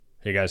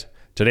Hey guys,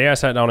 today I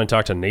sat down and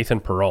talked to Nathan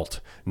Perreault.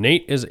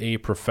 Nate is a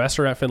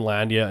professor at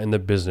Finlandia in the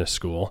business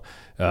school.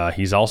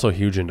 He's also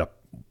huge into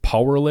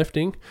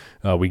powerlifting.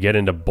 We get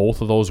into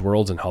both of those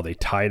worlds and how they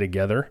tie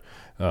together.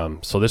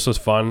 So this was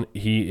fun.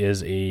 He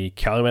is a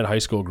Calumet High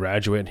School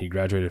graduate. He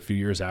graduated a few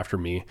years after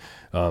me.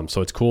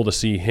 So it's cool to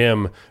see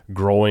him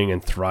growing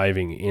and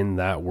thriving in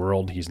that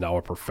world. He's now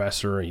a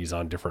professor. He's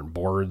on different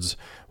boards,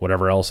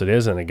 whatever else it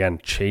is. And again,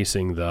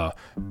 chasing the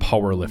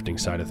powerlifting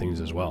side of things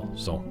as well.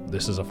 So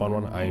this is a fun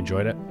one. I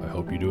enjoyed it. I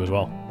hope you do as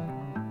well.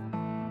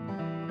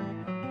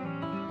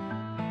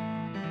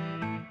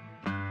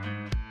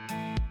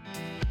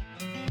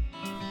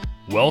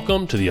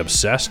 Welcome to the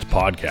Obsessed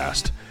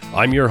Podcast.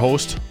 I'm your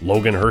host,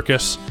 Logan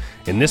Herkus.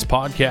 In this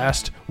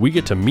podcast, we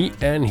get to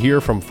meet and hear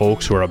from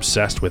folks who are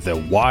obsessed with a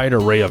wide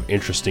array of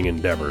interesting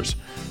endeavors.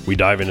 We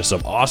dive into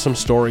some awesome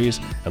stories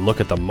and look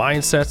at the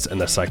mindsets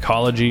and the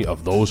psychology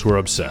of those who are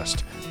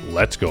obsessed.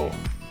 Let's go.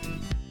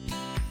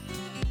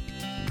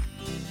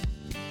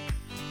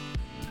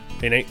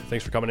 Hey Nate,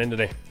 thanks for coming in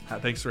today.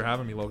 Thanks for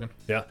having me, Logan.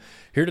 Yeah,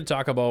 here to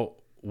talk about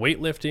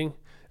weightlifting.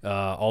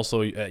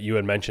 Also, you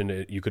had mentioned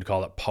it, you could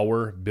call it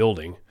power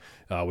building,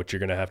 which you're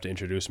going to have to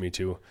introduce me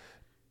to.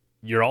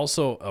 You're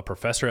also a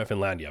professor at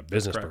Finlandia,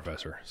 business Correct.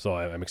 professor. So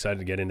I'm excited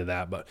to get into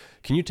that. But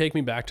can you take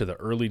me back to the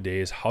early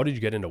days? How did you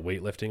get into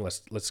weightlifting?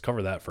 Let's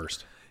cover that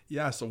first.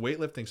 Yeah, so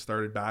weightlifting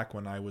started back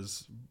when I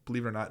was,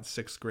 believe it or not, in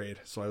sixth grade.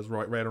 So I was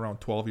right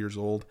around 12 years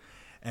old,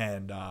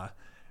 and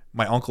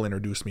my uncle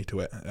introduced me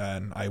to it.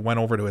 And I went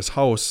over to his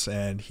house,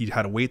 and he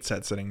had a weight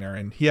set sitting there,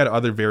 and he had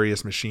other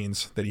various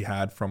machines that he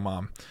had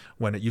from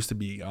when it used to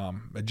be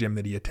a gym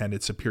that he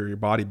attended, Superior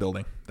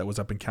Bodybuilding, that was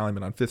up in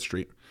Calumet on 5th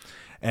Street.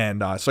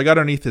 And so I got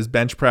underneath his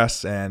bench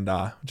press and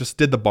just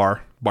did the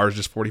bar. Bar's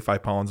just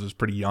 45 pounds. I was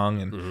pretty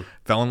young and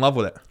fell in love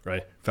with it.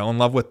 Right. Fell in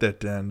love with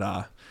it, and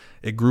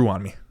it grew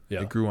on me.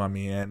 Yeah. It grew on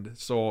me. And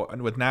so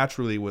with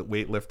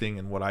weightlifting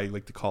and what I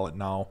like to call it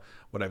now,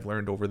 what I've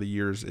learned over the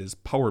years is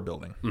power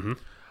building.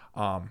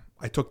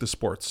 I took the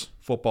sports,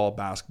 football,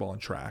 basketball, and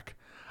track.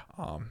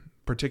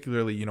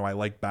 Particularly, I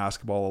like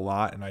basketball a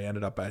lot, and I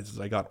ended up, as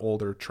I got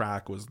older,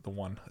 track was the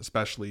one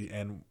especially.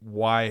 And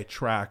why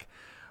track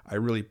I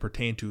really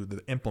pertain to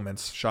the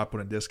implements, shot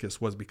put and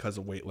discus, was because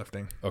of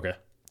weightlifting. Okay.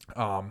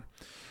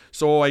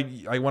 So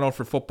I went out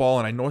for football,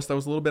 and I noticed I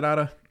was a little bit out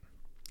of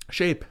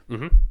shape.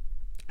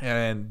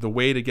 And the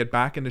way to get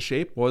back into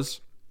shape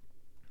was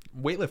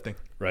weightlifting.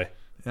 Right.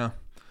 Yeah.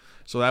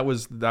 So that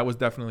was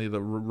definitely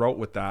the route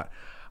with that.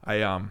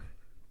 I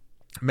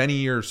many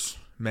years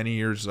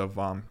of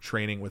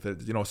training with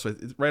it. So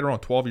it's right around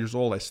 12 years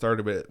old, I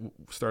started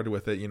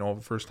with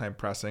it. First time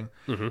pressing,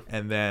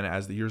 and then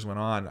as the years went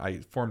on, I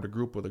formed a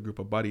group with a group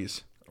of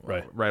buddies.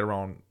 Right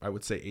Around, I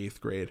would say, 8th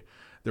grade.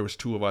 There was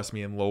 2 of us,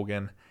 me and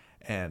Logan,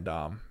 and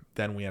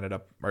then we ended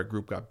up, our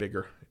group got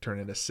bigger. It turned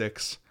into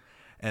 6.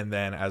 And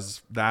then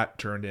as that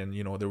turned in,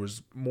 there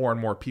was more and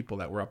more people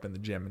that were up in the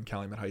gym in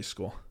Calumet High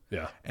School.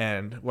 Yeah.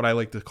 And what I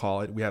like to call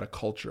it, we had a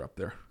culture up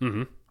there.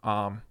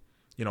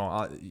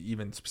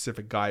 Even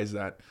specific guys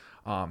that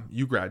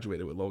you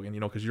graduated with, Logan,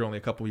 because you're only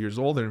a couple of years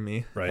older than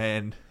me. Right.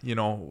 And,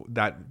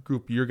 that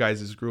group, your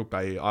guys' group,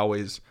 I'll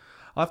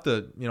have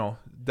to,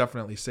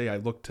 definitely say I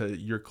look to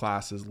your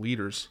class as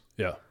leaders.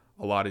 Yeah.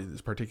 A lot of these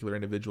particular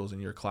individuals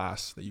in your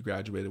class that you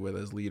graduated with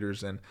as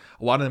leaders. And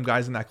a lot of them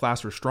guys in that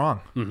class were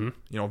strong,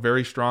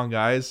 very strong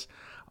guys,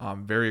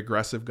 very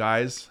aggressive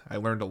guys. I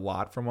learned a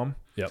lot from them.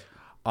 Yep.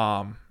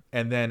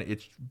 And then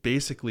it's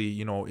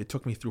basically, it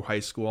took me through high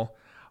school.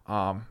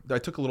 I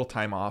took a little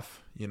time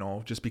off,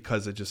 just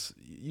because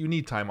you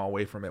need time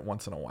away from it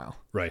once in a while.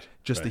 Right.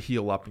 Just to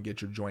heal up and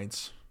get your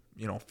joints,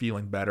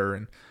 feeling better.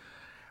 And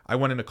I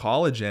went into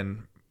college,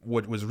 and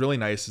what was really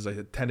nice is I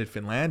attended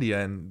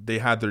Finlandia, and they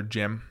had their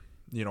gym,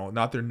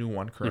 not their new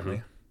one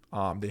currently.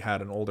 They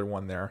had an older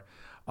one there.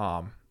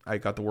 I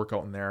got to work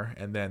out in there,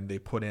 and then they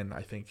put in,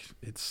 I think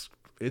it's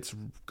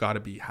got to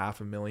be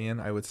 $500,000,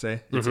 I would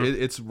say.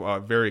 It's a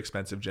very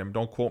expensive gym.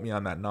 Don't quote me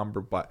on that number,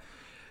 but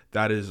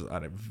that is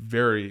a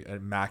very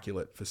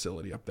immaculate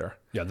facility up there.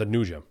 Yeah, the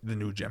new gym. The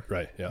new gym.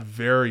 Right, yeah.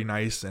 Very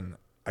nice, and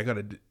I got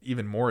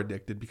even more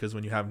addicted because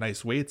when you have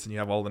nice weights and you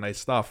have all the nice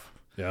stuff,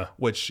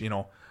 which,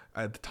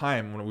 at the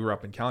time when we were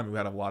up in Calumet, we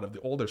had a lot of the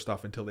older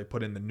stuff until they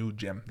put in the new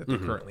gym that they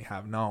currently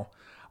have now.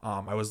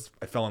 I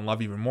fell in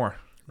love even more.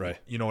 Right.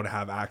 To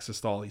have access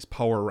to all these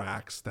power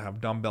racks, to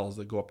have dumbbells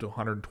that go up to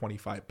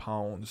 125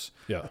 pounds,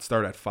 that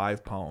start at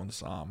 5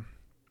 pounds,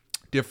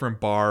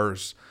 different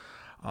bars,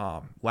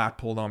 lat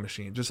pull down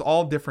machine, just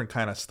all different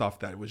kind of stuff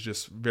that was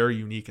just very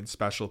unique and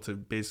special to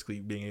basically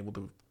being able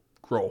to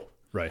grow.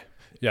 Right.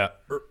 Yeah.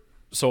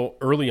 So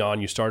early on,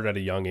 you started at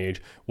a young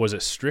age. Was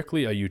it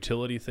strictly a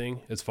utility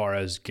thing as far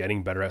as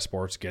getting better at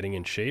sports, getting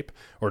in shape,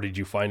 or did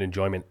you find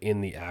enjoyment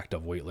in the act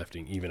of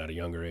weightlifting even at a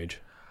younger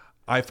age?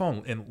 I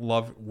fell in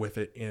love with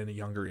it in a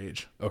younger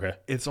age. Okay.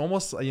 It's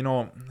almost,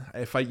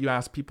 if you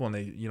ask people and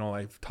they,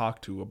 I've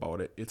talked to about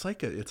it, it's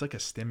like a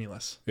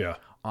stimulus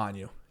on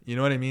you. You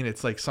know what I mean?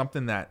 It's like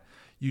something that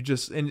you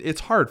just, and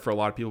it's hard for a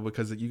lot of people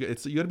because you got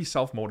to be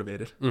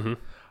self-motivated.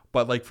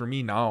 But like for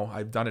me now,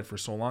 I've done it for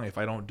so long. If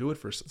I don't do it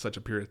for such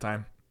a period of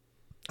time,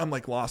 I'm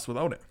like lost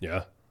without it.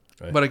 Yeah.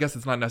 Right. But I guess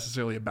it's not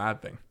necessarily a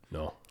bad thing.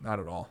 No, not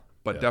at all.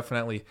 But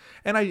definitely,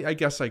 and I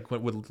guess I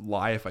would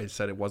lie if I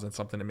said it wasn't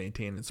something to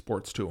maintain in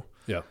sports too.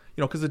 Yeah.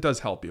 Because it does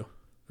help you.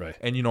 Right.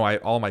 And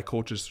all my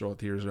coaches throughout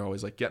the years are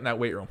always like, get in that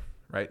weight room,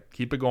 right?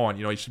 Keep it going.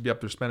 You should be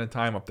up there spending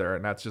time up there.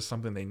 And that's just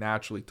something they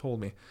naturally told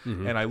me.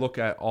 Mm-hmm. And I look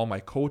at all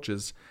my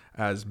coaches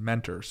as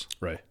mentors.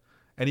 Right.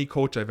 Any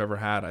coach I've ever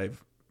had,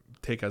 I've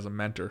take as a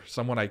mentor,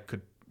 someone I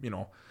could,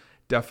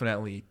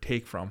 definitely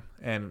take from.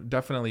 And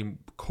definitely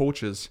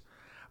coaches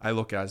I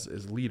look as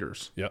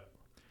leaders. Yeah.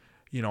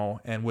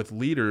 And with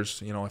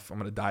leaders, if I'm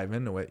going to dive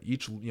into it,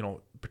 each,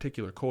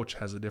 particular coach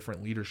has a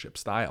different leadership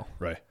style.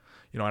 Right.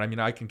 And I mean,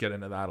 I can get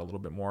into that a little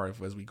bit more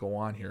as we go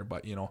on here,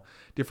 but,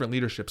 different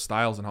leadership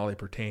styles and how they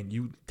pertain,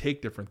 you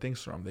take different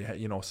things from them.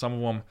 They, some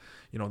of them,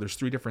 there's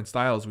 3 different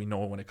styles we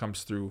know when it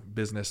comes through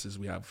businesses.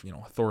 We have,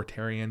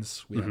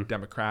 authoritarians, we have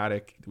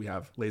democratic, we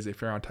have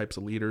laissez-faire types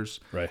of leaders.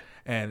 Right.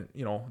 And,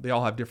 they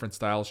all have different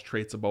styles,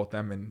 traits about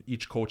them, and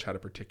each coach had a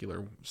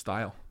particular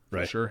style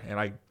for sure. And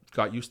I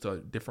got used to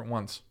different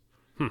ones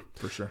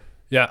for sure.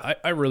 Yeah,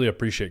 I really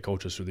appreciate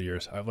coaches through the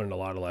years. I've learned a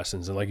lot of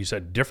lessons, and like you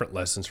said, different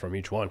lessons from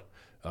each one.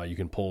 You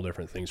can pull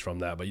different things from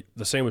that, but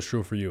the same was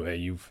true for you. Hey,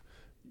 you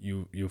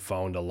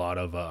found a lot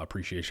of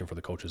appreciation for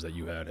the coaches that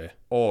you had. Hey?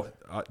 Oh,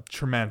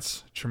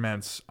 tremendous.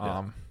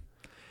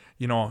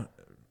 Yeah.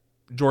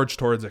 George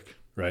Torzik.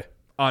 Right.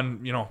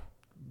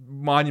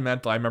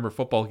 Monumental. I remember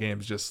football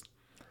games, just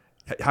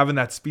having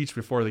that speech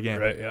before the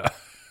game. Right. Yeah.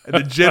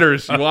 The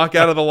jitters. You walk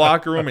out of the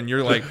locker room and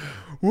you're like,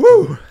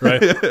 woo.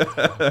 Right.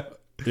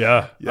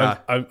 Yeah. Yeah.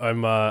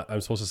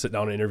 I'm supposed to sit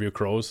down and interview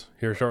Crows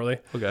here shortly.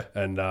 Okay.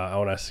 And I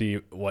want to see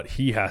what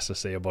he has to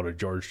say about a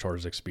George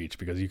Torzik speech,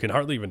 because you can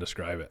hardly even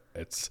describe it.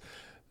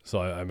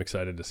 I'm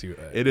excited to see.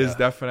 It is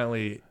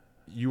definitely,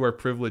 you are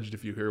privileged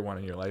if you hear one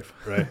in your life.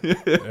 Right.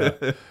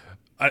 Yeah.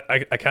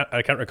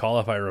 I can't recall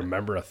if I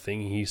remember a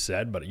thing he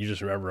said, but you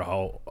just remember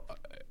how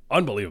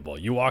unbelievable.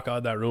 You walk out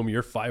of that room,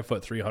 you're 5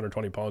 foot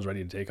 320 pounds,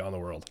 ready to take on the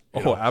world.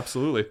 Oh,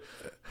 absolutely.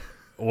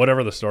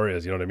 Whatever the story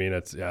is, you know what I mean?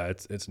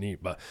 It's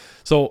neat. But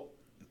so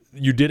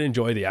you did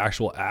enjoy the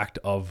actual act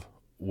of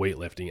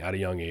weightlifting at a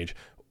young age.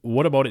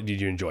 What about it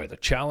did you enjoy? The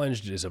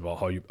challenge? Is it about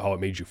how it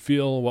made you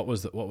feel? What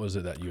was it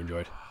that you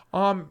enjoyed?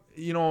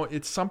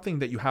 It's something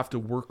that you have to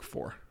work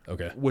for.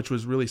 Okay. Which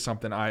was really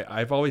something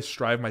I've always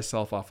strived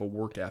myself off of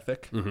work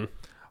ethic. Mm-hmm.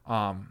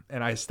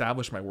 And I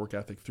established my work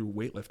ethic through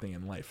weightlifting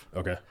in life.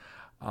 Okay.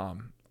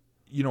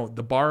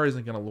 The bar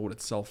isn't going to load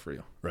itself for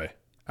you. Right.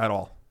 At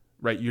all.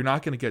 Right. You're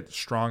not going to get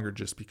stronger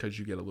just because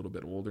you get a little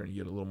bit older and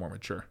you get a little more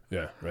mature.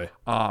 Yeah. Right.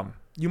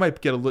 You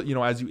might get a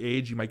little, as you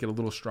age, you might get a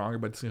little stronger,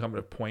 but it's going to come to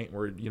a point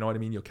where, you know what I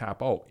mean? You'll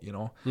cap out,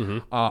 Mm-hmm.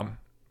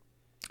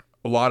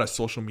 A lot of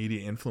social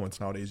media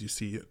influence nowadays. You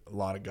see a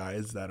lot of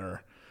guys that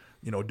are,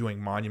 doing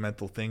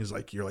monumental things.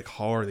 Like you're like,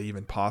 how are they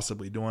even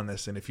possibly doing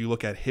this? And if you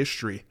look at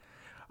history,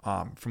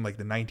 from like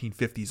the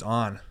 1950s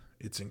on,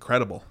 it's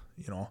incredible,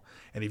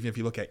 and even if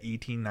you look at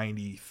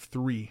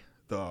 1893,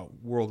 the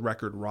world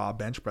record raw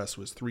bench press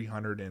was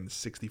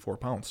 364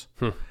 pounds.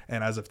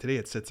 And as of today,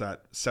 it sits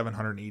at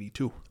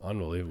 782.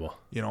 Unbelievable.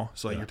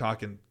 So you're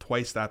talking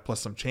twice that plus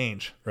some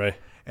change. Right.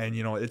 And,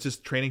 it's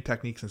just training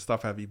techniques and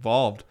stuff have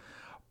evolved.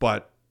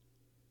 But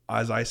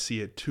as I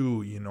see it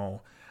too,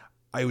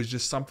 I was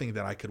just something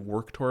that I could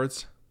work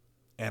towards,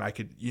 and I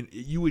could,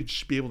 you would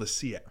be able to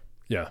see it.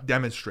 Yeah.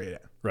 Demonstrate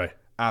it. Right.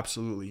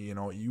 Absolutely.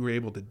 You were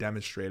able to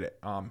demonstrate it.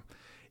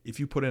 If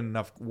you put in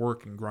enough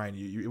work and grind,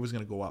 it was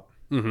going to go up.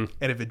 Mm-hmm.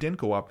 And if it didn't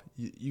go up,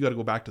 you got to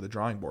go back to the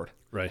drawing board.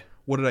 Right.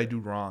 What did I do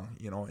wrong?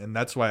 And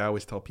that's why I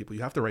always tell people,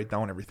 you have to write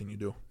down everything you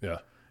do. Yeah.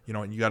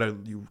 And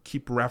you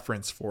keep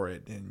reference for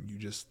it. And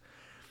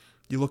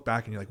you look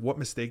back and you're like, what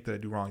mistake did I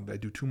do wrong? Did I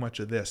do too much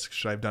of this?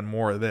 Should I have done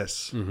more of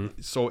this?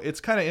 Mm-hmm. So it's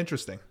kind of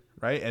interesting.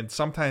 Right. And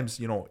sometimes,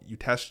 you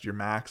test your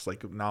max,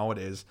 like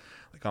nowadays,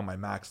 like on my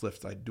max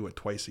lifts, I do it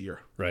twice a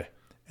year. Right.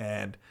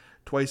 And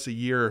twice a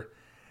year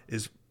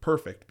is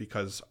perfect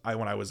because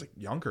when I was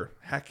younger,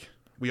 heck,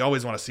 we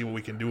always want to see what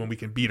we can do and we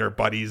can beat our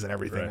buddies and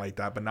everything like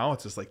that. But now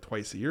it's just like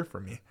twice a year for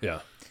me. Yeah.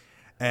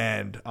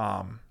 And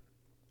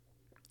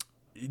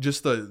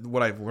just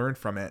what I've learned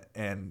from it,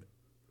 and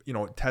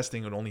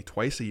testing it only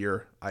twice a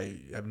year, I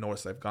have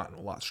noticed I've gotten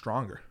a lot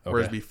stronger. Okay.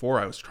 Whereas before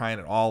I was trying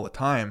it all the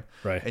time,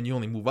 right, and you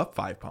only move up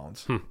 5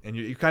 pounds, and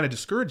you're kind of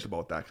discouraged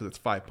about that because it's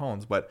 5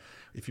 pounds. But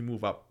if you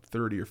move up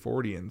 30 or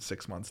 40 in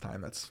 6 months'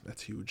 time,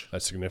 that's huge.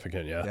 That's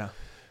significant. Yeah. Yeah.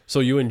 So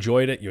you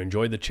enjoyed it. You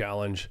enjoyed the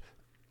challenge.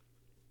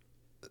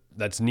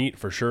 That's neat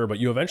for sure. But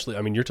you eventually,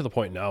 you're to the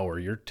point now where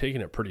you're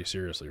taking it pretty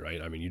seriously,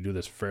 right? You do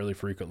this fairly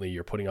frequently.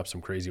 You're putting up some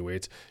crazy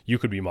weights. You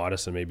could be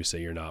modest and maybe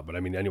say you're not. But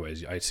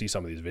anyways, I see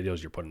some of these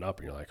videos you're putting up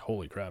and you're like,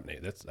 holy crap,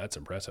 Nate, that's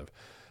impressive.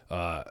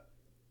 How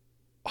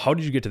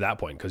did you get to that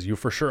point? Because you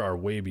for sure are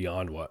way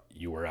beyond what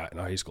you were at in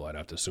high school, I'd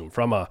have to assume,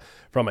 from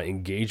an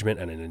engagement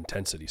and an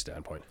intensity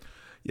standpoint.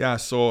 Yeah.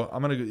 So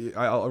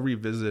I'll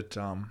revisit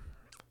a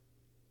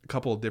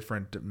couple of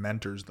different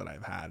mentors that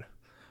I've had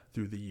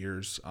through the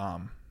years.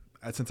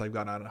 since I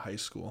got out of high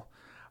school.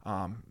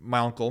 My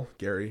uncle,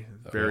 Gary,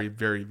 very,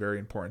 very, very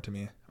important to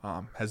me,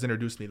 has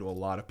introduced me to a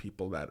lot of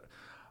people that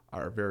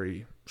are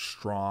very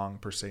strong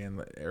per se in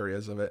the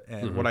areas of it.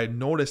 And what I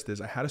noticed is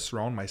I had to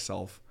surround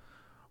myself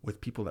with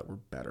people that were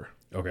better.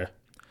 Okay.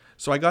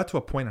 So I got to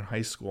a point in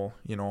high school,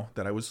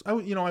 that I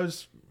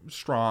was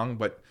strong,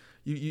 but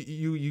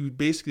you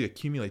basically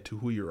accumulate to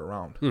who you're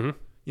around.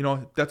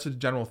 That's a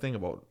general thing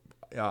about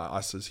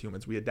us as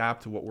humans. We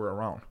adapt to what we're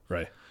around.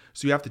 Right.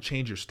 So you have to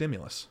change your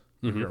stimulus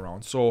when you're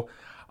around. So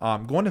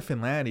going to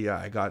Finlandia,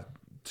 I got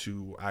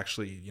to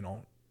actually,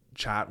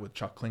 chat with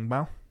Chuck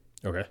Klingbeil.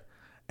 Okay.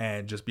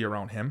 And just be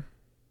around him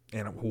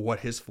and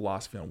what his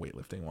philosophy on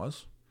weightlifting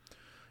was.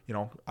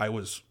 I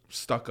was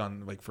stuck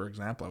on, for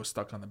example, I was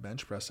stuck on the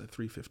bench press at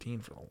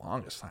 315 for the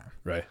longest time.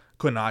 Right.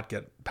 Could not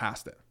get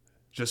past it.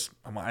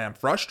 I'm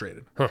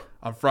frustrated. Huh.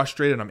 I'm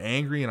frustrated. I'm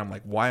angry. And I'm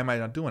like, why am I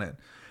not doing it?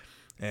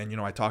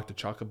 And, I talked to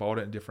Chuck about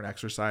it in different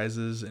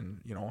exercises. And,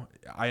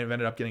 I have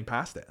ended up getting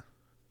past it.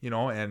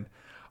 And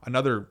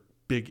another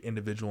big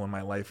individual in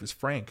my life is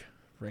Frank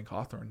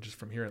Hawthorne, just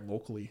from here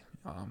locally,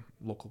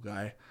 local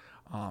guy.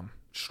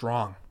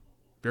 Strong,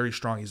 very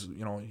strong. He's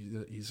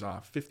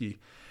 50,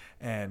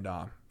 and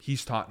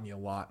he's taught me a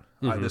lot.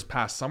 This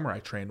past summer I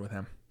trained with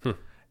him,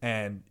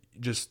 and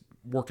just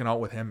working out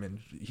with him, and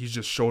he's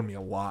just showed me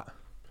a lot.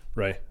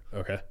 Right.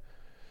 Okay.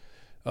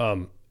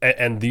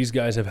 And these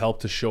guys have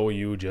helped to show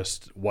you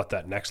just what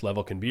that next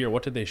level can be, or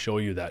what did they show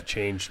you that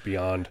changed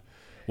beyond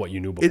what you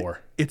knew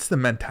before? It's the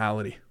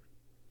mentality.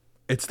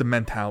 It's the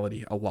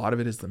mentality. A lot of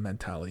it is the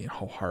mentality and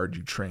how hard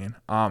you train.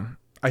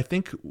 I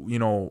think,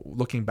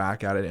 looking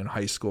back at it in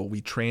high school,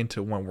 we trained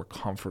to when we're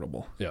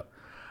comfortable. Yeah.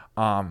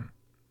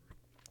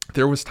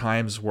 There was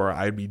times where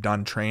I'd be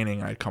done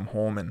training, I'd come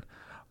home and,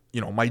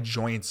 my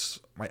joints,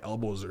 my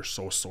elbows are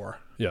so sore.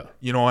 Yeah.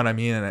 You know what I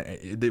mean?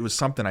 And it was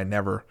something I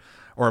never,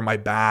 or my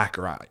back,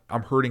 or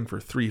I'm hurting for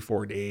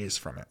 3-4 days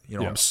from it.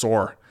 I'm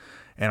sore.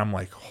 And I'm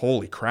like,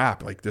 holy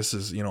crap, this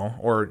is, you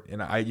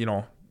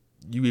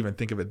even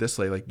think of it this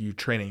way, you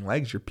training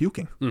legs, you're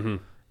puking.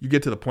 You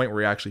get to the point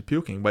where you're actually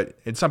puking,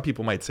 and some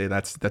people might say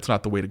that's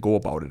not the way to go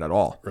about it at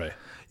all. Right.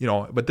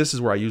 But this is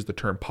where I use the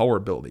term power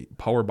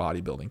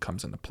bodybuilding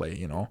comes into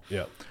play,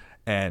 Yeah.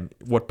 And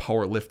what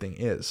powerlifting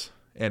is.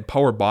 And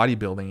power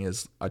bodybuilding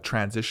is a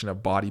transition of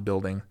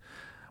bodybuilding,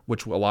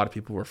 which a lot of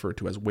people refer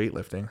to as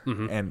weightlifting,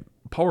 and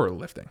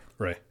powerlifting.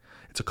 Right.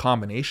 It's a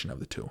combination of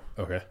the two.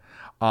 Okay.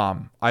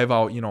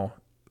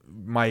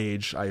 My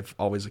age, I've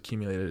always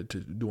accumulated to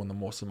doing the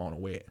most amount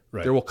of weight.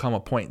 Right. There will come a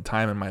point in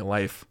time in my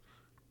life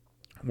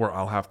where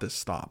I'll have to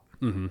stop.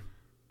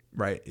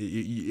 Right.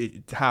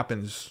 It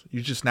happens.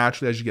 You just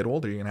naturally, as you get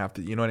older, you're going to have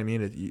to, you know what I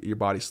mean? Your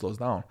body slows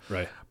down.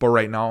 Right. But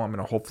right now I'm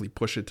going to hopefully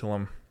push it till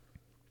I'm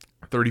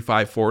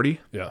 35, 40.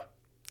 Yeah.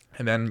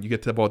 And then you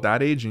get to about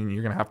that age and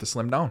you're going to have to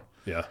slim down.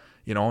 Yeah.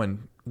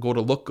 And go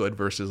to look good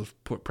versus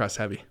press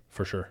heavy.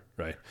 For sure.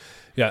 Right.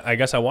 Yeah. I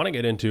guess I want to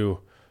get into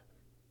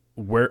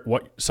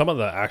what some of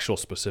the actual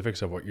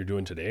specifics of what you're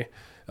doing today.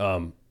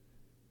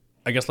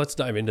 I guess let's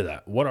dive into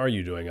that. What are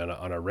you doing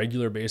on a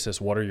regular basis?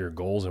 What are your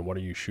goals and what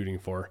are you shooting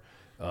for?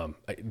 Do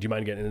you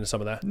mind getting into some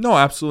of that? No,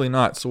 absolutely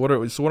not. So what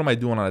am I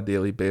doing on a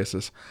daily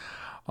basis?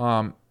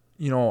 I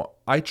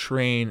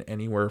train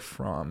anywhere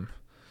from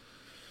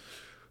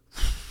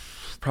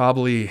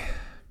probably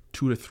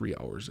 2 to 3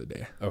 hours a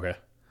day. Okay.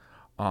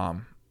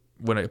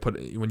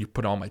 When you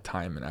put all my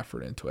time and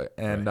effort into it.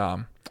 And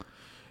right.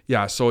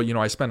 So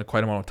I spent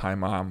quite a amount of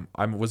time.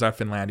 I was at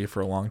Finlandia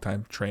for a long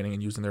time training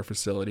and using their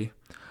facility.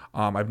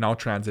 I've now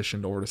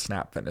transitioned over to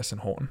Snap Fitness in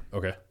Houghton.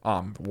 Okay.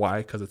 Why?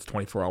 Because it's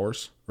 24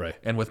 hours. Right.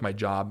 And with my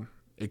job,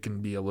 it can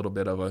be a little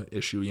bit of an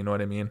issue. You know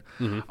what I mean?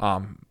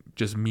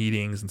 Just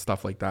meetings and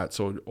stuff like that.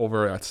 So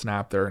over at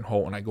Snap there in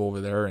Houghton, I go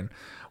over there and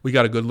we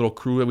got a good little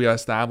crew that we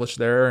established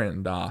there,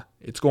 and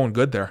it's going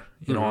good there.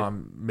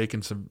 I'm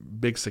making some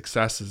big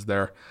successes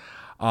there.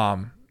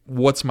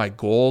 What's my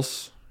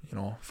goals?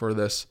 For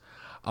this,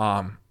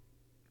 a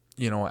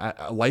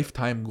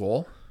lifetime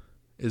goal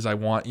is I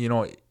want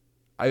to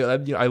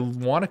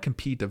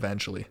compete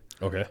eventually.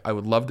 Okay. I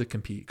would love to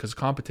compete because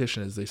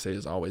competition, as they say,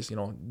 is always,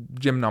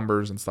 gym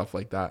numbers and stuff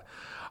like that.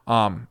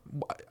 I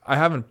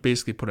haven't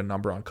basically put a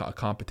number on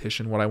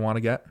competition, what I want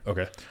to get.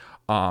 Okay.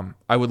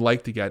 I would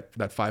like to get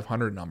that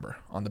 500 number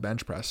on the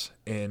bench press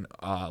in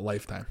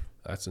lifetime.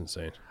 That's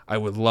insane. I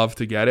would love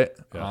to get it.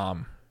 Yeah.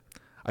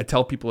 I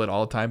tell people it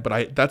all the time,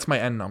 but that's my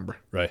end number.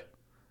 Right.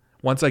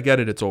 Once I get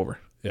it, it's over.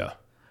 Yeah.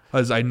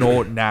 Because I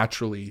know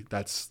naturally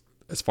that's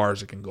as far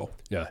as it can go.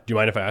 Yeah. Do you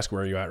mind if I ask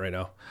where you're at right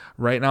now?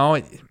 Right now,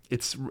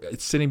 it's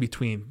sitting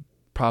between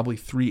probably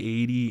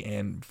 380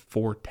 and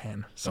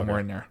 410, somewhere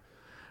in there.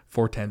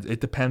 410. It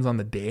depends on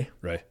the day.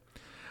 Right.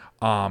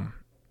 I'm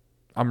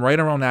right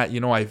around that.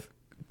 I've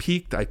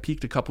peaked. I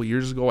peaked a couple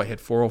years ago. I hit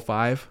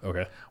 405.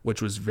 Okay.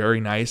 Which was very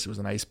nice. It was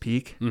a nice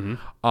peak.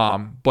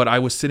 Mm-hmm. But I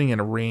was sitting in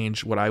a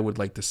range, what I would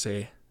like to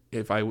say,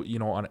 if I,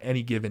 on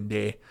any given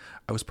day,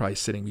 I was probably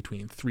sitting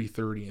between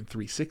 330 and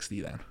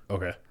 360 then.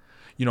 Okay.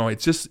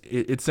 It's just,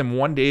 it's them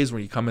one days where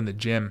you come in the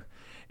gym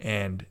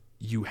and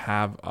you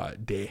have a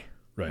day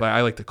Right. Like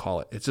I like to call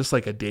it. It's just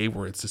like a day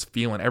where it's just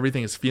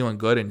everything is feeling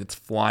good and it's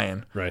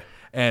flying. Right.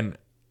 And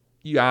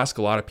you ask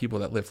a lot of people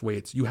that lift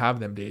weights, you have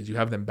them days, you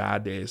have them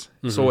bad days.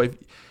 Mm-hmm. So if,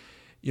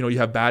 you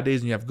have bad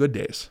days and you have good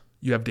days.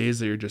 You have days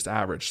that you're just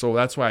average. So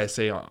that's why I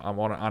say I'm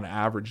on an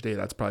average day.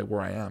 That's probably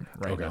where I am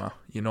right now.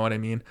 You know what I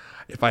mean?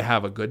 If I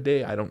have a good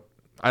day, I don't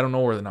know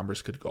where the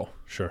numbers could go.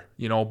 Sure.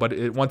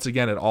 But once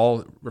again, it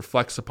all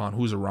reflects upon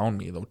who's around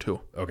me though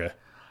too. Okay.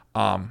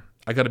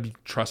 I got to be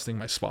trusting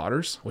my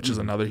spotters, which is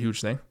another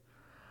huge thing.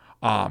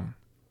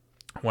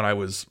 When I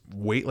was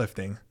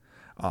weightlifting,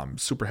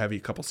 super heavy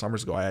a couple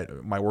summers ago,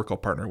 my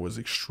workout partner was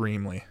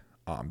extremely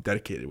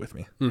dedicated with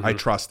me. Mm-hmm. I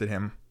trusted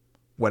him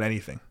with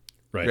anything.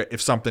 Right.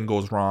 If something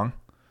goes wrong,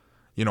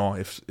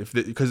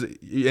 because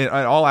in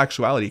all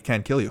actuality, it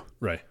can kill you.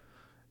 Right.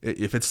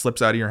 If it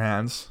slips out of your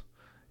hands,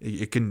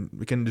 it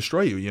can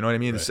destroy you. You know what I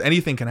mean? Right.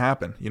 Anything can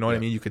happen. You know what I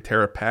mean? You could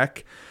tear a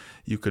pec,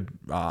 you could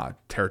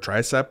tear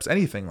triceps,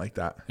 anything like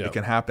that. Yeah. It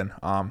can happen.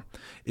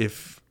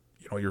 If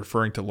you're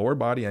referring to lower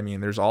body, I mean,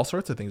 there's all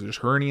sorts of things. There's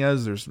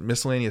hernias, there's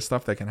miscellaneous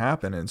stuff that can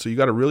happen, and so you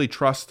got to really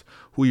trust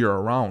who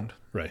you're around.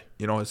 Right.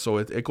 So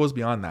it goes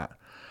beyond that.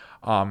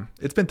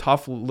 It's been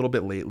tough a little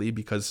bit lately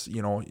because,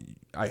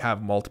 I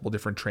have multiple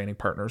different training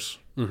partners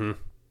mm-hmm.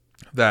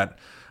 that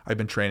I've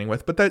been training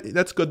with, but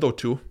that's good though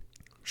too.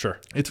 Sure.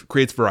 It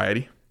creates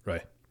variety,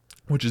 Right.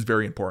 which is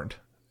very important.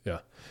 Yeah.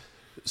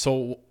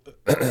 So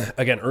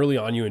again, early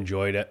on, you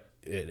enjoyed it.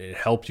 It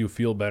helped you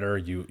feel better.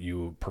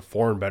 You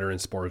perform better in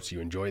sports. You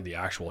enjoyed the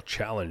actual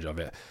challenge of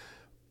it.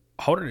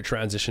 How did it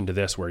transition to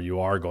this where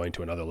you are going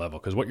to another level?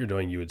 Because what you're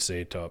doing, you would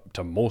say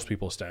to most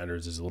people's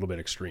standards is a little bit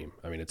extreme.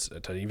 I mean, it's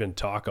to even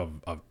talk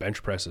of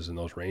bench presses in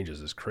those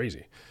ranges is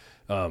crazy.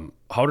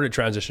 How did it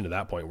transition to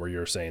that point where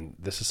you're saying,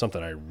 this is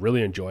something I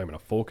really enjoy. I'm going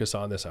to focus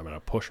on this. I'm going to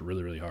push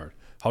really, really hard.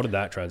 How did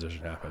that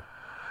transition happen?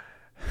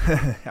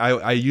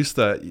 I used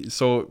to,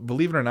 so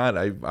believe it or not,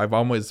 I've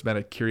always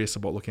been curious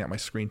about looking at my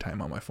screen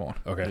time on my phone.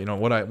 Okay.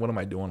 What am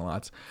I doing a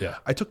lot? Yeah.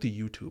 I took to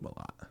YouTube a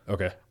lot.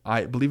 Okay.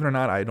 Believe it or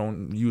not, I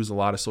don't use a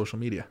lot of social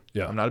media.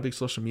 Yeah. I'm not a big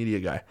social media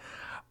guy.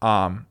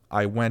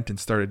 I went and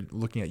started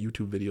looking at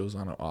YouTube videos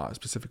on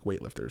specific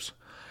weightlifters,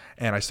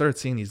 and I started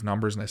seeing these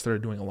numbers, and I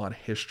started doing a lot of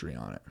history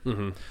on it.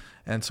 Mm-hmm.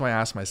 And so I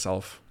asked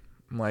myself,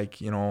 like,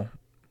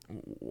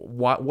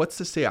 what's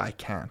to say I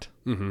can't?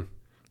 Mm-hmm.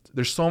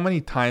 There's so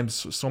many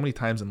times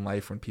in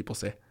life when people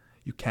say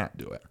you can't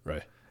do it.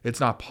 Right. It's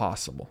not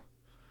possible.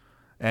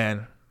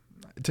 And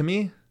to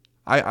me,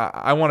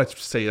 I want to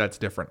say that's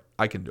different.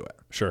 I can do it.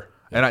 Sure.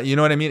 Yeah. And you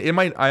know what I mean?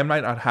 I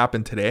might not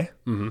happen today,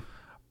 mm-hmm.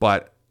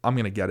 but I'm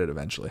going to get it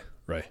eventually.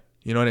 Right.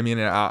 You know what I mean?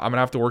 And I'm going to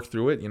have to work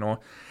through it,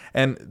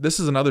 and this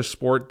is another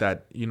sport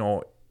that,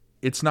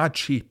 it's not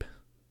cheap.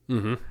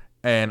 Mm-hmm.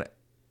 And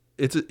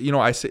it's,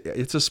 I say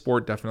it's a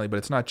sport definitely, but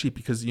it's not cheap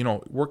because,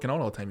 working out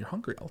all the time, you're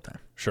hungry all the time.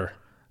 Sure.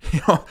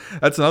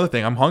 That's another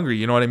thing. I'm hungry.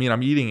 You know what I mean?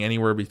 I'm eating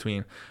anywhere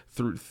between,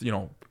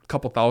 a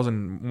couple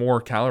thousand more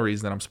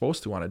calories than I'm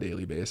supposed to on a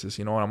daily basis,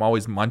 and I'm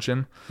always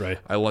munching. Right.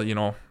 I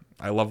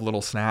love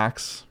little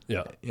snacks.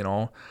 Yeah.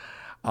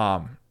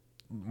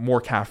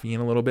 More caffeine,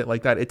 a little bit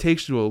like that. It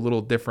takes you to a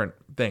little different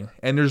thing,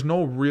 and there's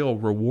no real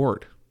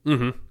reward.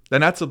 Mm-hmm.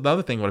 And that's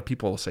another thing. What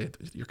people will say,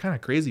 you're kind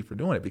of crazy for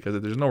doing it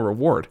because there's no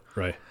reward.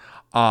 Right.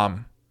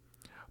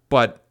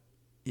 But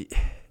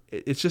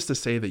it's just to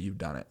say that you've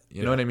done it.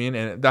 You know what I mean?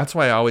 And that's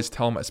why I always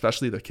tell them,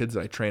 especially the kids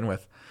that I train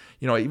with,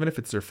 even if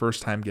it's their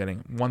first time getting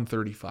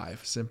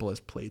 135, simple as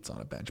plates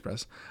on a bench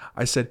press,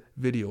 I said,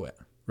 video it.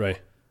 Right.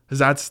 Because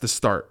that's the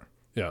start.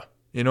 Yeah.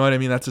 You know what I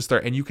mean? That's the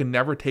start. And you can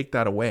never take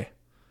that away.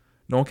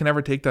 No one can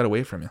ever take that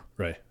away from you.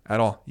 Right. At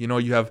all.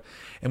 You have,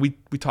 and we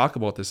talk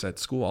about this at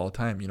school all the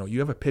time. You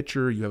have a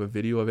picture, you have a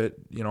video of it,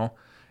 no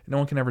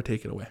one can ever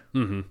take it away.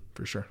 Mm-hmm.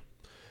 For sure.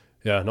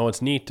 Yeah, no,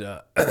 it's neat.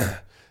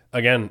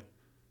 Again,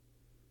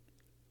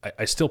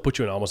 I still put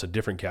you in almost a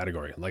different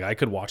category. Like I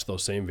could watch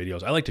those same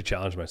videos. I like to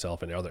challenge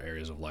myself in other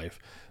areas of life.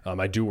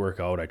 I do work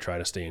out. I try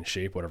to stay in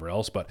shape, whatever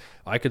else, but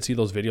I could see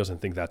those videos and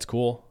think that's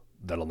cool.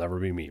 That'll never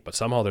be me. But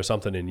somehow there's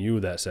something in you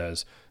that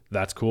says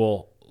that's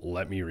cool.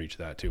 Let me reach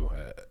that too.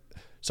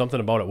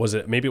 Something about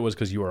it. Maybe it was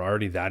because you were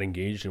already that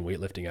engaged in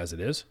weightlifting as it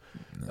is.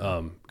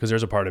 Because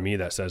there's a part of me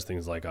that says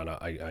things like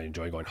I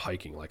enjoy going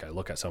hiking. Like I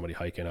look at somebody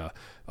hiking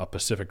a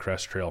Pacific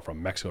Crest Trail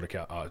from Mexico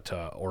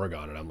to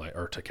Oregon, and I'm like,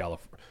 or to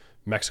California,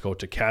 Mexico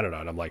to Canada,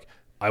 and I'm like,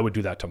 I would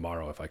do that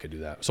tomorrow if I could do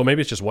that. So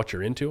maybe it's just what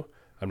you're into.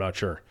 I'm not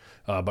sure,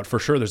 but for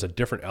sure there's a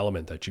different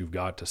element that you've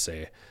got to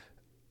say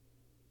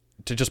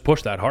to just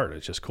push that hard.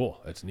 It's just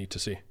cool. It's neat to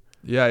see.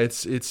 Yeah,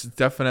 it's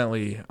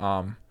definitely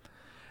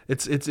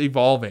it's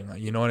evolving.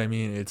 You know what I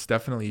mean? It's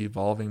definitely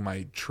evolving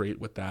my trait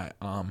with that.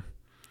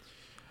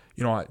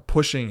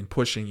 Pushing.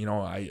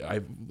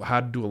 I've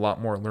had to do a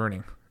lot more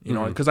learning.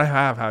 Because I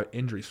have had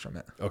injuries from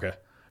it. Okay.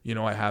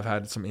 I have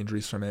had some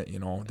injuries from it. You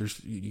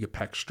get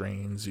pec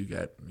strains, you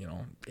get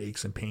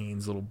aches and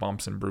pains, little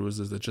bumps and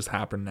bruises that just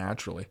happen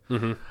naturally.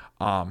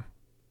 Mm-hmm.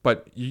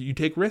 But you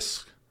take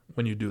risks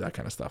when you do that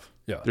kind of stuff.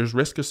 Yeah. There's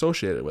risk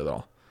associated with it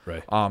all.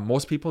 Right.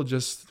 Most people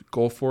just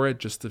go for it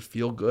just to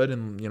feel good,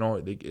 and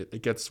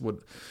it gets what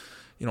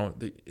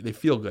they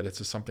feel good. It's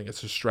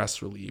a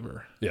stress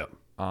reliever. Yeah.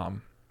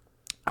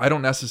 I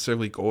don't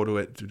necessarily go to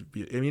it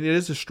it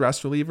is a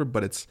stress reliever,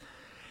 but it's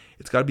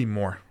got to be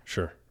more.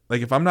 Sure.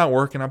 Like if I'm not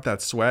working up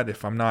that sweat,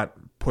 if I'm not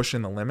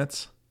pushing the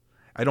limits,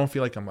 I don't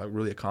feel like I'm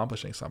really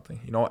accomplishing something.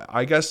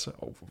 I guess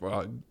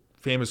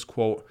famous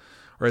quote,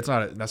 or it's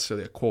not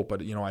necessarily a quote,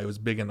 but I was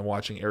big into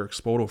watching Eric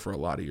Spoto for a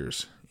lot of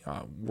years.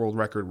 World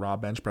record raw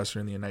bench presser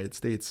in the United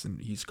States,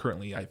 and he's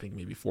currently, I think,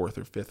 maybe 4th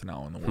or 5th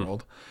now in the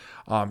world.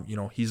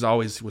 He's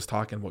always was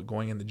talking about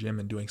going in the gym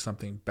and doing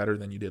something better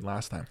than you did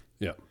last time.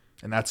 Yeah.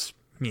 And that's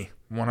me,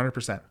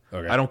 100%.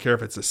 Okay. I don't care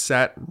if it's a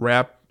set,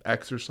 rep,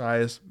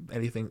 exercise,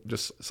 anything,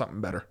 just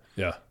something better.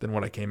 Yeah. Than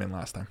what I came in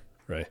last time.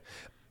 Right.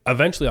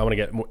 Eventually, I want to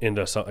get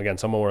into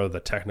some more of the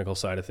technical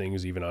side of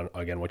things, even on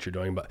what you're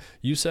doing. But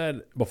you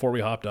said before we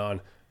hopped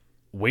on,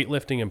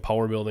 weightlifting and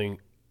power building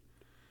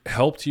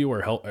helped you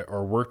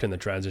or worked in the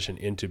transition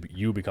into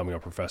you becoming a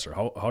professor.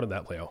 How did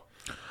that play out?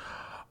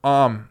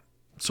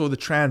 So the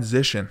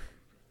transition,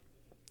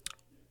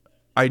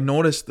 I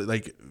noticed that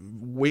like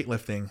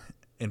weightlifting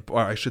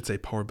or I should say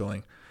power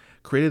building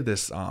created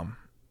this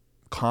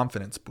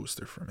confidence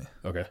booster for me.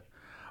 Okay.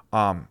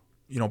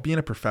 Being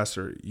a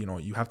professor,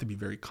 you have to be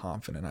very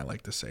confident, I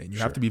like to say, and you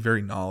have Sure. to be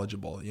very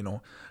knowledgeable,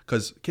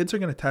 because kids are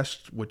going to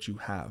test what you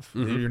have,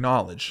 your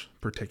knowledge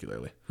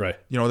particularly. Right.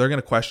 They're going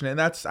to question it, and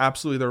that's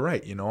absolutely their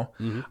right,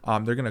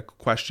 They're going to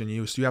question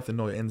you, so you have to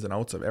know the ins and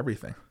outs of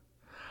everything.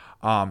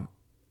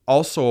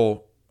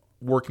 Also,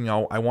 working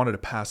out, I wanted to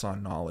pass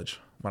on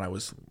knowledge when I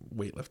was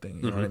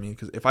weightlifting, you know what I mean?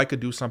 Because if I could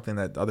do something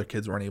that other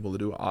kids weren't able to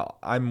do,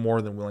 I'm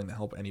more than willing to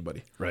help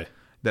anybody Right.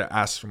 that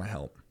asks for my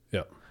help.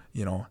 Yeah.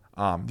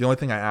 The only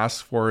thing I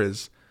ask for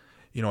is,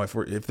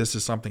 if this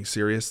is something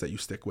serious, that you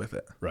stick with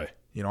it. Right.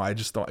 I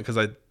just don't, because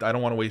I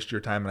don't want to waste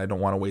your time and I don't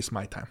want to waste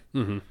my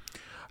time.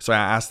 So I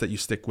ask that you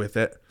stick with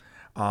it.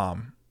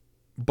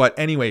 But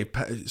anyway,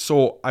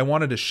 so I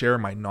wanted to share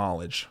my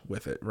knowledge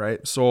with it,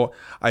 right? So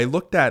I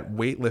looked at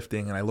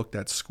weightlifting and I looked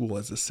at school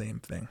as the same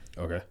thing.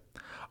 Okay.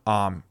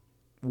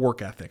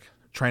 Work ethic,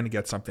 trying to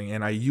get something.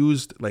 And I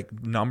used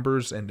like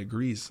numbers and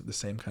degrees the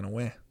same kind of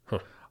way. Huh.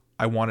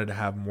 I wanted to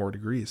have more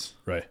degrees.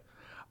 Right.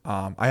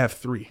 I have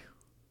 3.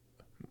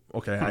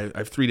 Okay, I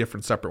have 3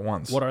 different separate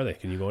ones. What are they?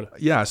 Can you go into?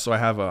 Yeah, so I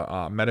have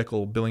a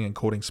medical billing and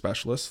coding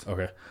specialist.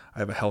 Okay. I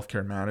have a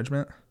healthcare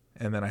management,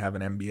 and then I have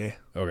an MBA.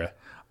 Okay.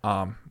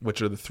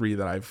 Which are the 3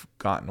 that I've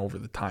gotten over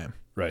the time.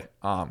 Right.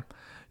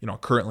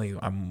 Currently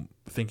I'm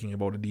thinking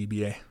about a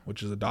DBA,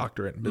 which is a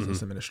doctorate in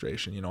business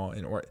administration,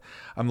 or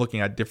I'm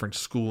looking at different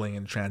schooling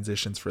and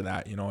transitions for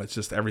that. It's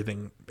just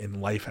everything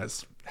in life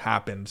has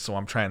happened. So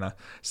I'm trying to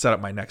set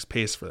up my next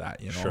pace for that,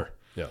 Sure.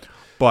 Yeah.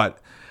 But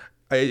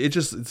it's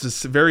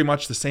just very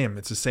much the same.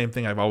 It's the same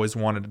thing. I've always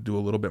wanted to do a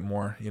little bit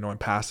more, and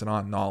pass it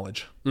on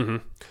knowledge.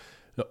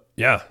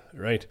 Yeah.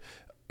 Right.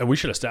 And we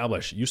should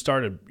establish,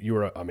 you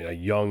were a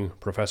young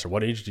professor.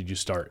 What age did you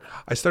start?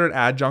 I started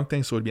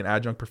adjuncting, so it would be an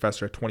adjunct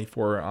professor at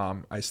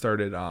 24. I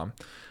started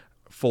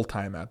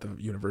full-time at the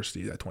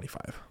university at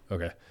 25.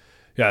 Okay.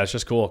 Yeah, it's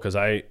just cool because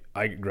I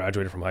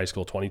graduated from high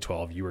school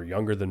 2012. You were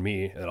younger than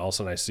me, and all of a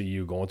sudden I see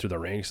you going through the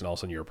ranks, and all of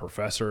a sudden you're a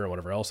professor and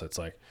whatever else. It's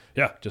like,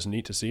 yeah, just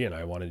neat to see. And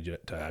I wanted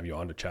to have you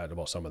on to chat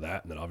about some of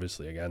that, and then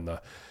obviously again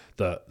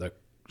the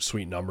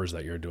sweet numbers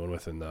that you're doing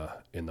within the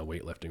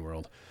weightlifting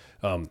world.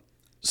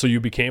 So you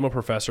became a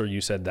professor.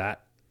 You said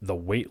that the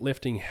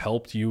weightlifting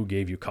helped you,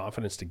 gave you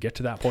confidence to get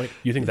to that point.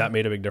 You think that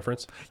made a big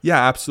difference?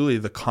 Yeah, absolutely.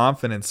 The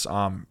confidence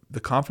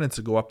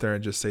to go up there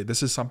and just say,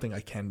 this is something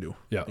I can do.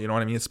 Yeah. You know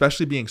what I mean?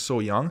 Especially being so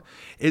young.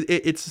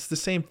 It's the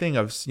same thing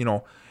of,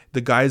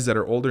 the guys that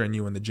are older than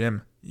you in the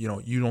gym,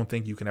 you don't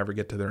think you can ever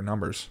get to their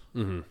numbers.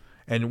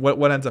 And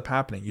what ends up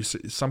happening?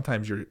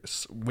 Sometimes you're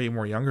way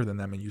more younger than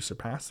them and you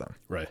surpass them.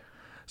 Right.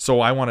 So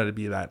I wanted to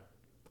be that,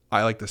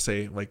 I like to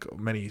say, like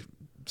many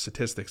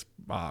statistics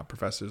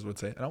professors would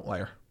say, an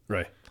outlier.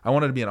 Right. I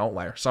wanted to be an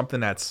outlier, something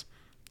that's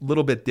a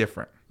little bit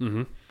different.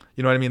 You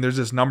know what I mean? There's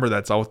this number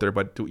that's out there,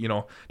 but do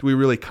we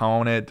really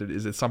count it?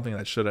 Is it something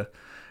that should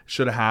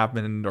have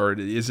happened, or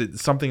is it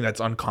something that's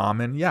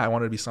uncommon? Yeah, I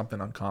wanted to be something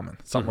uncommon,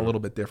 something a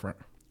little bit different.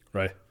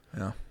 Right.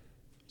 Yeah.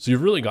 So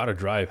you've really got to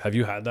drive. Have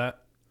you had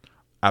that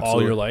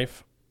Absolutely. all your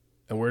life?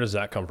 And where does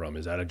that come from?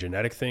 Is that a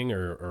genetic thing,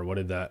 or where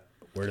did that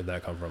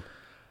come from?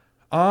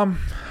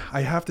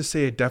 I have to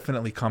say it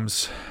definitely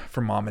comes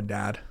from mom and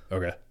dad.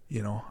 Okay.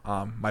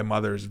 My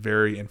mother is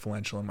very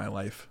influential in my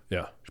life.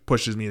 Yeah. She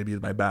pushes me to be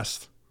my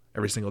best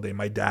every single day.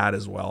 My dad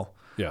as well.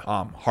 Yeah.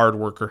 Hard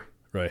worker.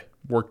 Right.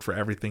 Worked for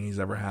everything he's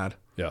ever had.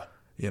 Yeah.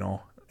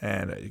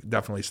 And it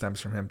definitely stems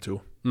from him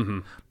too.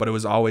 But it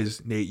was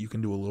always, Nate, you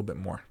can do a little bit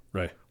more.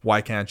 Right.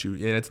 Why can't you?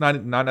 And it's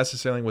not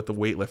necessarily with the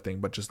weightlifting,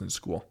 but just in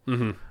school.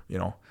 You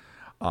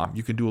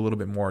can do a little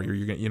bit more.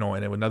 You're gonna,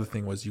 and another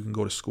thing was you can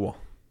go to school.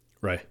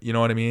 Right. You know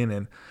what I mean?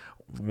 And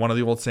one of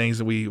the old sayings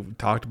that we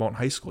talked about in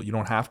high school, you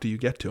don't have to, you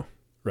get to.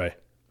 Right.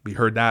 We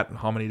heard that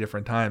how many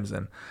different times,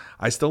 and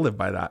I still live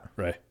by that.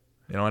 Right.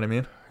 You know what I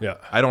mean? Yeah.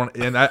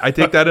 I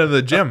take that into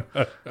the gym.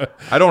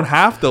 I don't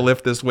have to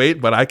lift this weight,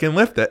 but I can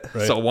lift it.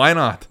 Right. So why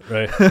not?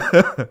 Right.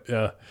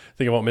 Yeah.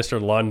 Think about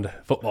Mr. Lund,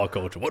 football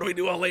coach. What do we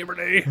do on Labor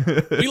Day?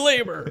 We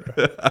labor.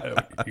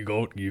 You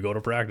go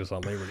to practice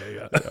on Labor Day.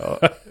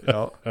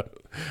 Yeah. Yeah,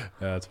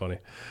 that's funny.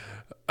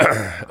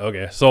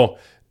 Okay. So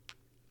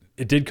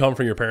it did come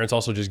from your parents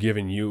also just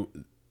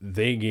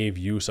they gave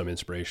you some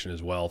inspiration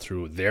as well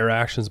through their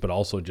actions, but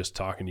also just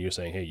talking to you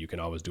saying, hey, you can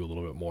always do a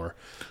little bit more.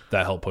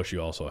 That helped push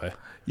you also, hey?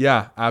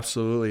 Yeah,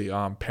 absolutely.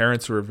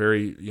 Parents were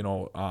very,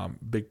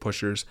 big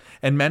pushers,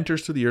 and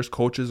mentors through the years.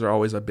 Coaches are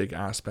always a big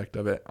aspect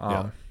of it.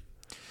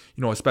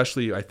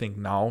 Especially I think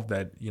now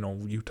that,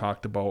 you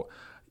talked about,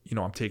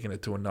 I'm taking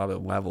it to another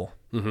level.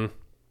 Mm-hmm.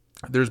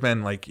 There's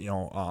been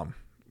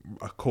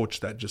a coach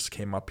that just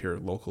came up here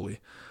locally,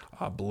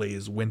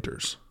 Blaze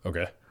Winters.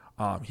 Okay.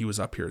 He was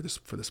up here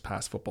for this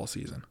past football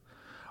season,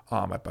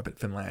 up at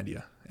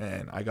Finlandia,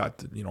 and I got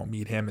to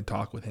meet him and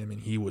talk with him, and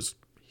he was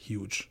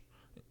huge.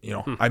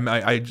 I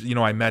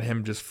met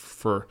him just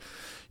for,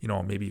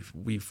 maybe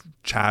we've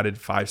chatted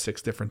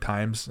 5-6 different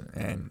times,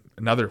 and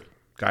another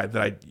guy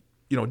that I,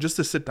 just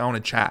to sit down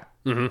and chat,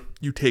 mm-hmm.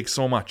 You take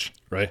so much,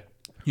 right?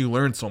 You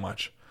learn so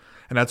much,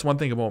 and that's one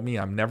thing about me.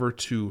 I never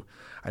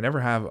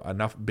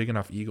have big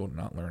enough ego to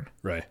not learn,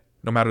 right?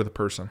 No matter the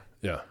person,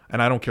 yeah,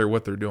 and I don't care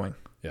what they're doing,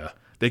 yeah.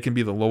 They can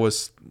be the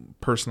lowest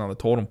person on the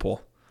totem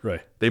pole.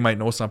 Right. They might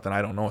know something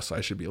I don't know, so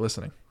I should be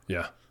listening.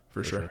 Yeah,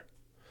 for sure.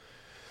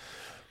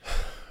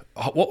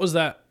 What was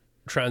that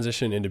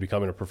transition into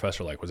becoming a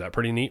professor like? Was that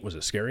pretty neat? Was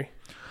it scary?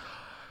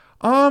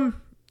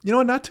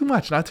 Not too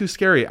much, not too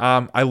scary.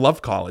 I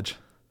love college.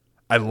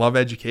 I love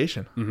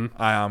education. Mm-hmm.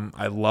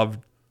 I love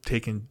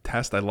taking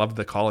tests. I love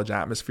the college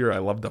atmosphere. I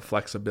love the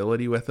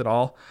flexibility with it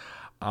all.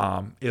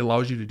 It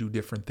allows you to do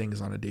different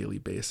things on a daily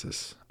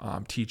basis,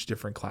 teach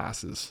different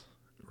classes.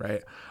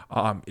 Right.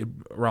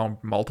 Around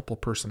multiple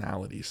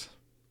personalities.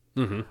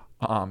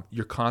 Mm-hmm.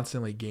 You're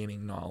constantly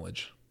gaining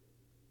knowledge,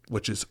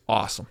 which is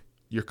awesome.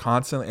 You're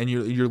constantly, and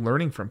you're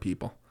learning from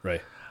people.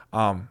 Right.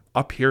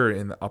 Up here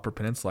in the Upper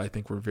Peninsula, I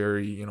think we're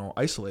very,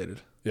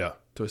 isolated. Yeah.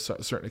 To a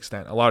certain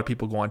extent. A lot of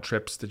people go on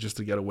trips to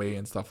get away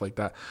and stuff like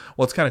that.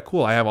 Well, it's kind of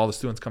cool. I have all the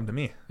students come to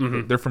me.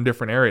 Mm-hmm. They're from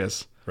different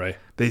areas. Right.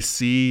 They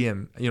see,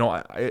 and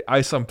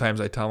I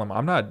sometimes I tell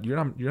them,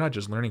 you're not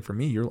just learning from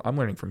me. I'm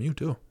learning from you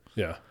too.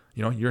 Yeah.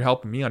 You're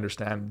helping me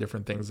understand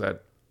different things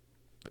that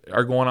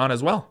are going on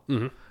as well.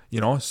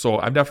 Mm-hmm. So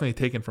I'm definitely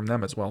taking from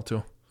them as well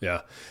too.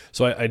 Yeah.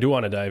 So I do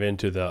want to dive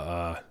into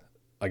the,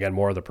 again,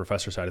 more of the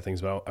professor side of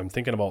things, but I'm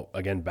thinking about,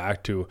 again,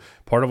 back to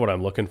part of what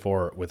I'm looking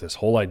for with this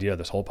whole idea,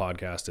 this whole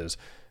podcast is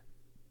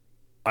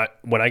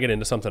when I get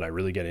into something, I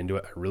really get into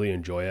it. I really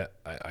enjoy it.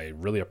 I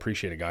really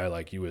appreciate a guy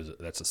like you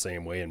that's the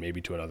same way, and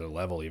maybe to another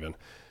level even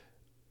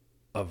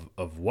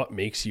of what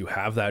makes you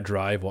have that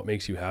drive, what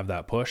makes you have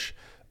that push.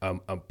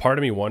 Part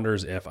of me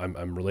wonders if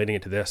I'm relating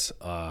it to this.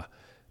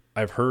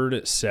 I've heard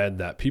it said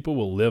that people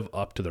will live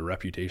up to the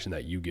reputation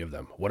that you give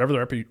them. Whatever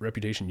the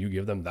reputation you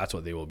give them, that's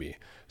what they will be.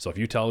 So if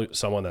you tell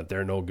someone that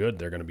they're no good,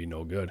 they're going to be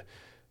no good.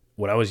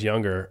 When I was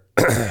younger,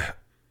 I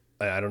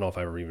don't know if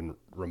I ever even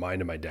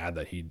reminded my dad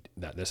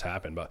that this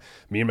happened, but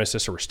me and my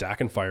sister were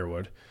stacking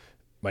firewood.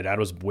 My dad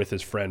was with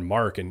his friend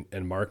Mark, and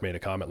Mark made a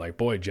comment like,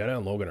 boy, Jenna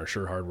and Logan are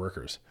sure hard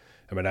workers.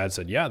 And my dad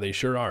said, yeah, they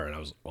sure are. And I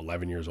was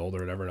 11 years old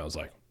or whatever, and I was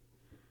like,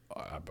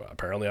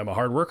 apparently I'm a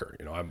hard worker.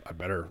 I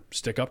better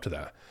stick up to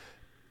that.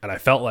 And I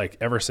felt like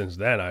ever since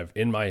then,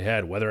 in my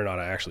head, whether or not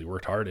I actually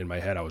worked hard, in my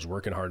head, I was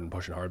working hard and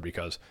pushing hard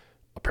because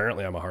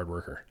apparently I'm a hard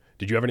worker.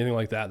 Did you have anything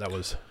like that? That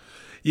was...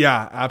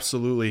 Yeah,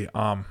 absolutely.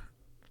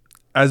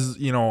 As,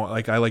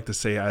 like I like to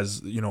say,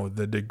 as,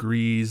 the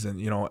degrees and,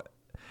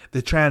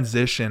 the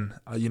transition,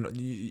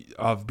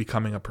 of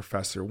becoming a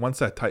professor, once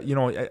that,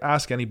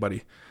 ask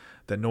anybody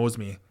that knows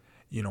me,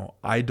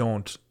 I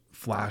don't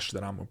flash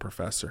that I'm a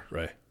professor.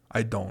 Right.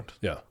 I don't.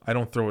 Yeah. I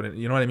don't throw it in.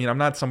 You know what I mean? I'm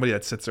not somebody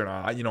that sits there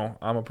and,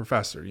 I'm a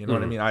professor. You know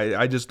what I mean?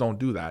 I just don't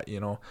do that,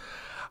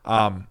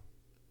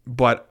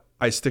 But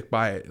I stick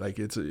by it. Like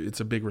it's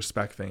a big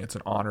respect thing. It's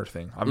an honor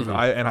thing.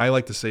 I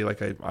like to say,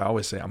 like I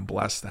always say, I'm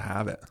blessed to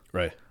have it.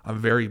 Right. I'm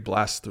very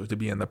blessed to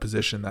be in the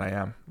position that I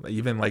am.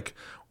 Even like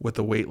with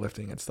the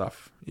weightlifting and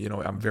stuff,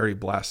 I'm very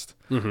blessed.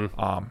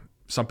 Mm-hmm.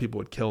 Some people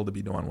would kill to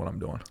be doing what I'm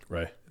doing.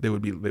 Right. They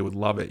would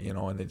love it, and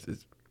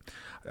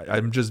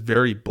I'm just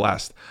very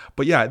blessed.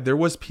 But yeah, there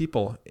was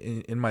people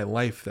in my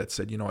life that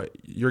said,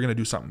 you're going to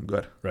do something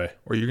good. Right.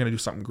 Or you're going to do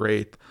something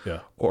great.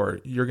 Yeah. Or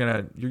you're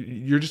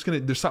just going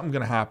to, there's something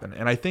going to happen.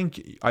 And I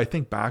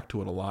think back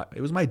to it a lot.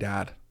 It was my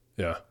dad.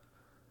 Yeah.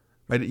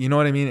 You know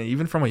what I mean?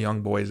 Even from a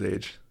young boy's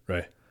age.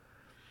 Right.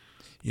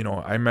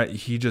 And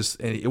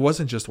it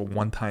wasn't just a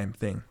one-time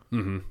thing.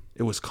 Mm-hmm.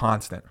 It was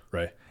constant.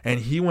 Right. And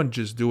he wouldn't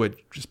just do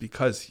it just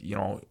because,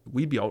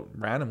 we'd be out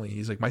randomly.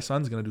 He's like, my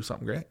son's going to do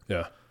something great.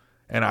 Yeah.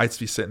 And I'd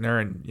be sitting there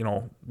and,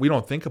 we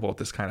don't think about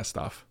this kind of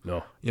stuff.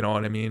 No. You know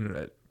what I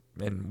mean?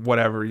 And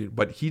whatever.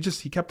 But he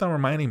kept on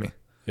reminding me.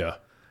 Yeah.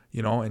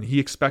 And he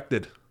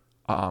expected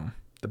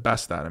the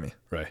best out of me.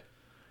 Right.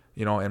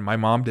 And my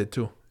mom did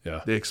too.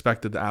 Yeah. They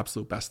expected the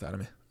absolute best out of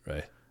me.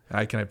 Right.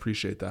 I can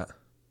appreciate that.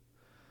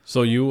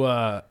 So do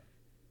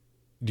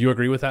you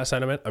agree with that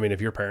sentiment? I mean,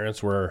 if your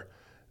parents were,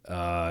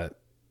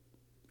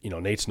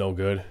 Nate's no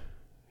good,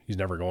 he's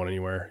never going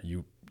anywhere,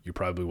 you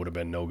probably would have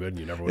been no good and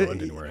you never would have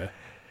went anywhere,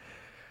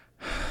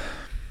 eh?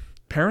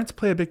 Parents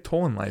play a big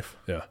toll in life.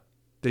 Yeah.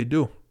 They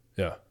do.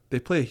 Yeah. They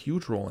play a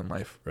huge role in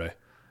life. Right.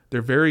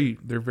 They're very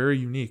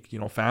unique.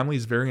 Family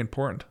is very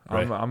important.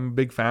 Right. I'm a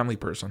big family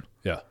person.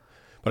 Yeah.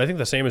 But I think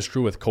the same is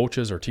true with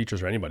coaches or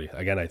teachers or anybody.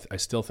 Again, I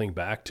still think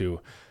back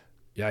to,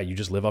 you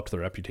just live up to the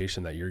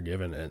reputation that you're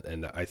given.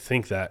 And I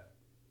think that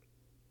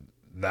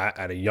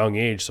at a young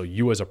age, so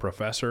you as a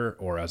professor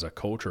or as a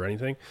coach or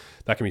anything,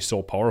 that can be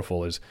so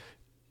powerful, is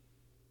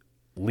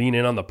lean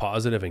in on the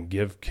positive and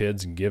give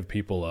kids and give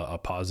people a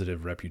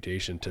positive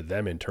reputation to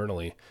them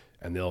internally,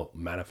 and they'll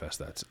manifest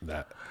that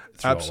throughout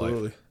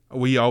Absolutely. life.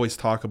 We always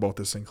talk about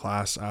this in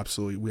class.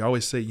 Absolutely. We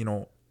always say,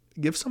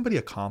 give somebody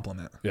a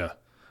compliment. Yeah.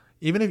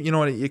 Even if,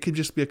 it could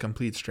just be a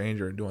complete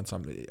stranger doing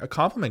something. A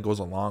compliment goes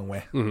a long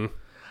way. Mm-hmm.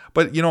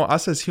 But,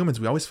 us as humans,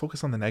 we always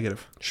focus on the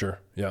negative.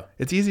 Sure. Yeah.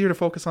 It's easier to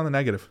focus on the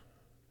negative.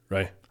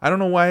 Right. I don't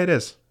know why it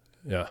is.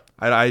 Yeah.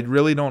 I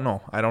really don't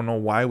know. I don't know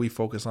why we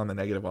focus on the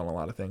negative on a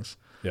lot of things.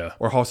 Yeah.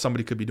 Or how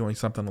somebody could be doing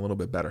something a little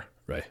bit better.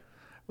 Right.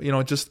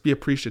 Just be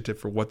appreciative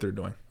for what they're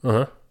doing.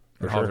 Uh-huh.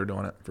 And how they're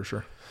doing it, for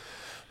sure.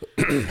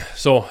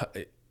 So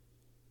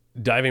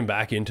diving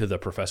back into the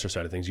professor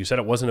side of things, you said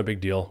it wasn't a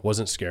big deal,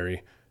 wasn't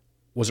scary.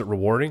 Was it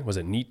rewarding? Was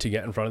it neat to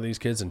get in front of these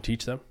kids and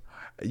teach them?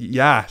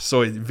 Yeah.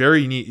 So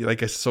very neat.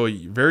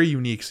 Very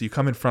unique. So you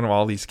come in front of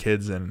all these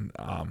kids and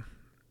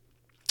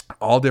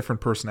all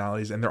different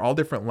personalities, and they're all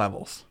different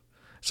levels.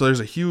 So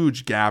there's a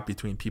huge gap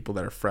between people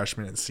that are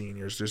freshmen and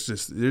seniors.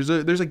 There's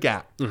a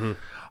gap.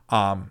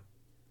 Mm-hmm.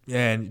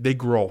 And they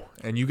grow,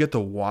 and you get to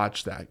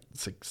watch that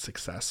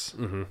success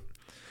mm-hmm.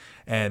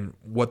 and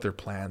what their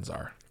plans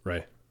are.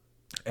 Right.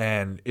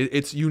 And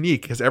it's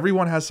unique because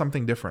everyone has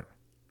something different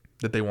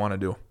that they want to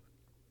do.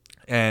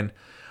 And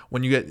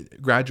when you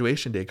get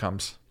graduation day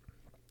comes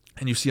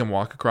and you see them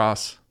walk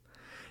across,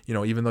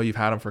 even though you've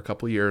had them for a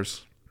couple of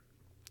years,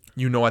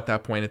 at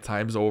that point in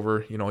time's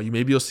over.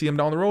 Maybe you'll see them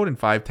down the road in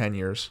 5-10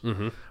 years.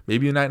 Mm-hmm.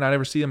 Maybe you might not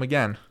ever see them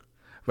again,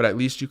 but at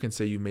least you can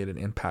say you made an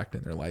impact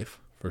in their life.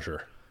 For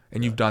sure.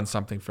 And you've done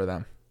something for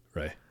them.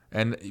 Right.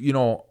 And,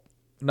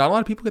 not a lot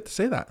of people get to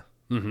say that.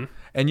 Mm-hmm.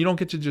 And you don't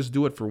get to just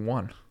do it for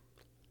one.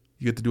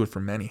 You get to do it for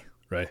many.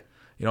 Right.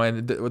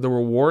 And the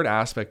reward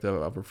aspect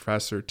of a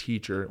professor,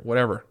 teacher,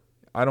 whatever,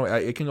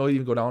 it can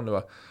even go down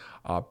to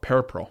a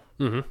parapro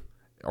mm-hmm.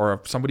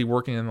 or somebody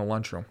working in the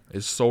lunchroom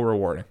is so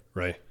rewarding.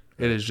 Right.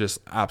 It is just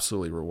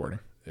absolutely rewarding.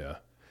 Yeah.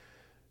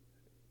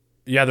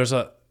 Yeah.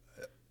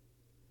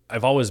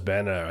 I've always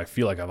been, I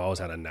feel like I've always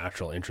had a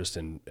natural interest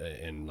in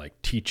like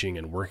teaching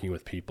and working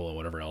with people and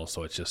whatever else.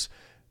 So it's just,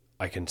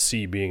 I can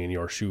see being in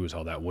your shoes,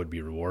 how that would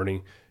be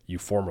rewarding. You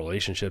form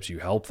relationships, you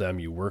help them,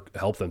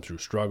 help them through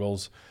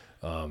struggles.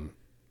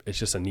 It's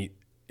just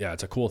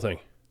it's a cool thing.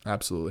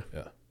 Absolutely.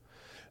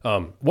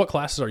 Yeah. What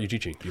classes are you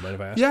teaching? Do you mind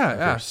if I ask?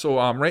 Yeah. So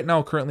right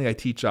now, currently, I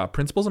teach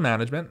Principles of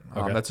Management.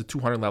 Okay. That's a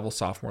 200 level,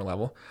 sophomore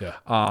level.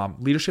 Yeah.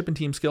 Leadership and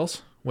Team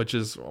Skills, which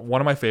is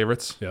one of my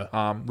favorites.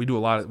 Yeah.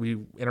 We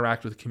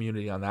interact with the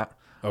community on that.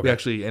 Okay. We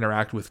actually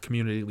interact with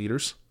community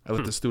leaders. I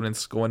let the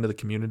students go into the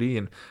community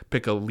and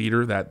pick a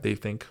leader that they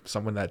think,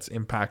 someone that's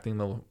impacting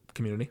the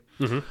community.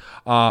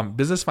 Mm-hmm.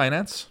 Business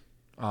finance,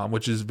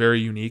 which is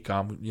very unique.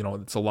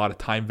 It's a lot of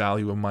time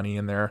value of money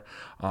in there,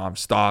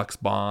 stocks,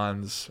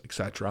 bonds,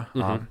 etc.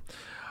 Mm-hmm.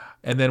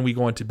 And then we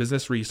go into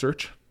business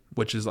research,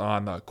 which is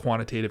on the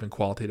quantitative and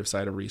qualitative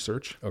side of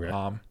research.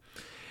 Okay.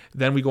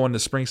 Then we go into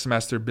spring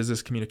semester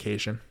business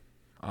communication.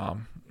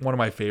 One of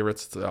my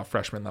favorites, it's a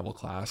freshman level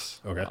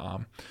class. Okay.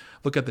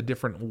 Look at the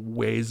different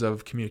ways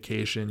of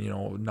communication,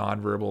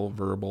 nonverbal,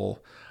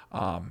 verbal,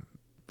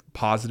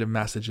 positive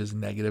messages,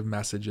 negative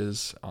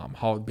messages,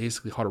 how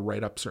to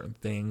write up certain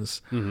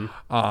things.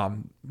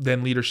 Mm-hmm.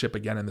 Then leadership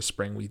again in the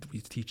spring, we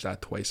teach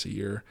that twice a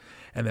year.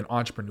 And then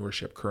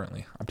entrepreneurship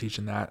currently, I'm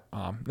teaching that.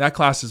 That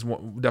class is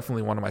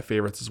definitely one of my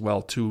favorites as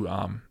well too,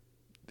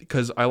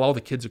 because I allow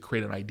the kids to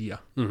create an idea,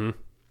 mm-hmm.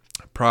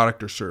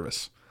 product or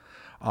service.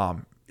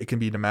 It can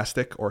be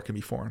domestic or it can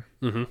be foreign.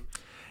 Mm-hmm.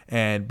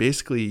 And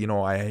basically,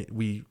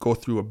 we go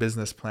through a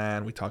business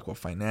plan. We talk about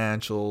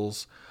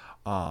financials.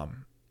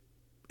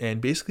 And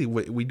basically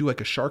we do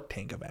like a Shark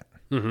Tank event,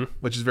 mm-hmm.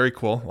 which is very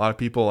cool. A lot of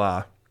people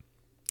I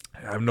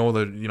know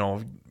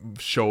the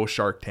show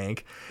Shark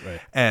Tank. Right.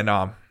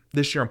 And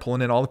this year I'm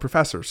pulling in all the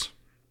professors.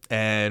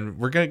 And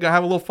we're going to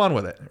have a little fun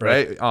with it,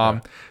 right?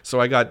 So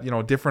I got,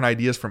 different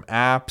ideas from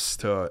apps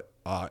to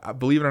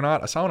believe it or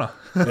not, a sauna.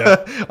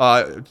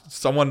 Yeah.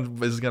 Someone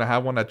is going to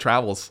have one that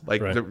travels.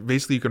 Right.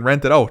 Basically, you can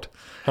rent it out.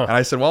 Huh. And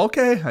I said, well,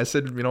 okay. I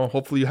said,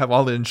 hopefully you have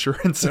all the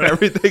insurance and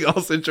everything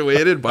all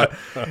situated, but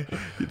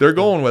they're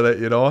going with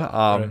it,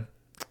 Right.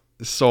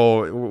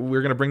 So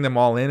we're going to bring them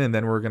all in, and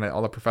then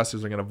all the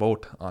professors are going to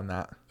vote on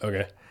that.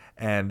 Okay.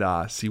 And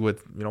see which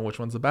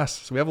one's the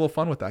best. So we have a little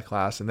fun with that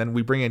class. And then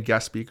we bring in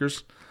guest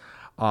speakers.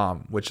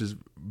 which is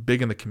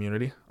big in the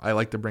community. I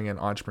like to bring in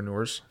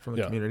entrepreneurs from the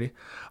Yeah. community.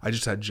 I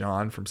just had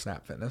John from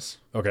Snap Fitness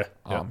Okay.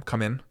 Yeah.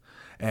 come in,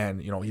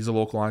 and he's a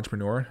local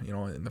entrepreneur,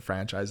 in the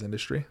franchise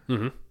industry.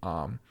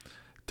 Mm-hmm.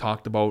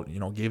 Talked about,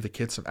 gave the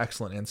kids some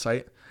excellent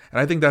insight, and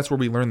I think that's where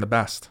we learn the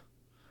best.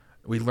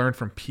 We learn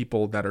from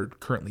people that are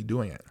currently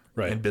doing it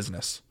Right. in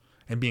business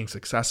and being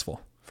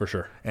successful. For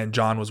sure. And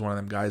John was one of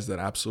them guys that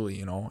absolutely,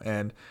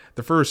 and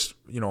the first,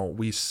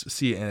 we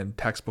see in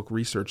textbook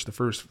research, the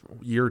first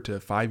year to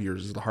 5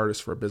 years is the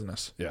hardest for a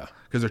business. Yeah.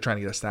 Because they're trying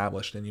to get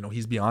established, and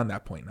he's beyond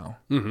that point now.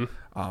 Mm-hmm.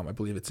 I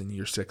believe it's in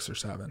year 6 or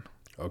 7.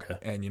 Okay.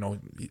 And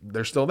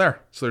they're still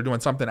there, so they're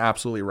doing something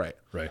absolutely right.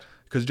 Right.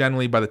 Because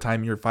generally, by the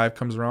time year 5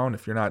 comes around,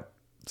 if you're not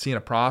seeing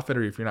a profit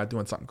or if you're not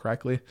doing something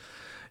correctly,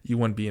 you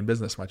wouldn't be in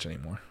business much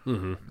anymore.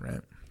 Mm-hmm.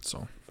 Right.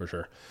 So for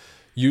sure.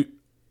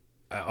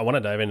 I want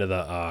to dive into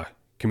the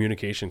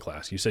communication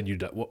class. You said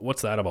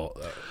what's that about?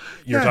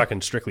 You're talking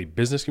strictly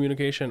business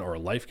communication or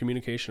life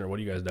communication, or what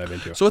do you guys dive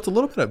into? So it's a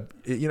little bit of,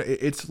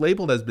 it's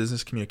labeled as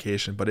business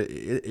communication, but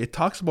it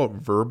talks about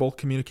verbal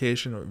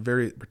communication.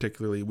 Very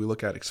particularly, we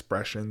look at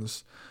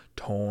expressions,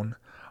 tone.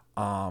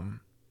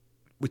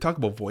 We talk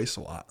about voice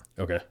a lot.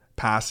 Okay.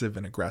 Passive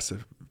and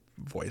aggressive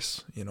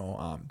voice,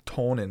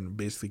 tone, and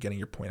basically getting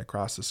your point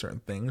across to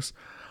certain things.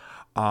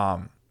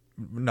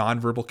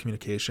 Nonverbal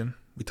communication.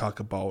 We talk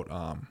about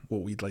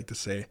what we'd like to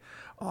say,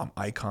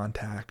 eye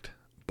contact,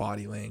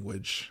 body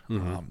language,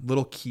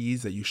 little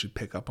keys that you should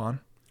pick up on,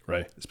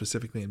 right?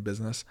 Specifically in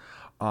business.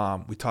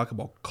 We talk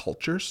about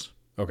cultures,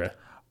 okay,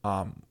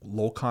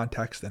 low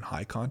context and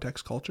high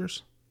context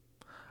cultures,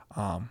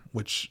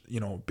 which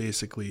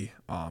basically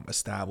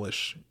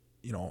establish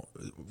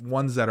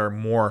ones that are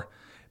more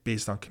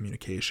based on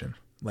communication.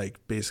 Like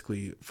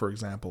basically, for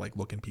example, like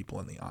looking people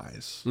in the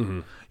eyes,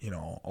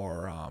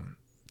 or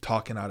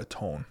talking out of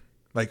tone.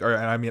 Out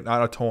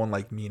of tone,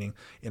 like meaning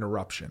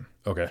interruption.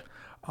 Okay.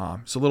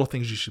 So little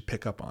things you should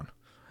pick up on.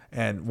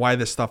 And why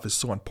this stuff is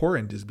so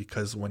important is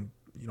because when,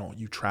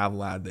 you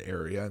travel out of the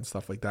area and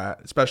stuff like that,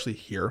 especially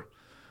here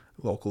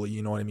locally,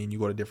 you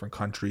go to different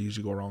countries,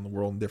 you go around the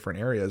world in different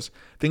areas,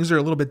 things are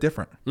a little bit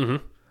different.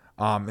 Mm-hmm.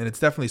 And it's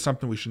definitely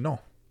something we should know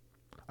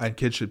and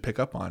kids should pick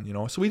up on,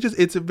 So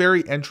it's a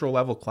very intro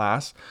level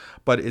class,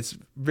 but it's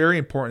very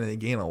important and they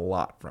gain a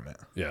lot from it.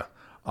 Yeah.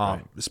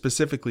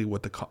 Specifically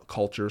with the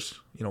cultures,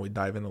 we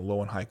dive into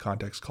low and high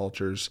context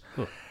cultures,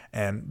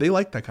 and they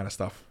like that kind of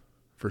stuff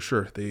for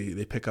sure.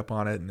 They pick up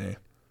on it and they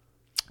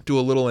do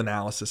a little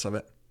analysis of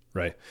it.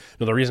 Right.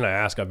 No, the reason I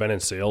ask, I've been in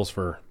sales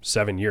for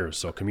 7 years,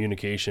 so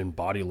communication,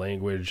 body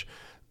language,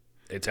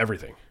 it's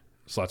everything.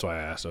 So that's why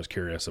I asked. I was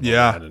curious about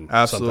that, and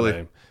absolutely.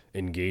 something I'm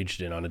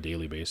engaged in on a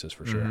daily basis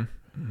for sure.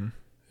 Mm-hmm.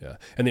 Yeah.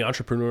 And the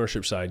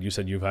entrepreneurship side, you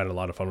said you've had a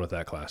lot of fun with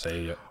that class,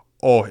 eh?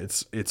 Oh,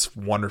 it's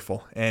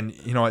wonderful. And,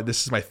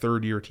 this is my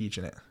 3rd year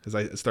teaching it because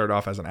I started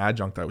off as an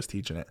adjunct. I was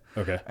teaching it.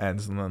 Okay. And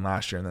then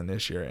last year and then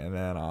this year. And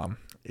then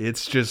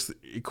it's just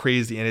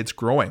crazy and it's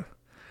growing.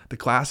 The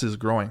class is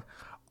growing.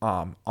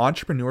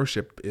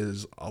 Entrepreneurship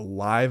is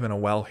alive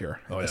and well here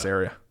in this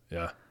area.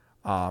 Yeah.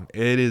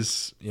 It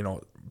is,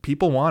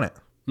 people want it.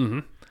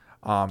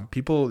 Mm-hmm.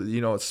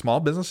 People, small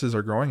businesses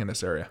are growing in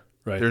this area.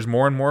 Right. There's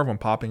more and more of them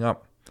popping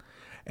up.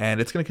 And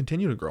it's going to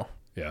continue to grow.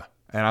 Yeah.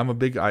 And I'm a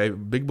big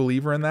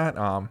believer in that.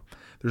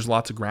 There's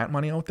lots of grant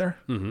money out there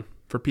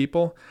for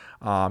people,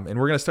 and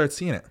we're going to start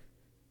seeing it.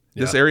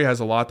 This area has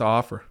a lot to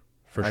offer.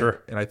 For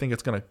sure. And I think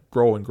it's going to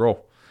grow and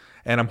grow.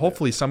 And I'm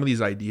hopefully some of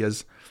these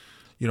ideas,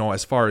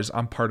 as far as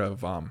I'm part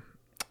of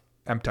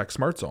MTech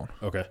Smart Zone.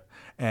 Okay.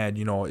 And,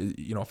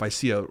 if I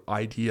see an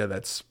idea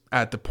that's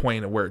at the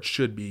point of where it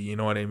should be, you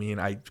know what I mean?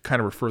 I kind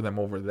of refer them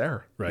over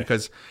there. Right.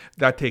 Because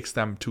that takes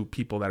them to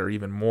people that are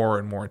even more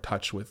and more in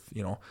touch with,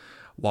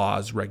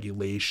 laws,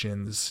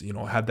 regulations,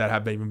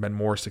 have even been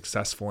more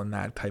successful in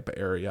that type of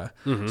area.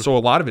 Mm-hmm. So a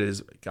lot of it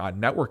is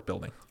network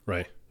building,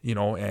 right?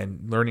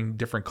 And learning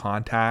different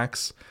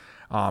contacts.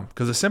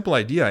 Because a simple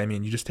idea,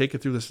 you just take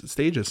it through the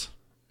stages.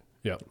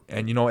 Yeah.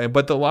 And,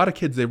 but a lot of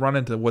kids, they run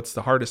into what's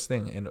the hardest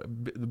thing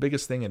and the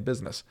biggest thing in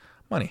business,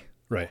 money.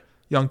 Right.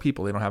 Young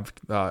people, they don't have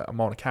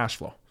amount of cash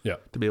flow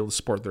to be able to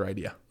support their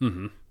idea.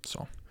 Mm-hmm.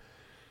 So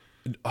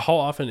how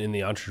often in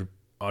the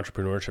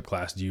entrepreneurship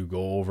class do you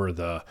go over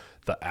the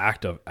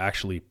act of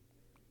actually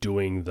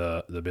doing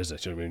the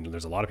business?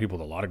 There's a lot of people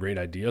with a lot of great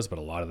ideas, but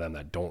a lot of them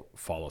that don't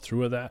follow through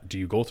with that. Do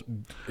you go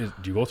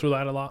through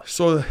that a lot?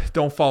 So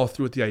don't follow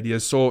through with the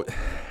ideas. So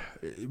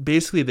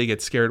basically they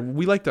get scared.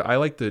 I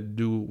like to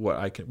do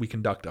we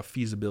conduct a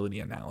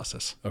feasibility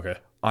analysis. Okay.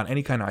 On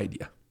any kind of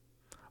idea.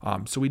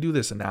 So we do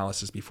this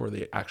analysis before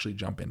they actually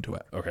jump into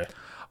it. Okay.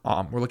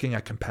 We're looking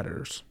at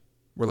competitors.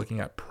 We're looking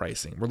at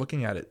pricing. We're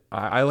looking at it.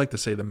 I like to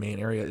say the main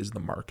area is the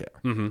market.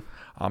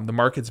 Mm-hmm. The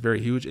market's very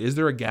huge. Is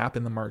there a gap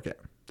in the market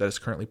that is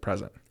currently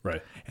present?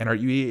 Right. And are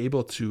you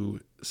able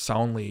to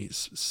soundly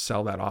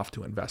sell that off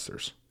to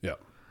investors? Yeah.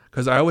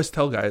 Because I always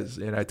tell guys,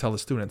 and I tell the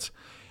students,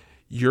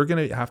 you're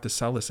going to have to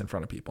sell this in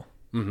front of people.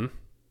 Mm-hmm.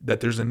 That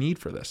there's a need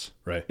for this.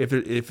 Right.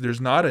 If there's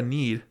not a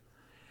need,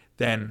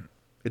 then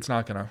it's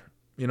not going to,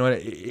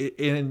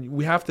 and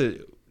we have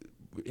to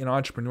in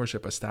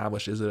entrepreneurship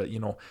establish? Is it,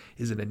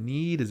 is it a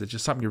need? Is it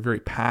just something you're very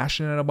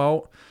passionate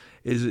about?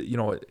 Is it,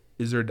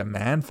 is there a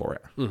demand for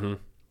it? Mm-hmm.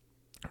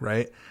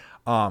 Right.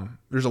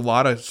 There's a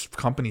lot of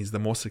companies, the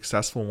most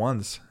successful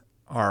ones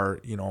are,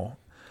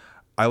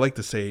 I like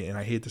to say, and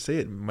I hate to say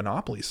it,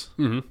 monopolies.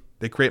 Mm-hmm.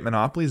 They create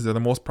monopolies. They're the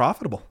most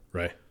profitable.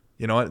 Right.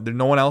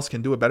 No one else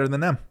can do it better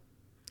than them,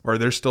 or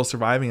they're still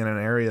surviving in an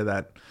area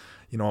that,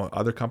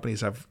 other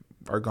companies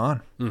are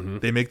gone. Mm-hmm.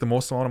 They make the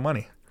most amount of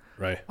money.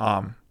 Right.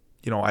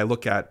 I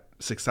look at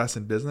success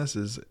in business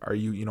is, are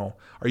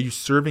you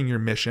serving your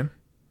mission?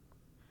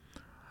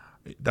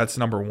 That's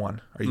number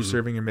one. Are you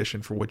serving your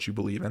mission for what you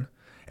believe in?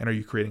 And are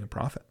you creating a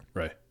profit?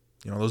 Right.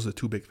 Those are the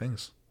two big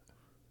things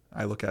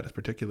I look at it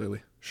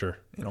particularly. Sure.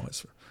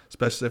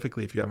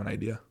 Specifically if you have an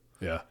idea.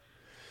 Yeah.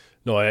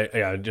 No,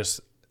 I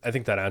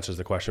think that answers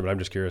the question, but I'm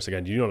just curious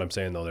again. Do you know what I'm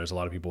saying though? There's a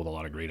lot of people with a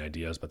lot of great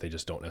ideas, but they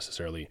just don't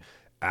necessarily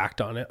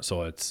act on it.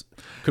 So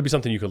could be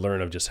something you could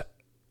learn of, just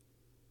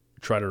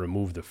try to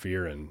remove the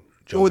fear and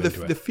jump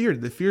into it.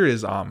 The fear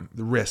is the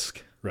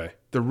risk. Right.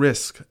 The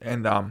risk.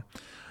 And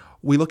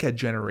we look at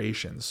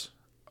generations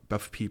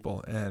of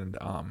people, and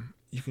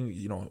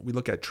we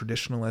look at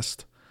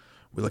traditionalists,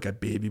 we look at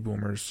baby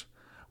boomers,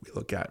 we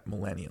look at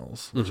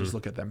millennials. We just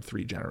look at them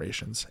 3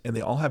 generations, and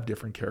they all have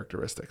different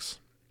characteristics.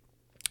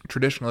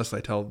 Traditionalists,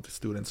 I tell the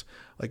students,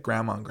 like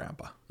grandma and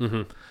grandpa.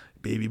 Mm-hmm.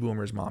 Baby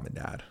boomers, mom and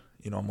dad.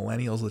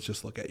 Millennials, let's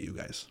just look at you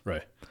guys.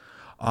 Right.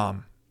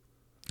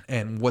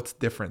 And what's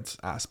different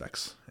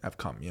aspects have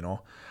come,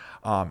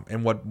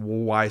 and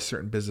why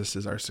certain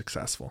businesses are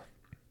successful.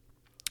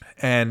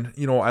 And,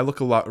 I look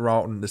a lot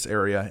around in this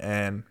area,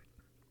 and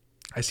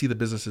I see the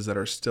businesses that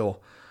are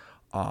still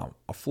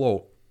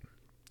afloat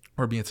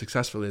or being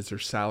successful as their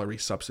salary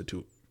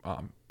substitute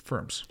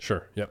firms.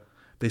 Sure. Yep.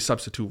 They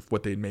substitute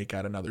what they'd make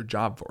at another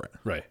job for it.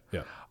 Right.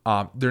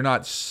 Yeah. They're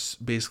not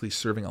basically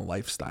serving a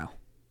lifestyle.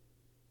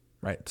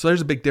 Right. So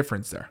there's a big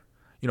difference there.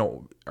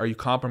 Are you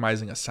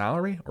compromising a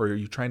salary, or are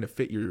you trying to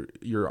fit your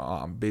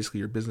basically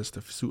your business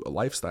to suit a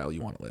lifestyle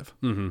you want to live?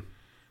 Mm-hmm.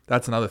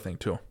 That's another thing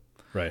too.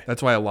 Right.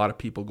 That's why a lot of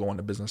people go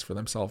into business for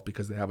themselves,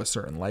 because they have a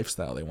certain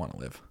lifestyle they want to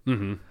live.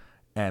 Mm-hmm.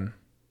 And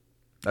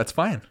that's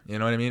fine. You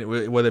know what I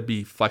mean? Whether it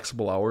be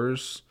flexible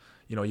hours,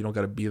 you don't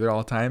got to be there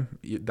all the time.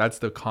 That's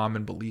the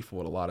common belief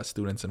with a lot of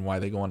students and why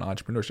they go into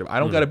entrepreneurship. I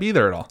don't got to be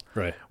there at all.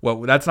 Right.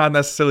 Well, that's not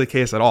necessarily the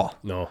case at all.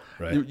 No.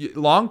 Right.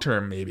 Long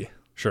term, maybe.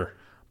 Sure.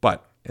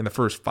 But in the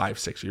first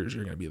 5-6 years,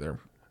 you're going to be there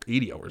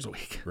 80 hours a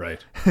week.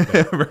 Right.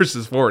 Yeah.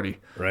 Versus 40.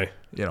 Right.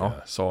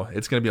 So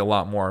it's going to be a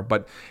lot more.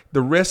 But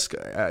the risk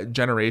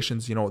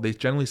generations, they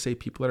generally say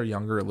people that are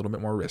younger are a little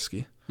bit more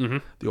risky. Mm-hmm.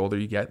 The older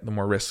you get, the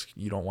more risk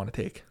you don't want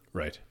to take.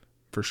 Right.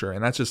 For sure.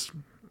 And that's just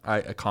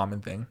a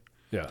common thing.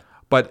 Yeah.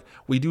 But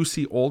we do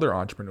see older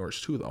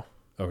entrepreneurs too, though.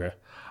 Okay.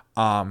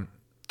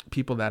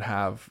 People that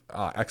have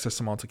excess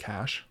amounts of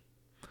cash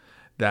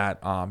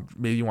that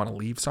maybe you want to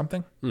leave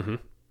something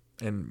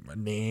in a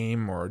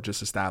name, or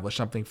just establish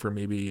something for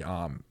maybe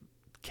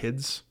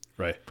kids.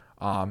 Right.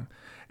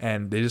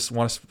 And they just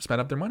want to spend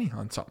up their money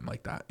on something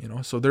like that,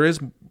 So there is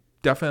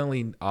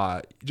definitely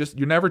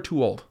you're never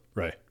too old.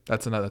 Right.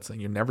 That's another thing.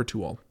 You're never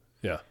too old.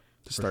 Yeah.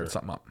 To start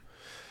something up.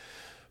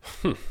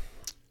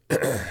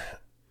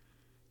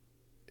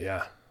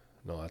 Yeah.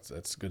 No,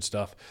 that's good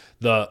stuff.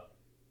 The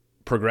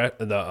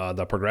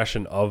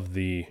progression of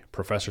the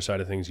professor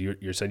side of things,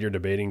 you said you're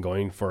debating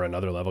going for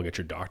another level, get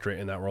your doctorate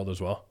in that world as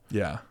well.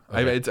 Yeah.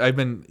 Okay. I've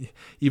been,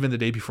 even the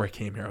day before I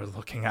came here, I was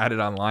looking at it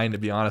online, to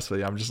be honest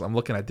with you. I'm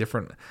looking at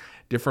different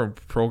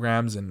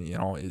programs, and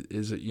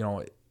is it,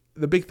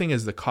 the big thing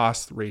is the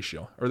cost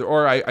ratio,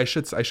 or I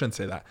shouldn't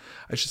say that.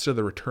 I should say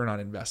the return on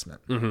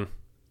investment. Mm-hmm.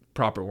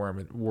 Proper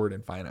word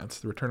in finance,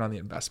 the return on the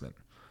investment.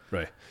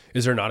 Right.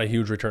 Is there not a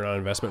huge return on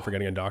investment for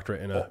getting a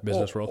doctorate in a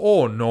business world?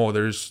 Oh no,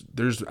 there's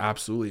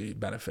absolutely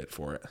benefit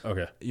for it.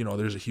 Okay.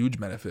 There's a huge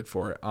benefit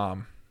for it.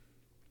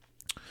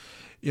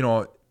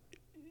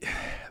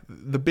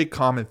 The big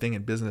common thing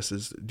in business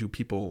is, do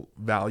people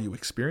value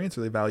experience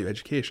or they value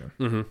education?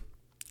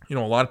 Mm-hmm.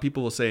 A lot of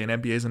people will say an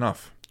MBA is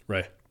enough.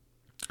 Right.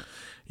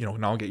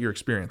 Now get your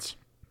experience,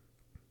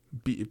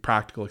 be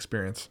practical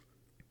experience.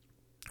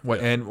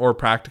 Or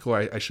practical,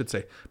 I should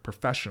say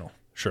professional.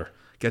 Sure.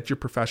 Get your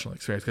professional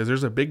experience, because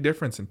there's a big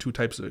difference in 2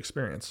 types of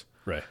experience.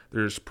 Right.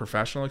 There's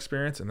professional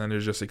experience, and then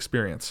there's just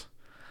experience.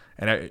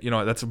 And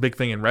that's a big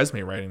thing in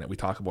resume writing that we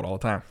talk about all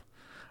the time.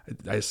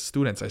 As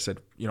students, I said,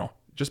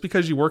 just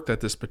because you worked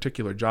at this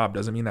particular job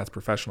doesn't mean that's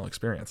professional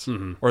experience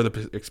or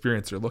the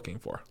experience they're looking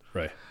for.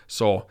 Right.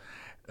 So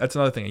that's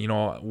another thing.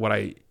 What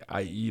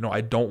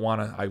I don't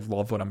want to. I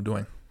love what I'm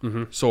doing.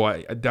 Mm-hmm. So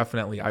I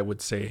definitely, I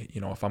would say,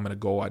 if I'm going to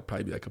go, I'd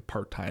probably be like a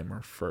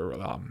part-timer for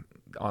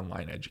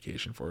online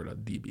education for a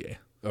DBA.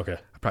 Okay.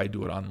 I'd probably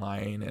do it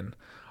online and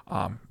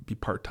be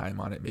part-time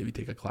on it, maybe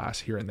take a class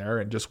here and there,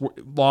 and just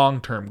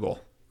long-term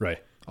goal. Right.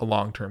 A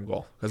long-term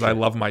goal, because I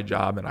love my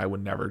job and I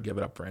would never give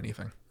it up for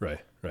anything.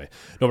 Right. No,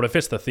 but it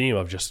fits the theme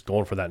of just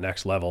going for that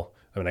next level.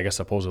 I mean, I guess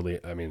supposedly,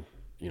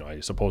 I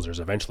suppose there's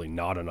eventually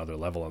not another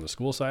level on the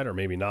school side, or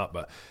maybe not,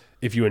 but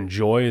if you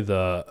enjoy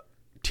the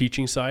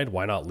teaching side,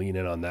 why not lean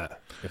in on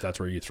that if that's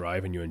where you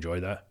thrive and you enjoy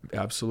that?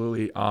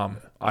 Absolutely.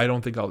 I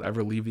don't think I'll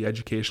ever leave the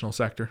educational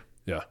sector.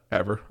 Yeah.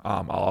 Ever.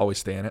 I'll always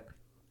stay in it.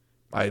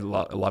 I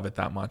love it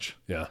that much.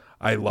 Yeah.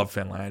 I love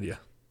Finlandia.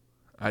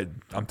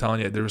 I'm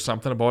telling you, there was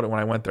something about it when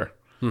I went there.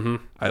 Mm-hmm.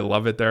 I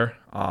love it there.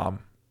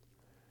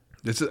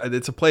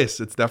 It's a place.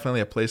 It's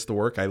definitely a place to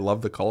work. I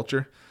love the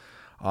culture.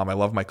 I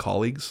love my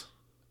colleagues.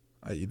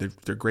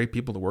 They're great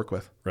people to work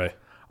with. Right.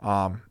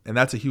 And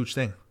that's a huge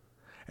thing.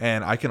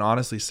 And I can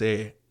honestly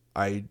say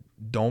I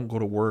don't go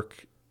to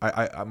work.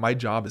 My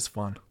job is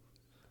fun.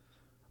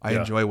 I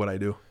enjoy what I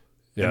do.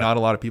 Yeah. And not a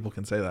lot of people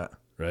can say that.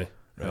 Right.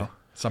 You know?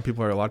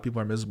 A lot of people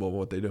are miserable about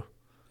what they do.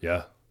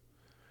 Yeah.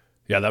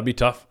 Yeah, that'd be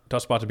tough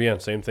spot to be in.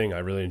 Same thing. I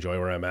really enjoy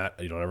where I'm at.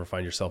 You don't ever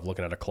find yourself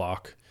looking at a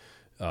clock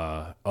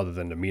other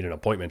than to meet an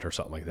appointment or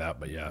something like that.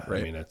 But yeah,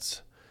 right. I mean,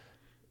 it's,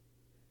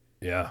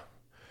 yeah.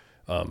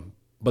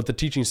 But the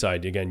teaching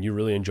side, again, you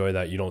really enjoy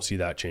that. You don't see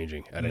that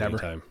changing at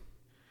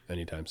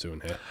anytime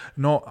soon. Yeah.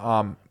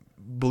 No,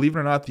 believe it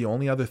or not, the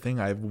only other thing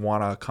I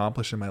want to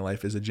accomplish in my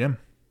life is a gym.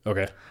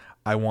 Okay.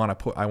 I want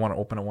to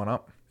open one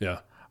up. Yeah.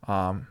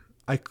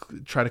 I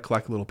try to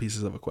collect little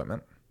pieces of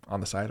equipment on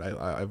the side.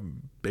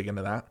 I'm big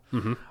into that.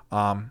 Mm-hmm.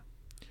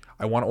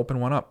 I want to open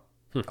one up.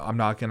 I'm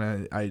not going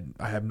to,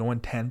 I have no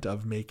intent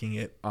of making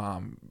it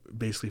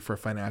basically for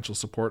financial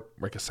support,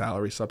 like a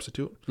salary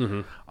substitute.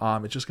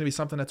 Mm-hmm. It's just going to be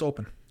something that's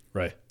open.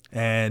 Right.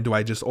 And do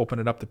I just open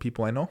it up to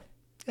people I know?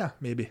 Yeah,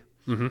 maybe.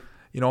 Mm-hmm.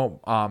 You know,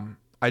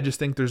 I just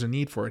think there's a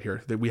need for it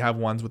here. That we have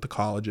ones with the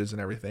colleges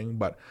and everything,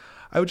 but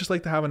I would just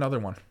like to have another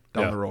one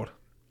down the road.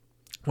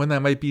 When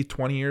that might be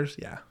 20 years,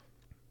 yeah.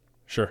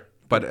 Sure.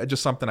 But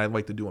just something I'd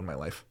like to do in my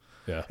life.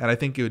 Yeah. And I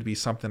think it would be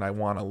something I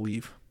want to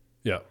leave.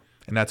 Yeah.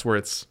 And that's where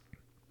it's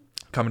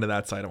coming to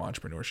that side of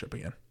entrepreneurship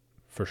again.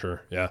 For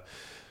sure. Yeah.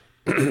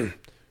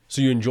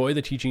 So you enjoy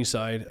the teaching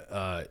side.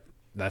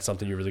 That's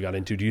something you really got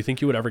into. Do you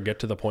think you would ever get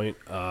to the point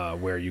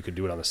where you could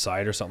do it on the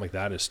side or something like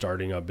that, is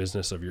starting a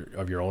business of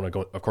your own?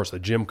 Of course, the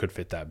gym could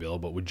fit that bill,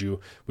 but would you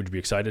be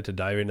excited to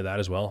dive into that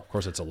as well? Of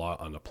course, it's a lot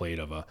on the plate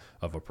of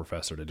a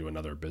professor to do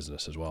another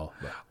business as well.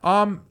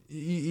 But.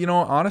 You know,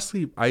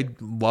 honestly, I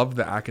love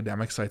the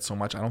academic side so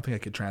much. I don't think I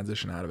could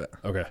transition out of it.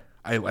 Okay.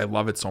 I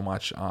love it so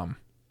much.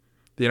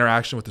 The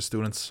interaction with the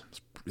students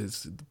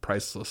is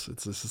priceless.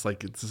 It's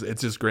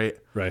just great.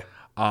 Right.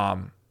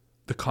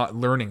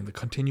 The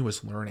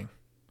continuous learning.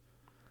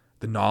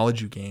 The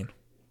knowledge you gain,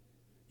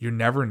 you're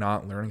never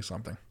not learning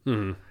something.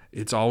 Mm-hmm.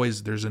 It's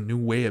always, there's a new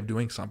way of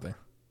doing something.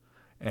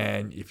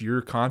 And if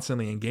you're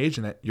constantly engaged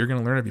in it, you're going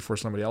to learn it before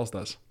somebody else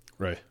does.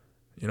 Right.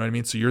 You know what I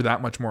mean? So you're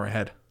that much more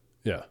ahead.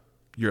 Yeah.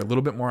 You're a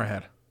little bit more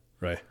ahead.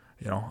 Right.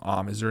 You know,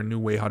 is there a new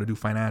way how to do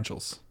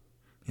financials?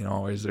 You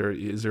know, is there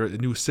a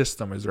new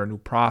system? Is there a new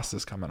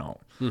process coming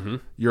out? Mm-hmm.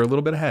 You're a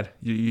little bit ahead.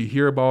 You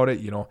hear about it,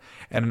 you know.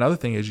 And another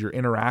thing is you're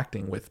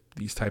interacting with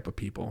these type of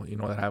people, you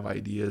know, that have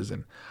ideas,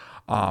 and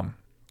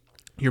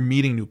you're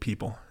meeting new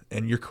people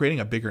and you're creating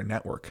a bigger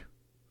network.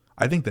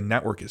 I think the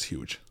network is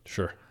huge.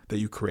 Sure. That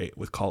you create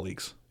with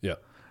colleagues. Yeah.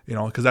 You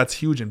know, because that's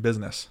huge in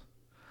business.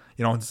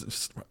 You know,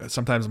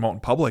 sometimes I'm out in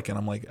public and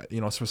I'm like,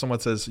 you know, so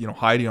someone says, you know,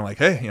 hi to you. I'm like,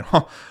 hey, you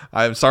know,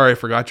 I'm sorry I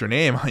forgot your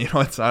name. You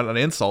know, it's not an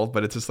insult,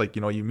 but it's just like,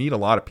 you know, you meet a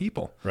lot of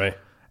people. Right.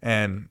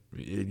 And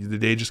the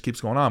day just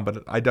keeps going on.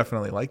 But I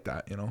definitely like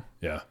that, you know.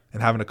 Yeah.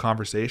 And having a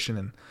conversation.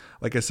 And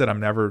like I said, I'm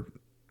never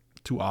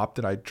too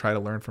opted. I try to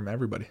learn from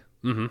everybody.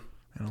 Mm-hmm.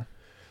 You know.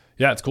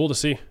 Yeah, it's cool to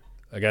see.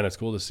 Again, it's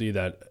cool to see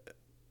that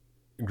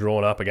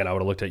growing up. Again, I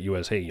would have looked at you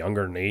as, hey,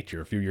 younger than Nate,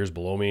 you're a few years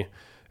below me.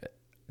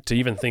 To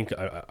even think,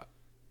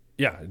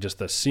 just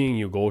the seeing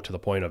you go to the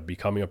point of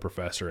becoming a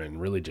professor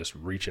and really just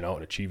reaching out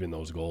and achieving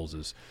those goals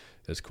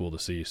is cool to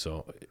see.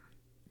 So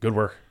good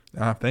work.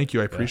 Thank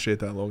you. I appreciate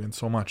that, Logan,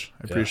 so much.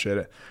 I appreciate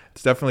it.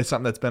 It's definitely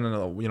something that's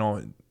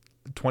been,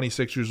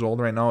 26 years old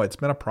right now. It's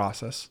been a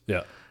process.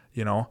 Yeah.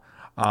 You know,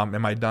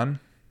 am I done?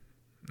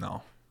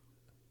 No,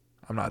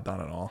 I'm not done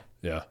at all.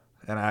 Yeah.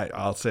 And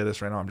I'll say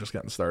this right now, I'm just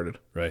getting started.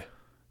 Right.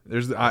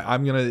 There's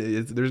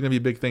gonna be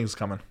big things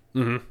coming.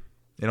 Mm-hmm.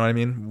 You know what I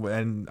mean?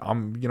 And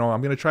I'm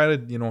gonna try to,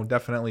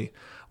 definitely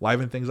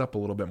liven things up a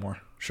little bit more.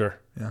 Sure.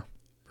 Yeah.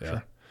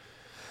 Yeah.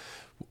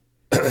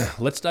 Sure.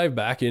 Let's dive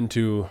back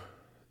into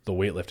the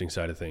weightlifting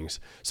side of things.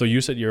 So you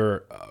said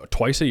you're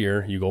twice a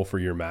year you go for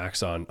your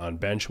max on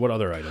bench. What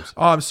other items?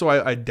 So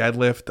I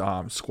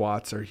deadlift.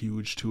 Squats are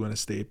huge too and a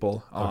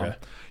staple. Okay.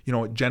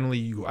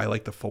 Generally I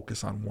like to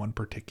focus on one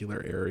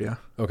particular area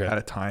at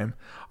a time.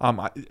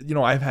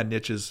 I've had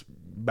niches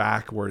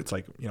back where it's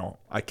like,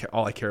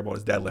 all I care about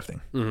is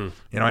deadlifting. Mm-hmm.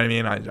 You know what I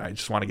mean? I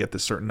just want to get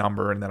this certain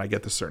number, and then I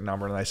get this certain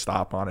number and I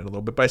stop on it a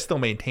little bit, but I still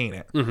maintain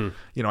it.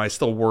 Mm-hmm. I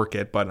still work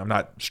it, but I'm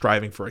not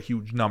striving for a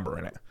huge number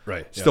in it.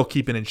 Right. Still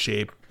keeping in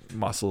shape,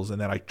 muscles, and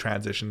then I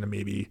transition to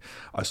maybe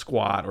a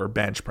squat or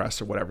bench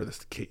press or whatever the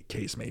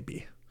case may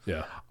be.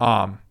 Yeah.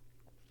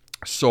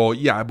 So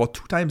yeah, about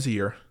 2 times a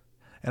year,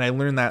 and I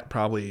learned that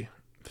probably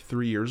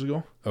 3 years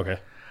ago. Okay.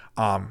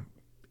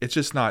 It's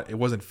just it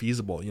wasn't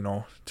feasible,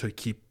 to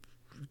keep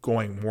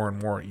going more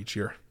and more each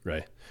year.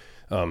 Right.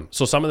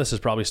 So some of this is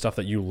probably stuff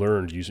that you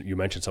learned. You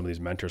mentioned some of these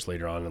mentors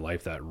later on in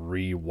life that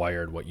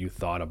rewired what you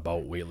thought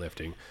about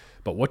weightlifting.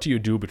 But what do you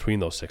do between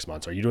those 6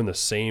 months? Are you doing the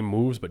same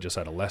moves but just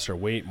at a lesser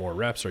weight, more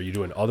reps? Are you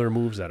doing other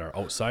moves that are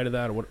outside of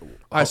that? Or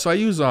what? So I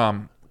use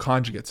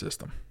conjugate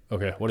system.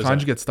 Okay, what is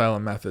conjugate style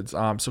and methods?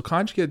 So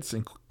conjugate's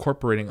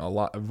incorporating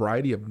a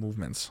variety of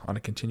movements on a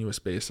continuous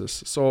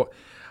basis. So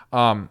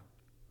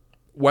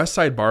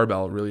Westside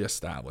Barbell really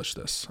established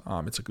this.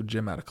 It's a good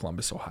gym out of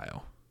Columbus,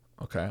 Ohio.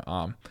 Okay,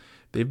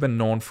 they've been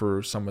known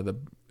for some of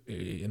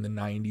in the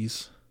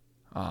 90s,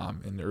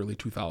 in the early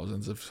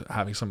 2000s of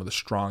having some of the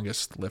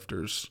strongest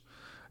lifters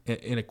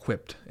in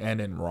equipped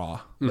and in raw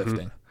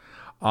lifting.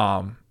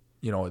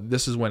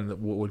 This is when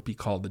what would be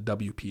called the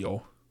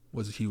WPO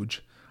was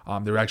huge.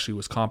 There actually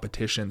was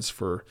competitions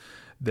for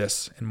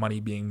this and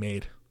money being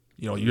made.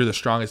 You're the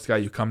strongest guy.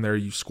 You come there,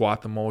 you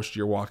squat the most,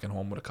 you're walking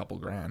home with a couple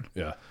grand.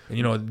 Yeah.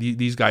 And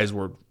these guys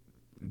were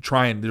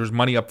trying. There's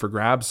money up for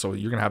grabs, so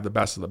you're gonna have the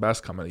best of the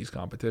best come to these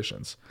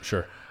competitions.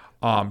 Sure.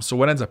 So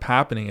what ends up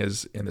happening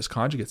is in this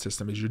conjugate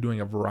system is you're doing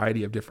a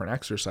variety of different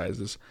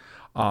exercises.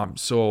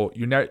 So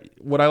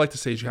what I like to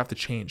say is you have to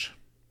change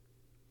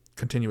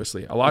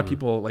continuously. A lot of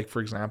people, like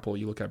for example,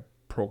 you look at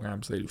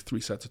programs, they do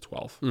 3 sets of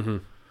 12.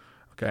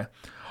 Okay.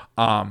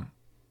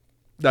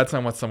 That's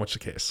not so much the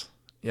case.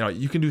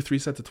 You can do 3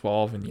 sets of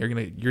 12 and you're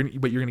going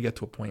to get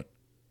to a point,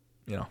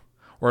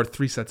 or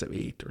 3 sets of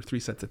 8 or 3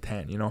 sets of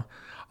 10,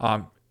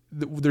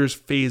 there's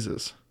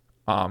phases.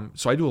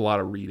 So I do a lot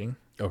of reading.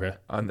 Okay.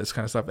 On this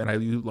kind of stuff. And I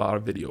do a lot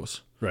of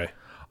videos. Right.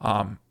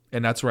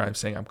 And that's where I'm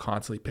saying I'm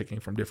constantly picking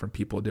from different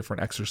people,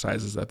 different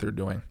exercises that they're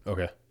doing.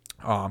 Okay.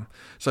 So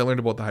I learned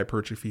about the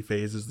hypertrophy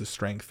phases, the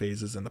strength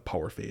phases, and the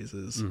power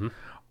phases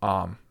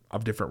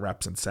of different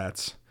reps and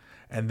sets.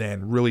 And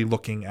then really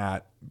looking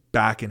at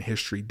back in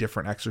history,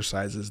 different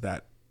exercises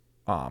that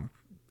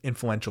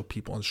influential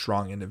people and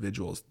strong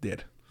individuals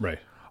did. Right.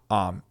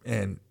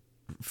 And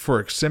for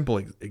a simple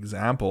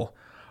example,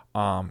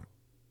 they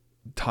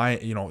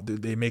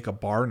make a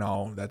bar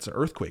now that's an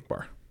earthquake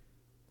bar.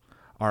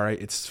 All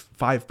right, it's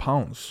 5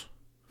 pounds,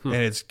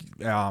 and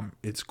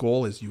its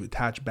goal is you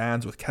attach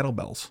bands with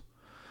kettlebells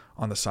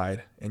on the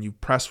side, and you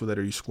press with it,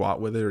 or you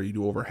squat with it, or you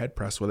do overhead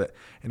press with it,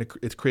 and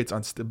it creates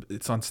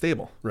it's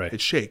unstable. Right,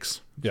 it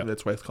shakes. Yeah, so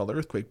that's why it's called the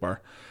earthquake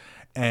bar,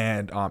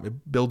 and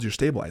it builds your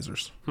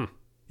stabilizers.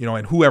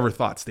 And whoever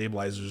thought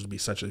stabilizers would be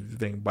such a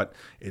thing, but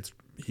it's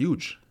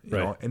huge. You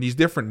know, and these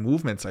different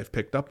movements I've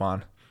picked up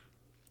on.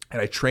 And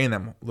I train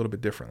them a little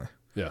bit differently.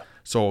 Yeah.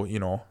 So,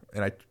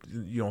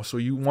 so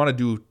you want to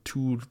do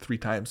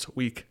 2-3 times a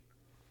week,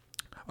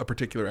 a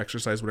particular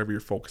exercise, whatever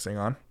you're focusing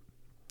on.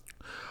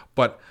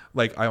 But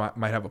like I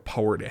might have a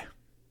power day.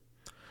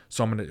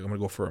 So I'm gonna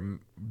go for a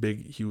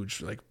big,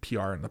 huge like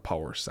PR in the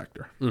power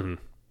sector. Then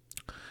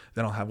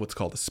I'll have what's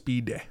called a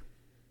speed day,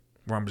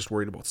 where I'm just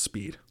worried about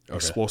speed,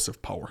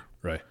 explosive power.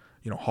 Right.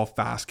 How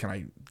fast can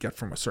I get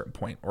from a certain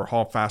point, or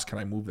how fast can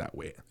I move that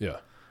weight? Yeah.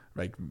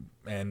 Like,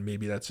 and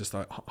maybe that's just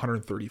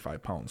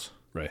 135 pounds.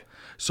 Right.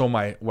 So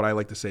what I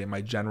like to say,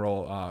 my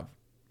general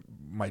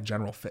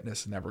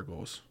fitness never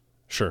goes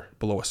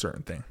below a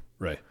certain thing.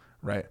 Right.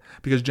 Right.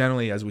 Because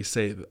generally, as we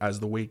say,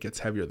 as the weight gets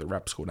heavier, the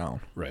reps go down.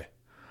 Right.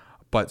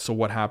 But so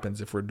what happens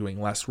if we're doing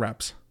less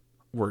reps?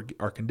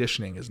 Our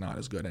conditioning is not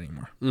as good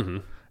anymore.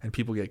 And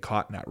people get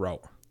caught in that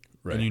route.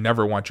 Right. And you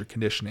never want your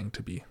conditioning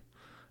to be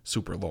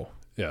super low.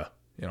 Yeah.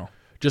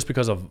 Just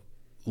because of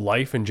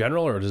life in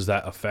general, or does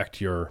that affect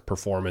your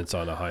performance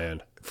on a high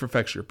end? It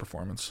affects your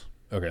performance.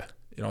 Okay.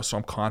 So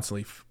I'm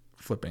constantly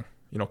flipping,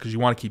 because you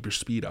want to keep your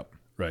speed up.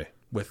 Right.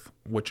 With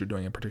what you're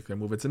doing in particular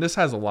movements. And this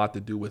has a lot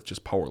to do with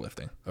just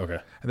powerlifting. Okay.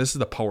 And this is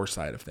the power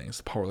side of things,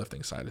 the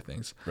powerlifting side of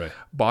things. Right.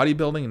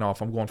 Bodybuilding,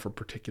 if I'm going for a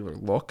particular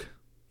look,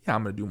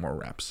 I'm going to do more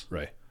reps.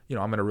 Right.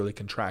 I'm going to really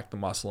contract the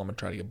muscle. I'm going to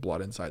try to get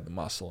blood inside the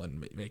muscle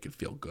and make it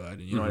feel good.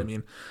 And you know what I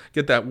mean?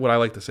 Get that, what I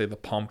like to say, the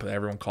pump that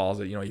everyone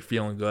calls it. You're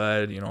feeling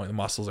good. The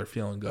muscles are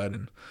feeling good.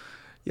 And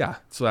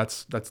so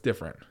that's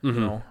different,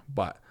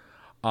 But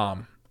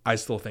I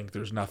still think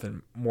there's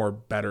nothing more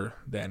better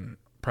than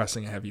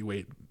pressing a heavy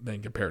weight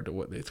than compared to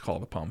what it's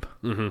called a pump.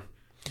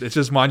 It's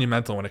just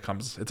monumental when it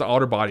comes. It's an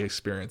outer body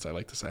experience, I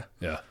like to say.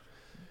 Yeah.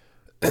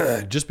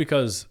 Just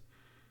because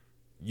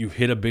you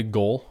hit a big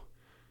goal,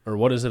 or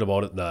what is it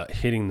about it,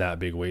 hitting that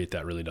big weight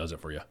that really does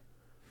it for you?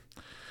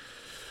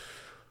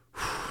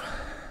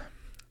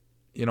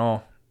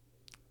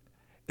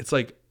 It's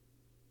like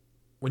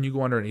when you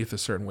go underneath a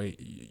certain weight,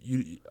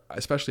 you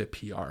especially a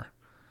PR,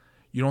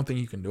 you don't think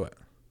you can do it.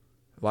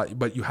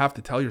 But you have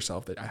to tell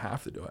yourself that I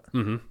have to do it.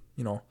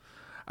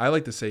 I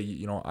like to say,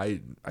 I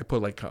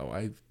put like how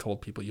I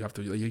told people you have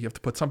to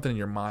put something in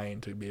your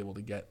mind to be able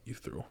to get you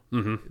through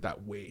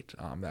that weight,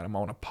 that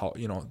amount of power,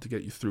 to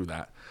get you through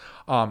that.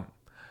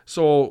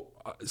 So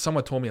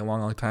someone told me a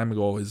long time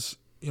ago is,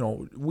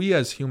 we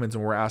as humans,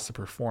 when we're asked to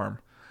perform,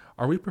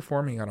 are we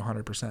performing at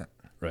 100%?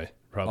 Right.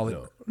 Probably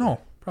no.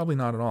 No, probably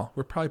not at all.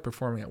 We're probably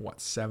performing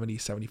at 70,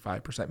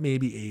 75%,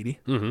 maybe 80.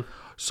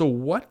 So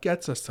what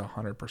gets us to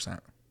 100%?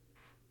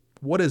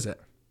 What is it?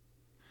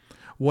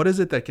 What is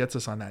it that gets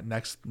us on that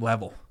next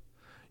level?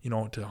 to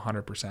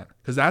 100%,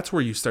 because that's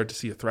where you start to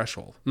see a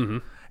threshold.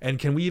 And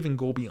can we even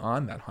go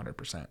beyond that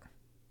 100%?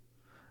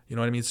 You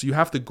know what I mean? So you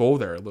have to go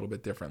there a little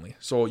bit differently.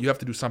 So you have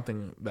to do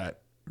something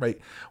that, right?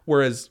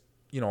 Whereas,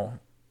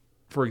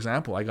 for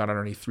example, I got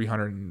underneath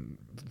 300 and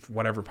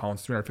whatever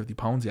pounds, 350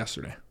 pounds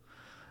yesterday.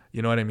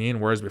 You know what I mean?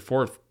 Whereas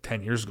before,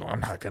 10 years ago, I'm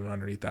not getting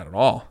underneath that at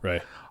all.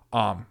 Right.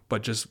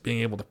 But just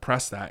being able to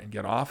press that and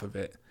get off of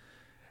it,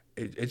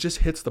 it just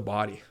hits the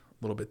body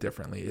a little bit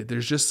differently.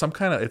 There's just some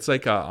kind of, it's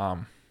like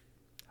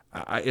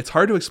it's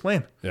hard to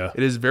explain. Yeah.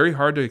 It is very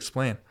hard to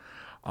explain.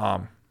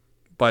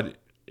 But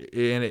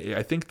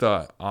I think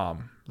the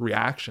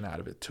reaction out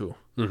of it too.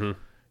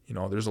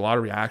 There's a lot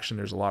of reaction.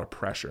 There's a lot of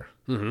pressure.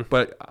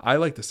 But I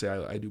like to say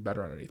I do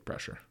better underneath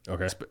pressure.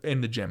 Okay.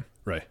 In the gym.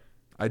 Right.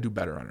 I do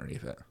better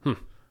underneath it.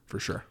 For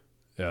sure.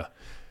 Yeah.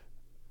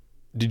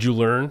 Did you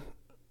learn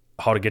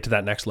how to get to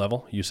that next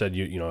level? You said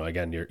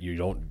again you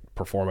don't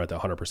perform at the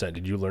 100%.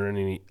 Did you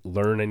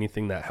learn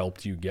anything that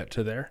helped you get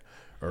to there,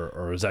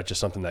 or is that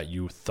just something that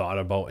you thought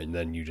about and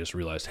then you just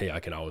realized, hey, I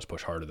can always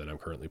push harder than I'm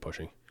currently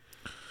pushing?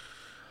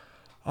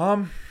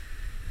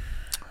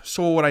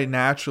 So what I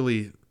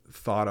naturally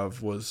thought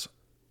of was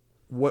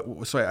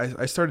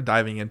I started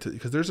diving into,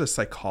 because there's a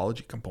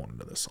psychology component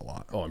to this a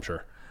lot. Oh, I'm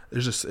sure.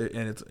 There's just,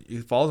 and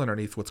it falls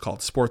underneath what's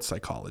called sports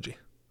psychology.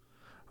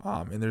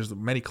 And there's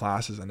many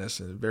classes in this,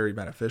 and it's very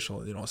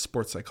beneficial,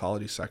 sports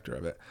psychology sector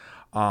of it.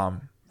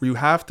 Where you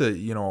have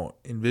to,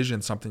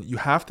 envision something. You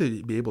have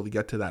to be able to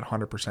get to that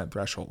 100%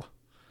 threshold.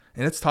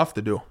 And it's tough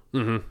to do.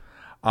 Do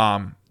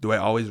I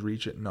always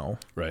reach it? No.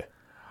 Right.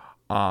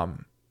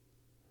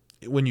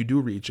 When you do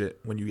reach it,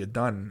 when you get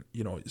done,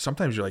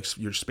 sometimes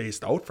you're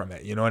spaced out from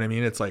it. You know what I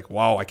mean? It's like,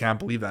 wow, I can't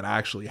believe that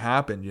actually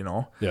happened,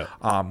 Yeah.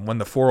 When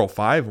the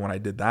 405, when I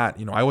did that,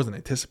 I wasn't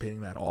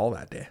anticipating that all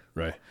that day.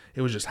 Right.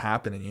 It was just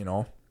happening,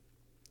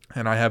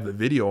 and I have the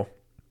video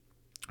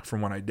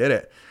from when I did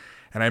it.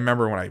 And I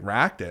remember when I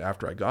racked it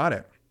after I got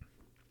it,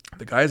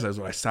 the guys,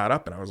 when I sat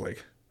up and I was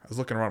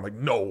looking around, I'm like,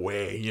 no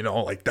way,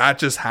 like that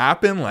just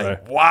happened. Like,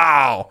 right.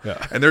 Wow.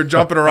 Yeah. And they're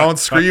jumping around,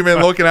 screaming,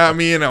 looking at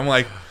me. And I'm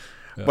like,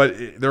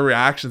 but their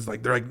reactions,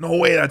 they're like, no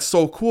way, that's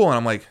so cool. And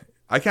I'm like,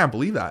 I can't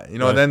believe that,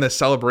 Right. And then the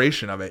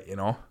celebration of it,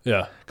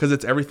 Yeah. because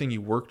it's everything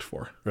you worked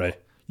for. Right.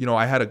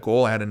 I had a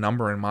goal, I had a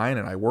number in mind,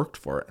 and I worked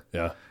for it.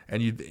 Yeah.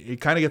 And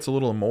it kind of gets a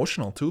little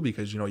emotional too,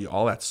 because,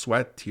 all that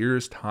sweat,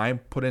 tears, time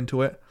put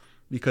into it,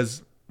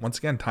 because once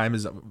again, time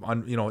is,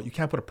 you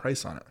can't put a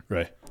price on it.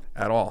 Right.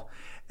 At all.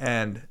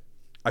 And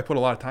I put a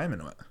lot of time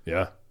into it.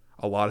 Yeah.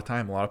 A lot of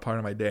time, a lot of part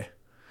of my day.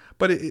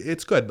 But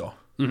it's good though.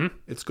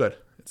 It's good.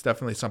 It's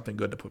definitely something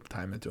good to put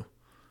time into.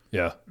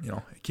 Yeah.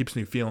 It keeps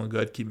me feeling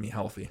good, keep me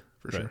healthy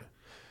for sure.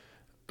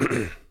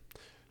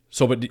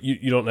 So, but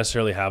you don't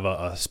necessarily have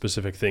a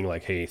specific thing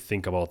like, hey,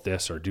 think about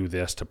this or do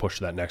this to push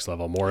to that next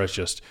level. More it's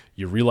just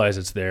you realize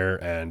it's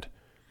there and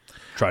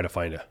try to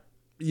find it.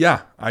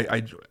 Yeah.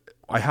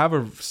 I have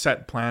a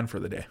set plan for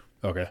the day.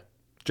 Okay.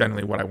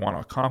 Generally what I want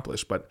to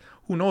accomplish, but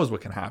who knows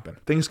what can happen.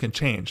 Things can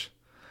change.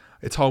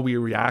 It's how we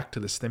react to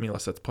the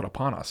stimulus that's put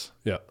upon us.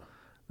 Yeah.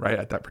 Right.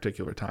 At that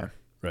particular time.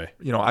 Right.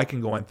 I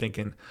can go in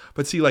thinking,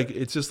 but see, like,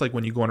 it's just like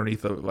when you go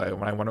underneath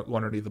when I want to go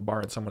underneath the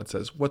bar and someone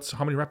says,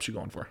 how many reps you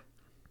going for?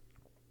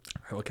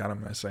 I look at them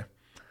and I say,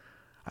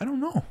 I don't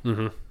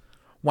know.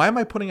 Why am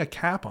I putting a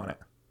cap on it?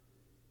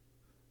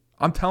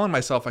 I'm telling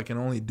myself I can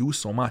only do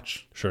so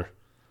much. Sure.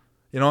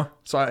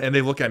 So and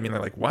they look at me and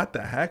they're like, what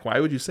the heck? Why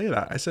would you say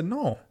that? I said,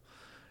 no.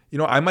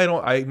 I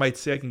might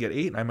say I can get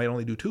 8 and I might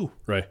only do 2.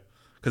 Right.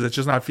 Because it's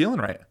just not feeling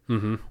right.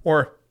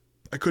 Or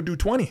I could do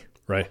 20.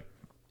 Right.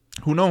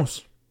 Who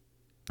knows?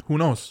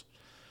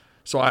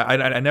 So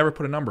I never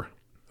put a number.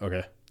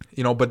 Okay.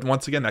 But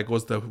once again, that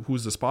goes to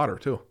who's the spotter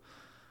too.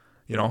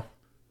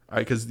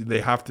 Because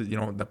they have to,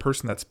 the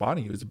person that's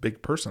spotting you is a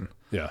big person.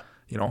 Yeah.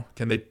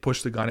 Can they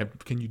push the gun and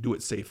can you do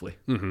it safely?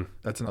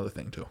 That's another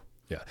thing too.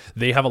 Yeah.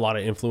 They have a lot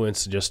of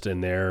influence just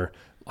in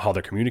how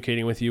they're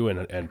communicating with you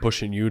and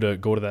pushing you to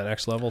go to that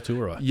next level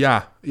too, or what?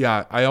 Yeah.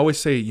 Yeah. I always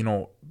say,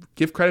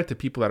 give credit to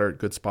people that are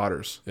good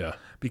spotters. Yeah.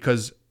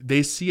 Because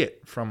they see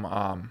it from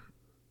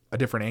a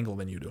different angle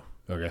than you do.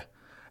 Okay.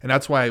 And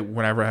that's why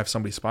whenever I have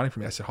somebody spotting for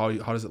me, I say, how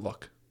does it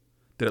look?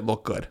 Did it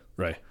look good?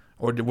 Right.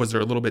 Or was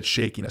there a little bit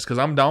shakiness? Because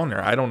I'm down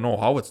there. I don't know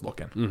how it's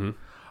looking.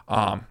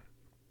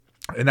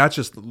 And that's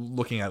just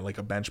looking at like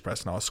a bench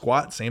press. Now a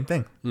squat, same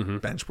thing.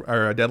 Bench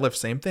or a deadlift,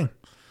 same thing.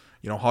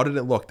 How did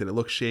it look? Did it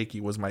look shaky?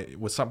 Was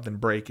something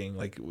breaking?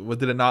 Like,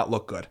 did it not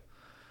look good?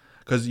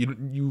 Because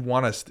you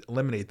want to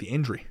eliminate the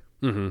injury.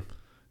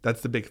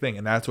 That's the big thing,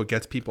 and that's what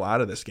gets people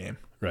out of this game.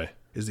 Right.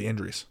 Is the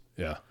injuries.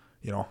 Yeah.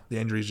 The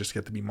injuries just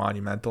get to be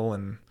monumental,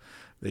 and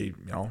they,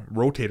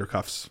 rotator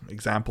cuffs.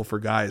 Example for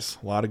guys.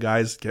 A lot of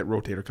guys get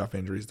rotator cuff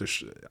injuries.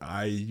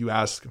 You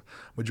ask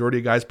majority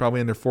of guys probably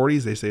in their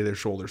 40s, they say their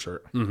shoulders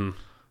hurt.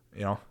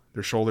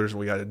 Their shoulders.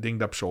 We got a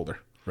dinged up shoulder.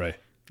 Right.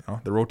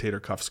 The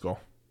rotator cuffs go.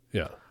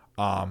 Yeah.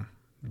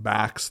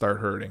 Back start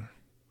hurting.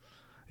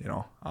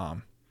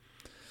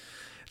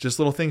 Just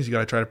little things you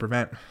got to try to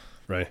prevent.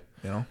 Right.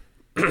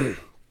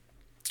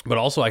 But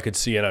also I could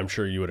see, and I'm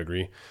sure you would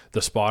agree,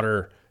 the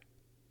spotter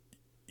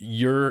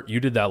you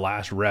did that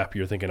last rep,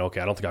 you're thinking, okay,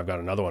 I don't think I've got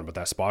another one, but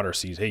that spotter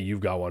sees, hey, you've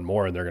got one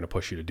more, and they're going to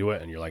push you to do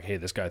it. And you're like, hey,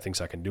 this guy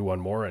thinks I can do one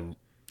more. And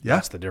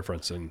that's the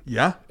difference. And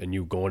and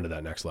you go into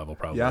that next level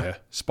probably. Yeah.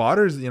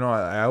 Spotters,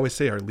 I always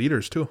say are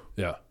leaders too.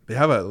 Yeah. They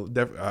have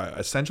a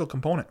essential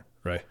component.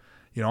 Right.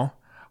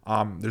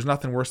 There's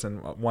nothing worse than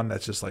one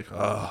that's just like,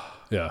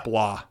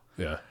 blah.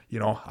 Yeah.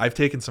 I've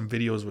taken some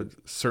videos with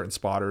certain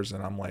spotters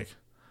and I'm like,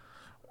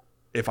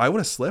 if I would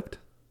have slipped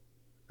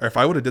or if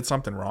I would have did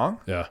something wrong,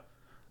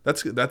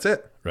 that's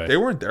it. Right. They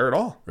weren't there at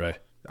all. Right.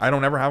 I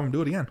don't ever have them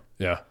do it again.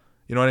 Yeah.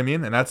 You know what I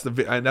mean? And that's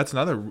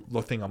another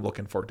thing I'm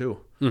looking for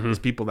too. Is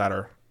people that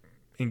are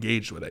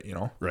engaged with it,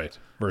 Right.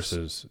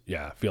 Versus,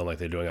 feeling like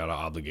they're doing it out of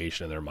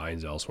obligation and their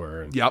mind's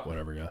elsewhere and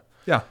whatever.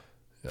 Yeah.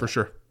 For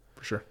sure.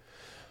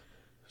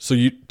 So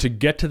to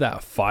get to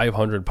that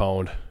 500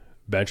 pound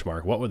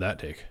benchmark, what would that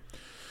take?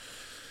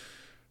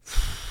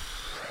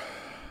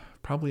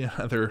 Probably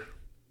another,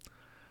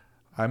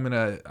 I'm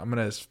gonna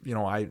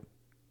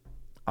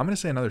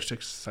say another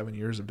 6-7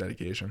 years of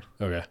dedication.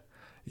 Okay.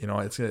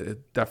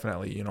 It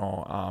definitely,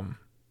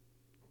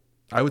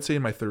 I would say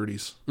in my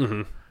 30s,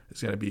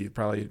 it's going to be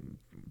probably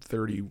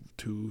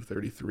 32,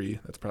 33.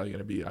 That's probably going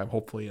to be, I'm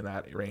hopefully in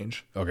that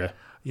range. Okay.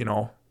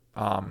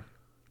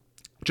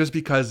 Just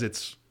because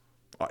it's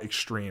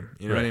extreme,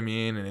 you know what I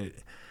mean? And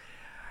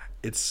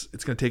it's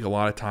going to take a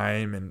lot of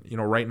time. And,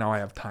 right now I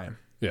have time.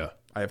 Yeah.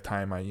 I have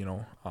time,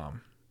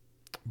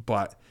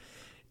 but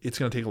it's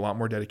going to take a lot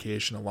more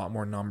dedication, a lot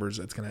more numbers.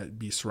 It's going to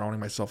be surrounding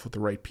myself with the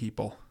right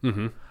people.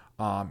 Mm-hmm.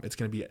 It's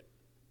going to be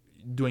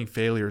doing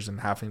failures and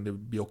having to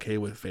be okay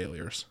with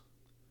failures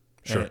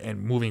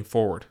and moving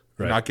forward.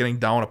 Right. Not getting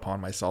down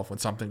upon myself when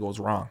something goes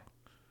wrong.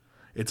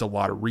 It's a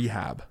lot of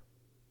rehab.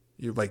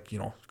 You're like,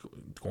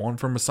 going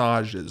for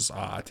massages,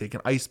 taking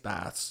ice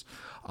baths,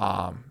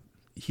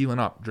 healing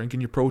up,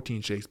 drinking your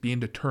protein shakes, being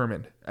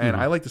determined. And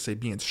I like to say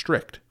being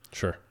strict.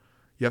 Sure.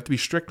 You have to be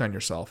strict on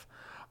yourself.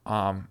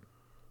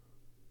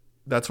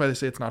 That's why they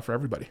say it's not for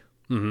everybody.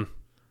 Mm-hmm.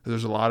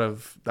 There's a lot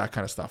of that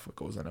kind of stuff that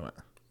goes into it.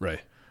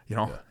 Right.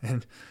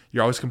 And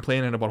you're always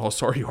complaining about how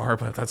sore you are,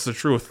 but that's the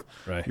truth.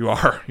 Right.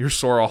 You're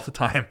sore all the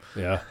time.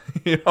 Yeah.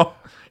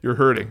 You're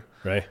hurting.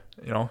 Right.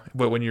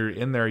 But when you're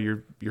in there,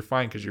 you're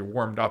fine because you're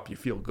warmed up. You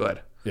feel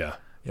good. Yeah.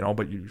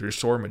 But you're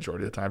sore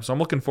majority of the time. So I'm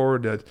looking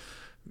forward to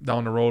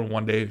down the road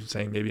one day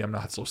saying maybe I'm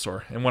not so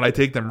sore. And when I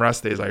take them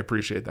rest days, I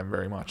appreciate them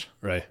very much.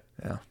 Right.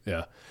 Yeah.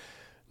 Yeah.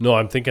 No,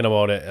 I'm thinking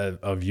about it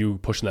of you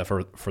pushing that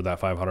for that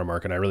 500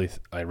 mark, and I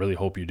really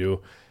hope you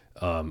do.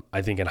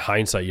 I think in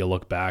hindsight, you'll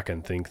look back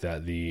and think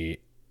that the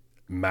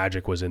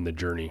magic was in the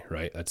journey,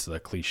 right? That's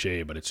the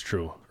cliche, but it's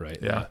true, right?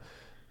 Yeah.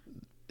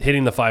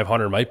 Hitting the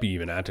 500 might be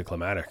even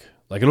anticlimactic.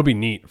 Like, it'll be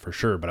neat for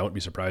sure, but I wouldn't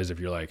be surprised if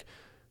you're like,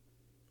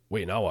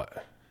 wait, now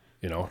what?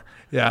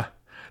 Yeah.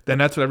 Then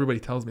that's what everybody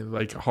tells me.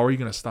 Like, how are you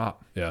going to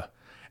stop? Yeah.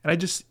 And I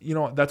just,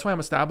 that's why I'm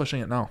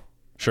establishing it now.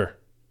 Sure.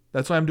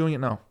 That's why I'm doing it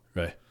now.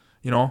 Right.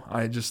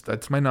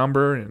 That's my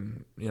number,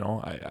 and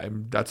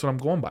I'm that's what I'm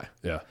going by.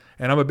 Yeah.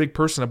 And I'm a big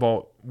person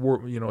about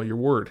your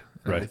word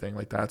and right. everything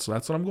like that. So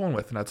that's what I'm going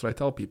with, and that's what I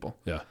tell people.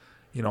 Yeah.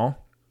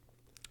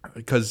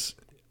 Because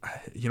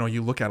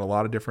you look at a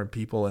lot of different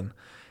people, and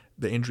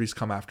the injuries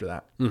come after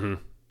that.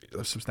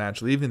 Mm-hmm.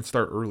 Substantially, even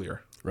start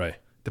earlier. Right.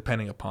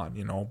 Depending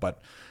upon but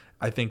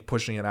I think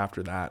pushing it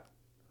after that.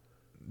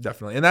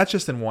 Definitely. And that's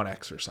just in one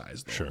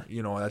exercise, though. Sure.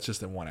 That's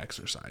just in one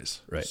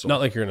exercise. Right. So,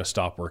 not like you're going to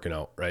stop working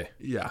out, right?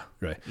 Yeah.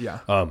 Right. Yeah.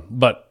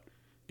 But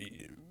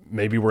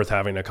maybe worth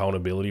having an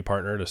accountability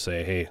partner to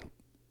say, hey,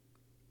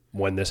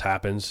 when this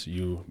happens,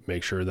 you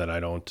make sure that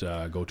I don't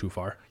go too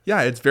far.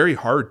 Yeah. It's very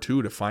hard,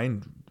 too, to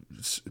find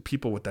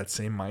people with that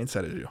same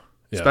mindset as you,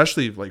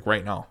 especially like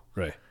right now.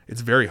 Right.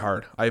 It's very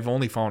hard. I've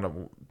only found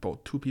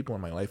about 2 people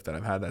in my life that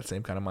have had that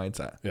same kind of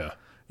mindset. Yeah.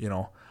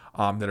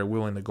 That are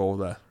willing to go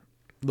the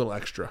little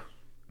extra.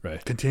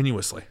 Right.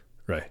 Continuously.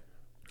 Right.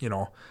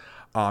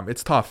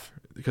 It's tough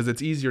because it's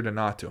easier to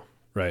not to.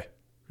 Right.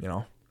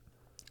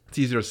 It's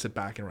easier to sit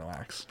back and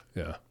relax.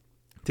 Yeah.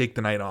 Take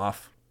the night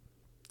off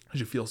because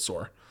you feel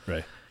sore.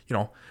 Right.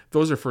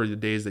 Those are for the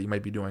days that you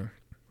might be doing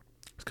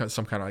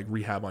some kind of like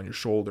rehab on your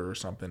shoulder or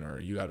something, or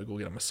you got to go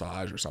get a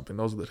massage or something.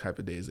 Those are the type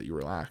of days that you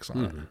relax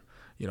on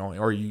it.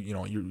 Or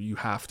you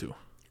have to.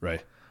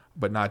 Right.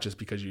 But not just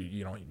because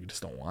you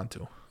just don't want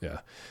to. Yeah.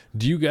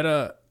 Do you get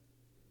a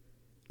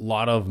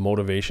lot of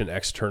motivation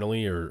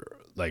externally, or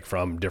like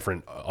from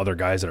different other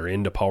guys that are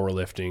into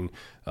powerlifting,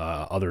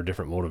 other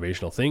different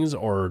motivational things,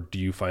 or do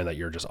you find that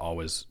you're just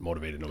always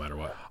motivated no matter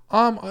what?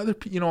 Other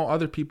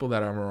people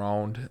that I'm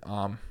around,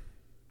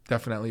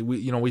 definitely.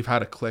 We've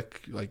had a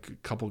clique, like a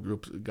couple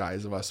groups of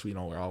guys of us,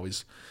 we're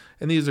always,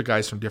 and these are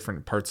guys from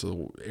different parts of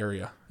the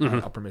area,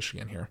 upper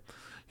Michigan here,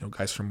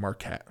 guys from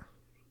Marquette,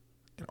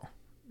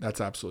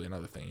 that's absolutely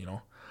another thing,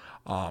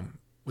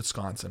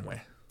 Wisconsin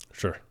way.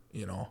 Sure.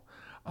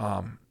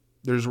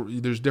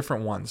 There's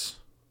different ones,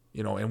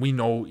 and we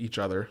know each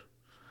other.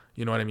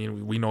 You know what I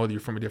mean? We know that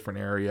you're from a different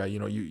area.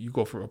 You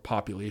go for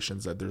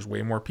populations that there's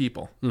way more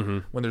people. Mm-hmm.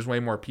 When there's way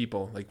more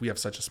people, like we have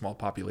such a small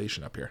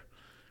population up here.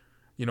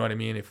 You know what I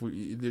mean?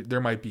 There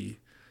might be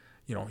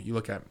you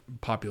look at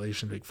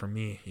population big for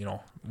me,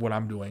 what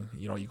I'm doing,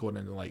 you go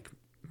into like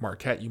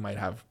Marquette, you might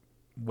have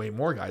way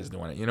more guys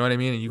doing it. You know what I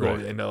mean? And you go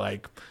into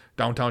like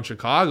downtown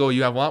Chicago,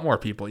 you have a lot more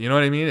people. You know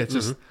what I mean? It's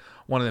just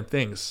one of them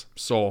things.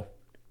 So,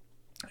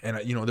 and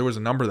there was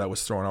a number that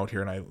was thrown out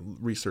here, and I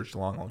researched a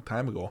long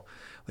time ago,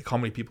 like how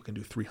many people can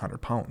do 300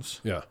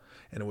 pounds. Yeah.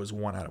 And it was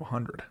 1 out of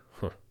 100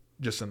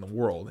 just in the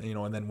world,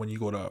 and then when you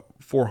go to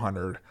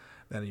 400,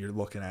 then you're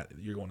going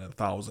to the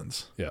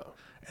thousands. Yeah.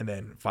 And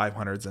then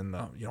 500s and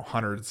the,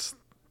 hundreds,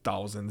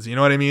 thousands, you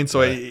know what I mean?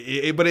 So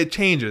but it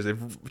changes. It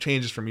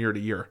changes from year to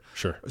year.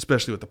 Sure.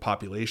 Especially with the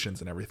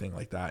populations and everything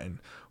like that, and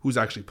who's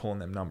actually pulling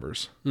them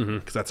numbers,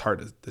 because that's hard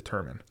to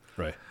determine.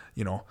 Right.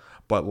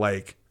 But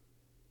like,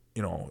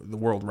 the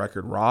world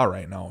record raw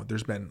right now,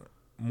 there's been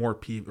more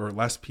people or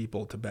less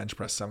people to bench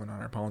press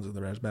 700 pounds than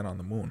there has been on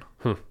the moon.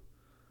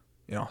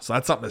 So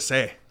that's something to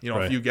say,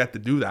 if you get to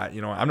do that,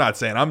 I'm not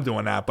saying I'm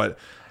doing that, but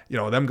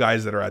them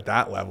guys that are at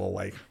that level,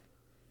 like,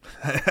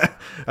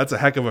 that's a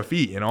heck of a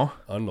feat,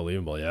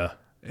 Unbelievable, yeah.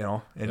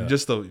 And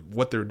just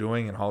what they're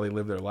doing and how they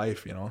live their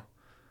life,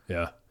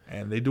 Yeah.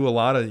 And they do a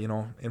lot of,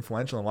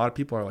 influential. And a lot of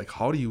people are like,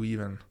 how do you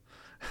even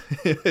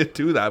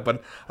do that?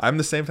 But I'm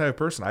the same type of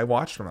person. I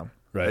watch from them.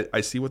 Right.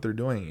 I see what they're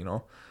doing,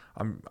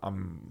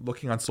 I'm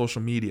looking on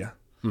social media.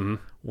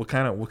 What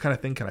kind of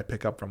thing can I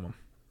pick up from them?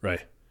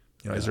 Right.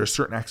 Is there a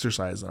certain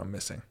exercise that I'm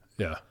missing?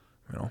 Yeah.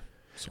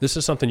 So. This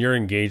is something you're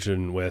engaged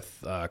in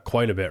with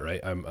quite a bit,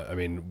 right?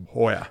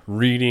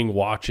 Reading,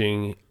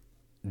 watching,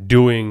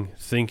 doing,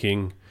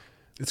 thinking.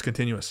 It's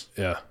continuous.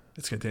 Yeah.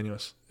 It's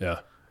continuous. Yeah.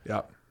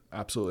 Yeah,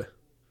 absolutely.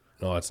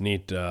 No, it's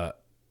neat.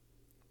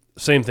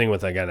 Same thing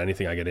with, again,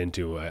 anything I get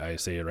into. I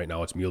say right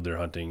now it's mule deer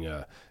hunting.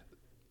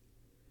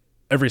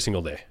 Every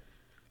single day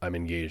I'm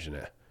engaged in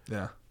it.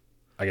 Yeah.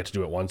 I get to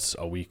do it once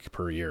a week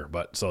per year,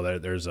 but so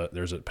there's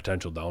a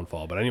potential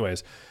downfall. But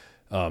anyways,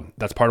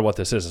 that's part of what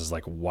this is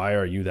like, why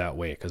are you that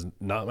way? Because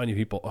not many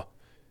people,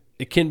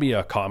 it can be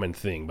a common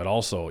thing, but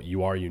also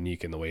you are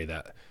unique in the way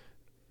that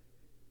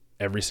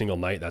every single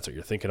night, that's what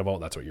you're thinking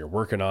about. That's what you're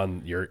working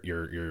on.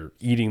 You're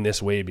eating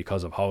this way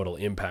because of how it'll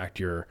impact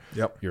your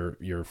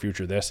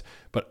future this.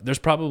 But there's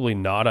probably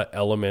not an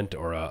element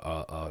or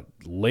a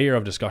layer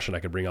of discussion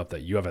I could bring up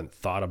that you haven't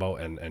thought about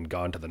and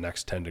gone to the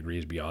next 10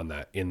 degrees beyond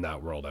that in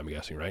that world, I'm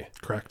guessing, right?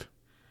 Correct.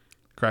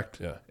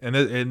 Yeah. And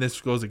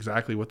this goes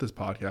exactly with this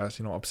podcast,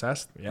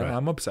 obsessed. Yeah, right.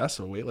 I'm obsessed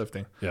with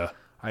weightlifting. Yeah.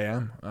 I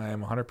am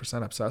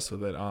 100% obsessed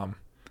with it. And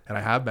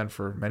I have been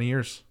for many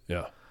years.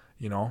 Yeah.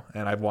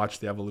 And I've watched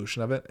the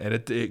evolution of it, and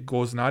it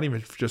goes not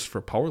even just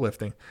for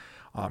powerlifting,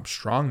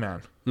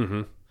 strongman,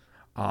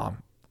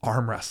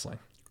 arm wrestling.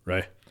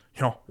 Right.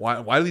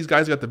 Why do these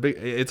guys got the big,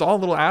 it's all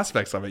little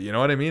aspects of it. You know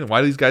what I mean? Why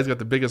do these guys got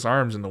the biggest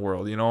arms in the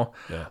world,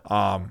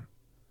 Yeah.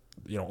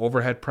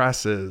 Overhead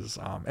presses,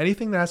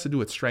 anything that has to do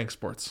with strength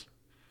sports.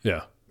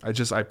 Yeah.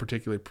 I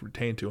particularly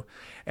pertain to.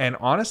 And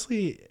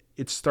honestly,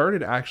 it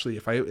started actually,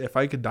 if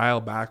I could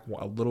dial back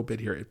a little bit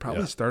here, it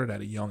probably started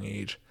at a young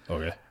age.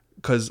 Okay.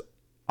 Because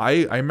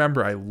I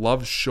remember I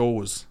loved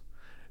shows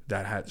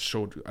that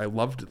I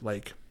loved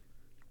like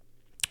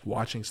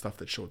watching stuff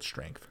that showed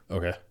strength.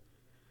 Okay.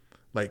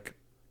 Like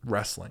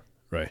wrestling.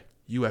 Right.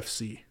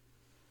 UFC.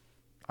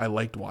 I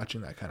liked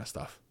watching that kind of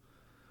stuff.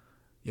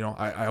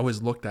 I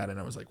always looked at it and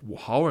I was like, well,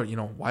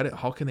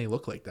 how can they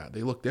look like that?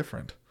 They look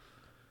different.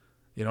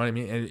 You know what I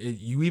mean? And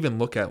you even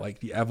look at like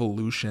the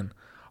evolution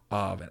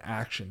of an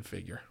action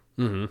figure.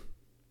 Mm-hmm.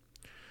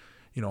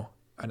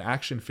 An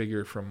action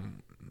figure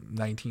from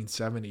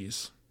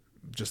 1970s,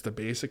 just a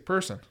basic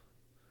person.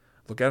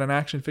 Look at an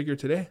action figure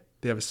today.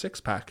 They have a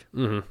 6-pack.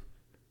 Mm-hmm.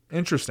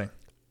 Interesting.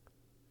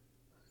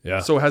 Yeah.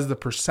 So has the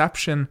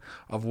perception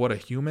of what a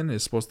human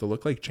is supposed to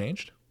look like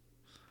changed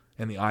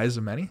in the eyes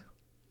of many?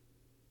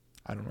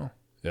 I don't know.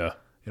 Yeah.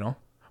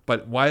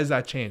 But why has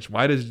that changed?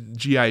 Why does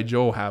G.I.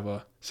 Joe have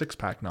a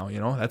 6-pack now?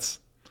 That's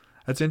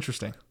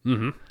interesting.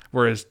 Mm-hmm.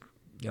 Whereas,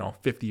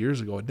 50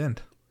 years ago it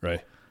didn't.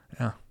 Right.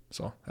 Yeah.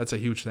 So that's a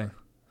huge thing.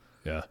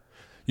 Yeah.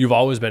 You've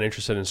always been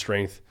interested in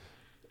strength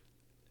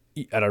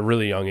at a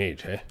really young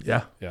age, hey?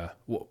 Yeah. Yeah.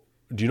 Well,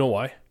 do you know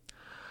why?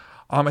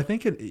 I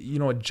think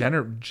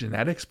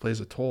genetics plays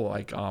a toll.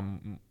 Like,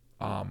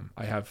 I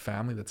have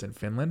family that's in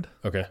Finland.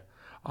 Okay.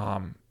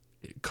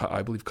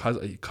 I believe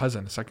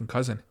second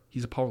cousin,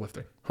 he's a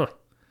powerlifter. Huh.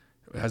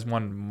 Has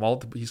won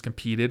he's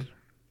competed,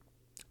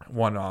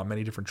 won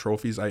many different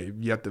trophies. I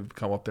yet to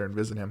come up there and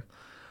visit him.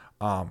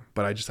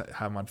 But I just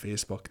have him on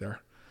Facebook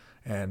there.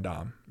 And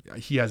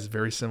he has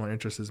very similar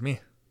interests as me.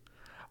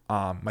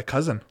 My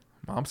cousin,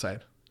 mom's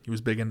side, he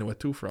was big into it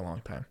too for a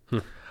long time.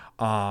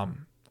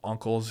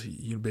 Uncles,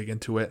 he big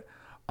into it.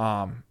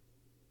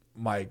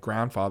 My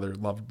grandfather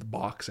loved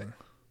boxing,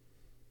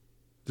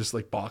 just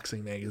like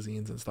boxing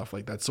magazines and stuff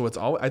like that.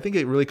 So I think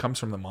it really comes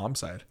from the mom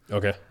side.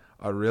 Okay.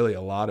 Really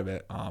a lot of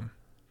it.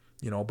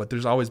 But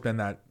there's always been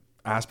that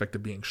aspect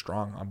of being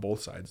strong on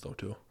both sides though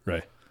too.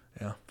 Right.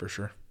 Yeah, for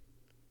sure.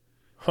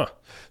 Huh.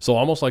 So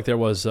almost like there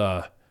was,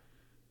 I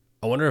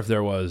wonder if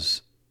there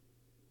was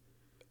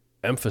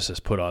emphasis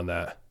put on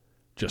that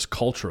just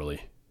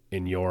culturally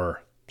in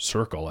your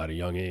circle at a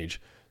young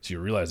age. So you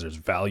realize there's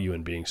value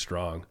in being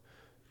strong.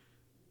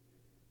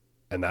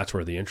 And that's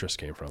where the interest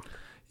came from.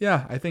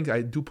 Yeah, I think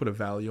I do put a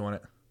value on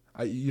it.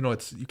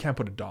 You can't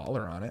put a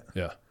dollar on it.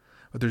 Yeah.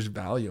 But there's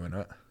value in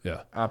it.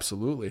 Yeah.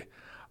 Absolutely.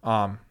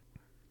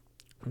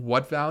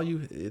 What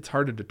value? It's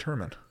hard to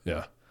determine.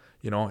 Yeah.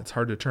 It's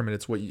hard to determine.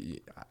 It's what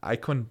I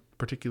couldn't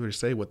particularly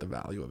say what the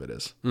value of it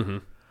is.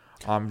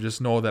 Mm-hmm.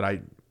 Just know that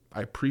I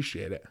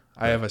appreciate it.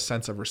 I have a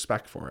sense of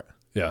respect for it.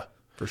 Yeah.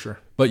 For sure.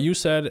 But you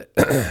said,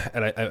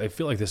 and I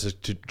feel like this is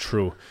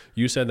true,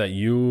 you said that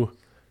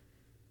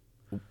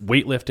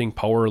weightlifting,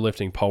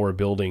 powerlifting, power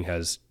building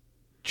has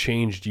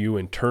changed you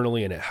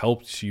internally, and it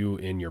helps you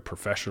in your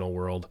professional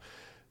world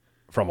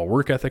from a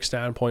work ethic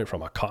standpoint,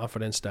 from a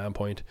confidence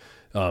standpoint.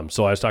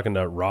 So I was talking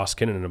to Ross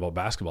Kinnan about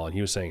basketball, and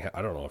he was saying,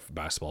 I don't know if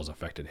basketball has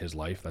affected his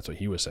life. That's what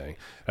he was saying.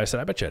 And I said,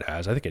 I bet you it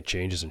has. I think it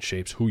changes and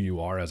shapes who you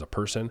are as a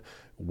person,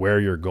 where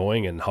you're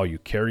going, and how you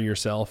carry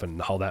yourself,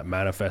 and how that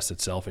manifests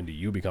itself into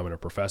you becoming a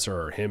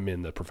professor or him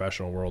in the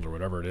professional world or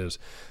whatever it is.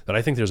 That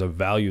I think there's a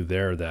value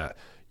there that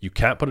you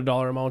can't put a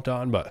dollar amount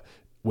on, but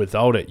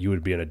without it, you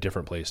would be in a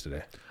different place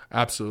today.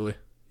 Absolutely.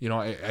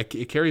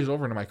 It carries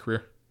over into my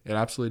career. It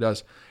absolutely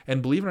does.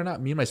 And believe it or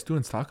not, me and my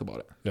students talk about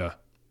it. Yeah.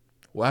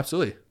 Well,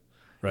 absolutely.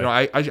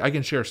 Right. I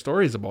can share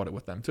stories about it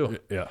with them too.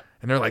 Yeah.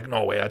 And they're like,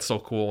 no way, that's so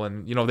cool.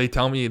 And, they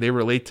tell me, they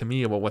relate to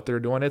me about what they're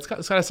doing. It's kind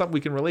of something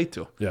we can relate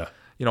to. Yeah.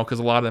 Because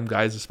a lot of them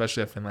guys,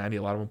 especially at Finlandia,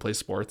 a lot of them play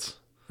sports.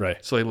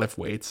 Right. So they lift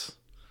weights,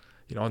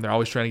 and they're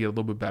always trying to get a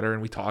little bit better,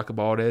 and we talk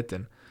about it.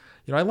 And,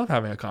 I love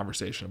having a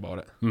conversation about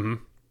it. Mm-hmm.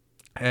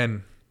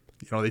 And,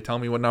 they tell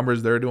me what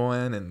numbers they're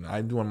doing, and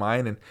I'm doing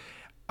mine. And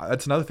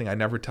that's another thing. I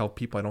never tell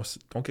people, I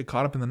don't get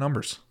caught up in the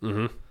numbers.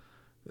 Mm-hmm.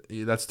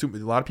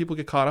 A lot of people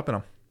get caught up in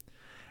them.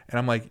 And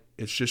I'm like,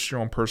 it's just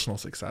your own personal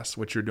success,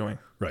 what you're doing.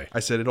 Right. I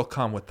said, it'll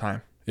come with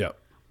time. Yeah.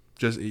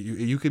 Just,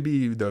 you could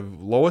be the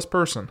lowest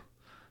person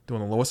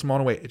doing the lowest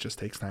amount of weight. It just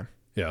takes time.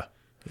 Yeah.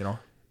 You know?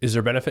 Is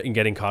there benefit in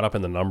getting caught up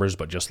in the numbers,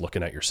 but just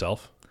looking at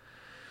yourself?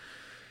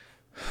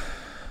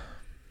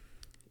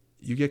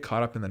 You get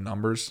caught up in the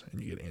numbers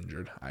and you get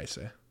injured, I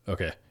say.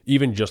 Okay.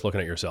 Even just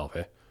looking at yourself,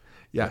 eh?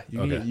 Yeah.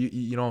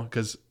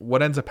 Because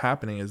what ends up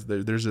happening is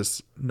there's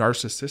this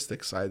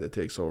narcissistic side that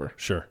takes over.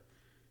 Sure.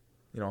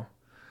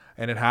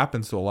 And it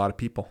happens to a lot of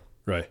people.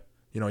 Right.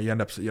 You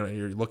end up,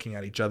 you're looking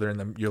at each other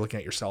and you're looking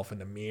at yourself in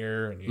the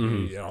mirror and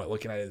you're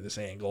looking at it at this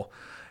angle,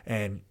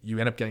 and you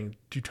end up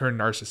you turn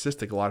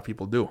narcissistic. A lot of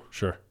people do.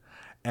 Sure.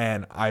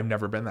 And I've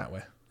never been that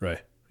way.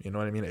 Right. You know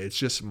what I mean? It's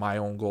just my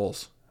own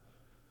goals.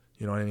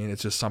 You know what I mean?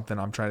 It's just something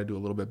I'm trying to do a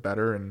little bit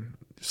better, and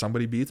if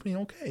somebody beats me,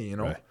 okay,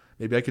 Right.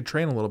 Maybe I could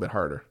train a little bit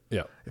harder.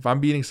 Yeah. If I'm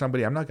beating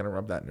somebody, I'm not going to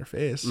rub that in their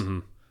face.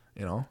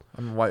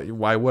 Mm-hmm.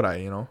 Why would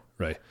I,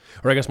 Right.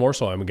 Or I guess more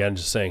so, I'm again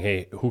just saying,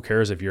 hey, who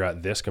cares if you're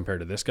at this compared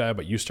to this guy,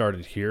 but you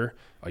started here,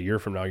 a year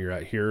from now you're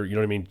at here, you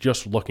know what I mean?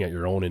 Just looking at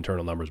your own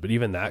internal numbers, but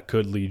even that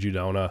could lead you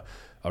down a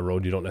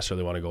road you don't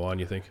necessarily want to go on,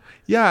 you think?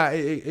 Yeah,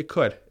 it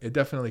could. It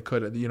definitely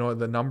could.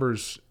 The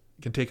numbers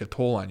can take a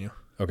toll on you.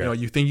 Okay.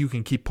 You think you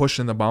can keep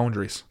pushing the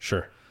boundaries.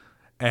 Sure.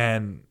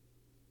 And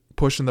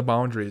pushing the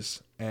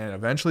boundaries, and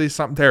eventually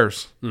something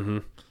tears. Mm-hmm.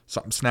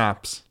 Something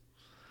snaps,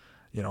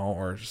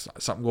 or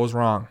something goes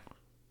wrong.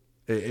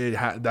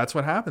 That's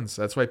what happens.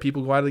 That's why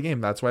people go out of the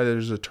game. That's why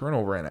there's a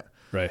turnover in it.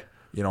 Right.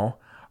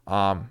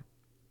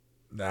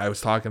 I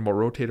was talking about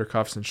rotator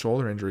cuffs and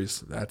shoulder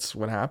injuries. That's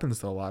what happens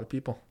to a lot of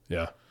people.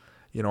 Yeah.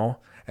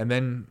 And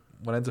then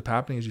what ends up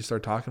happening is you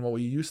start talking about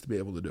what you used to be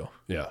able to do.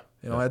 Yeah.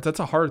 That's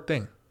a hard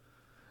thing.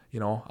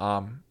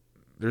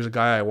 There's a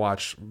guy I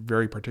watch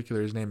very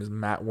particular. His name is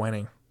Matt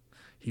Wenning.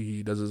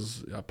 He does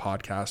his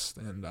podcast,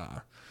 and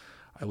I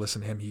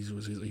listen to him.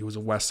 He was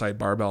a West Side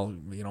Barbell,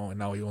 and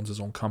now he owns his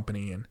own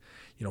company. And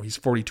he's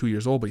 42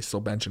 years old, but he's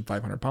still benching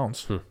 500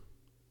 pounds.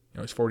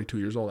 He's 42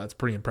 years old. That's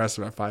pretty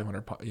impressive at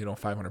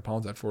 500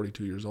 pounds at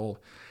 42 years old.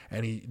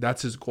 And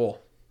that's his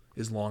goal,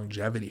 is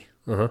longevity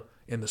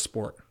in the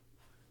sport.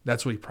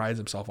 That's what he prides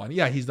himself on.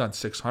 Yeah, he's done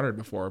 600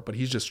 before, but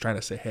he's just trying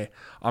to say, hey,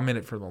 I'm in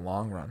it for the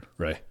long run.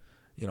 Right.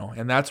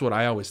 And that's what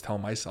I always tell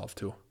myself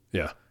too.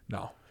 Yeah.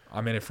 No,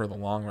 I'm in it for the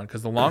long run,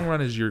 because the long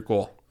run is your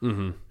goal.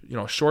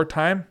 Mm-hmm. Short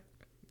time,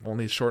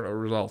 only short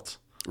results.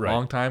 Right.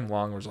 Long time,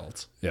 long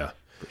results. Yeah.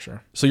 For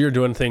sure. So you're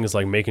doing things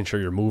like making sure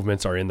your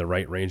movements are in the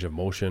right range of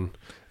motion,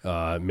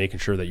 making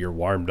sure that you're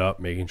warmed up,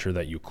 making sure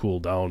that you cool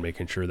down,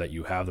 making sure that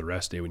you have the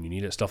rest day when you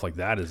need it, stuff like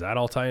that. Does that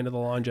all tie into the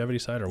longevity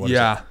side, or what?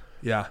 Yeah.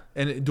 Yeah.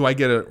 And do I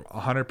get it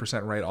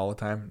 100% right all the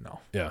time? No.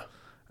 Yeah.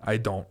 I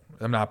don't.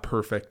 I'm not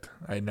perfect.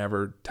 I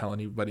never tell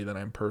anybody that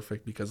I'm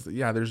perfect, because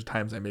there's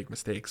times I make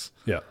mistakes.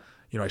 Yeah.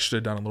 I should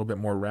have done a little bit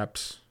more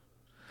reps.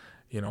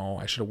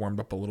 I should have warmed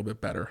up a little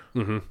bit better.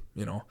 Mm-hmm.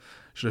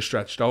 Should have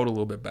stretched out a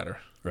little bit better.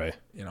 Right.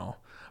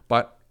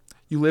 But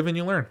you live and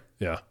you learn.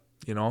 Yeah.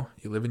 You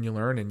live and you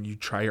learn, and you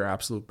try your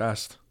absolute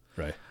best.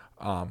 Right.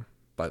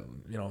 But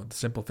the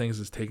simple things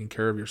is taking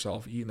care of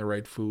yourself, eating the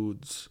right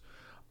foods,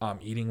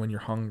 eating when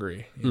you're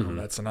hungry.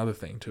 That's another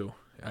thing too.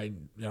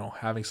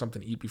 Having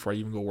something to eat before I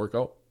even go work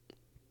out.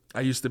 I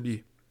used to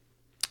be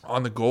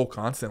on the go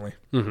constantly.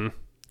 Mm-hmm.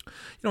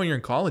 When you're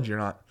in college, you're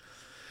not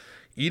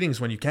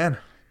eating's when you can,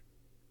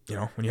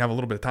 when you have a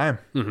little bit of time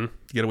to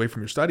get away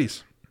from your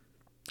studies.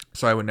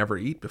 So I would never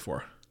eat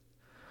before.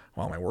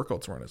 Well, my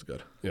workouts weren't as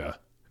good. Yeah.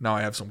 Now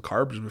I have some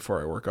carbs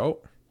before I work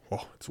out.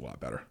 Oh, it's a lot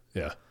better.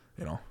 Yeah.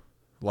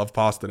 Love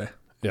pasta today.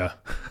 Yeah.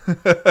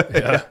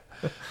 Yeah.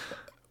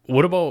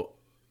 What about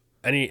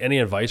any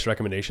advice,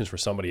 recommendations for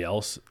somebody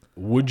else?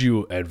 Would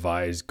you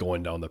advise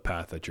going down the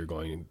path that you're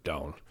going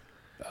down?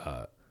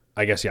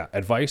 I guess, yeah,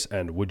 advice,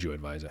 and would you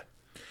advise it?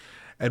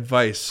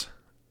 Advice.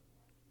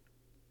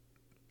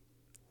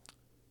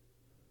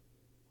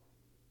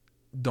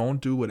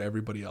 Don't do what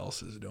everybody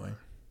else is doing.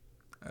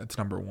 That's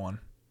number one.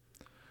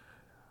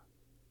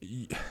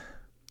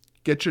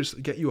 Get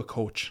you a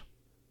coach.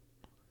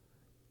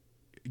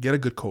 Get a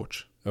good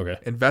coach. Okay.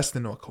 Invest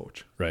into a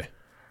coach. Right.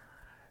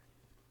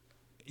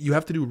 You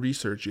have to do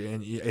research,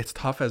 and it's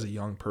tough as a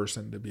young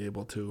person to be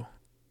able to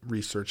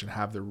research and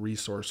have the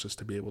resources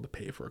to be able to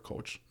pay for a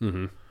coach.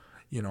 Mm-hmm.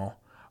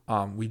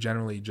 We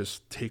generally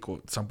just take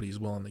what somebody's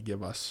willing to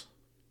give us.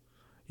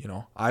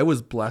 I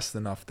was blessed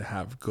enough to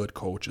have good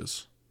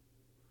coaches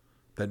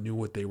that knew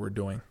what they were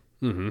doing.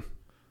 Mm-hmm.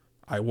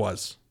 I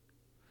was.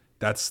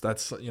 That's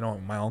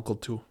my uncle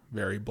too,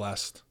 very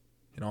blessed.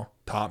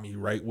 Taught me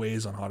right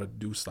ways on how to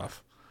do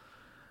stuff.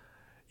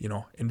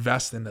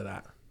 Invest into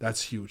that.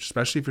 That's huge,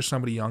 especially for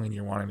somebody young and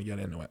you're wanting to get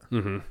into it.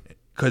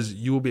 Because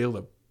you will be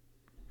able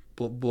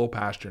to blow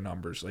past your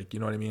numbers. Like, you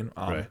know what I mean?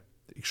 Right.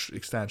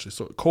 Extension.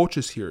 So coach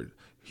is here,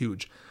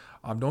 huge.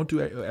 Don't do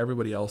what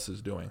everybody else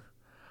is doing.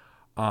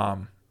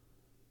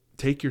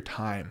 Take your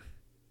time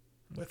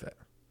with it.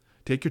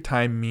 Take your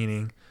time,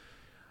 meaning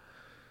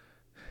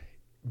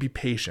be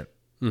patient.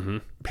 Mm-hmm.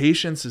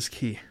 Patience is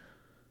key.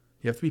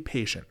 You have to be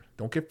patient.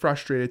 Don't get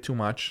frustrated too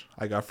much.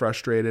 I got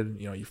frustrated.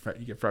 You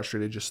get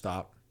frustrated, just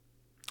stop.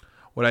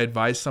 Would I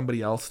advise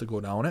somebody else to go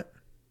down it?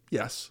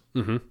 Yes.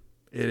 Mm-hmm.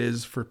 It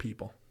is for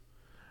people.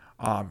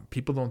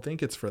 People don't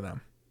think it's for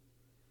them.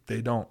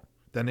 They don't.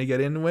 Then they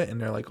get into it and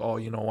they're like, oh,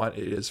 you know what?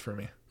 It is for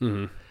me.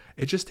 Mm-hmm.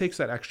 It just takes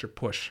that extra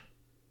push.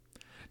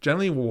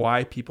 Generally,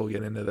 why people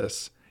get into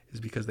this is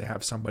because they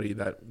have somebody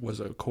that was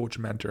a coach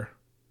mentor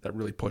that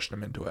really pushed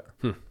them into it.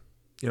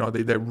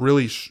 It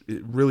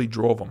really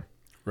drove them.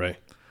 Right.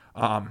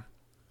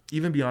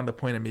 Even beyond the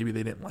point of maybe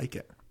they didn't like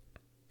it.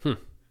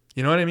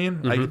 You know what I mean?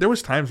 Mm-hmm. Like there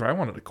was times where I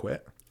wanted to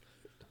quit.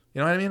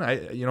 You know what I mean?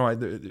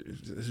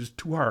 It was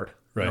too hard.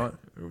 Right.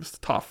 It was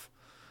tough.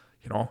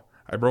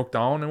 I broke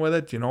down with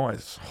it. I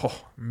was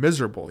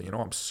miserable.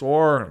 I'm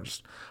sore. I'm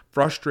just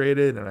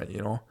frustrated,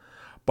 and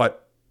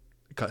but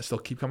I still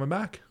keep coming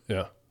back.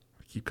 Yeah.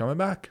 Keep coming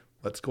back.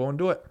 Let's go and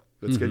do it.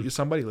 Let's get you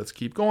somebody. Let's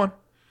keep going.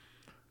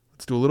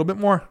 Let's do a little bit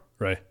more.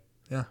 Right.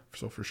 Yeah.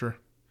 So for sure.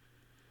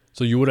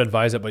 So you would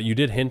advise it, but you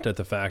did hint at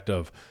the fact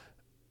of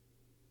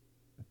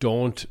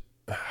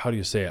how do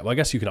you say it? Well, I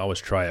guess you can always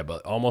try it,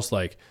 but almost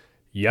like,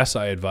 yes,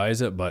 I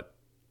advise it, but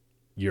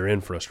you're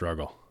in for a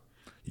struggle.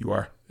 You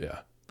are. Yeah.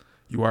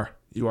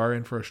 You are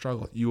in for a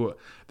struggle.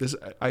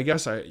 I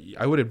guess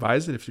I would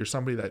advise it if you're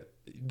somebody that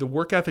the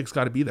work ethic's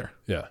got to be there.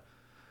 Yeah.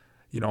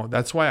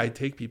 That's why I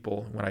take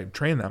people when I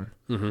train them.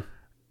 Mm-hmm.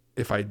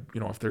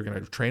 If they're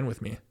going to train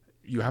with me,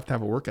 you have to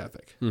have a work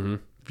ethic. Mm-hmm.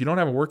 If you don't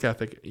have a work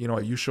ethic,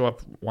 you show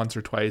up once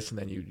or twice and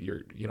then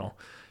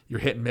you're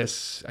hit and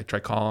miss. We try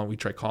calling,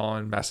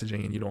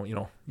 messaging, and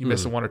you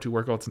miss 1 or 2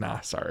 workouts.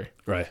 Nah, sorry.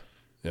 Right.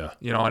 Yeah.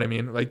 You know what I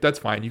mean? Like, that's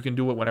fine. You can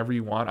do it whenever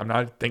you want. I'm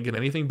not thinking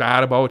anything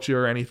bad about you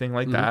or anything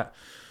like that.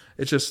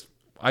 It's just,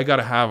 I got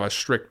to have a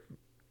strict,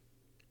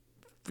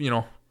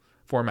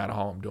 format of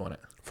how I'm doing it.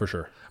 For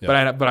sure.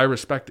 Yeah. But I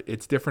respect it.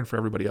 It's different for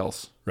everybody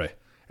else. Right.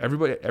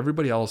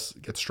 Everybody else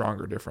gets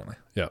stronger differently.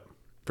 Yeah.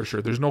 For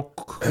sure. There's no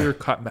clear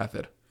cut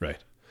method. Right.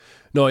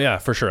 No, yeah,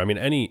 for sure. I mean,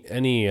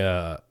 any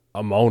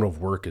amount of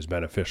work is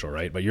beneficial,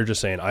 right? But you're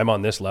just saying, I'm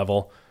on this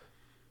level,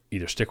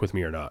 either stick with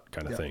me or not,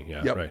 kind of thing.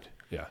 Yeah. Yep. Right.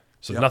 Yeah.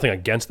 So nothing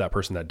against that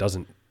person that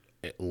doesn't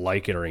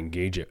like it or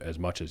engage it as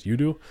much as you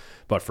do,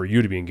 but for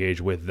you to be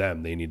engaged with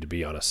them, they need to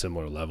be on a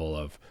similar level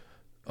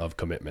of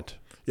commitment.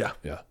 Yeah.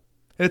 Yeah.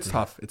 And it's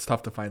tough. It's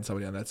tough to find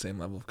somebody on that same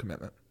level of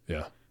commitment.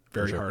 Yeah.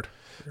 Very hard.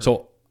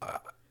 So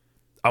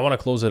I want to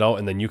close it out,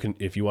 and then you can,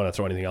 if you want to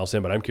throw anything else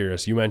in, but I'm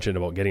curious, you mentioned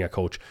about getting a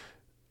coach.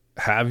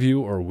 Have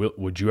you, or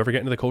would you ever get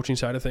into the coaching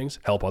side of things?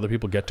 Help other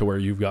people get to where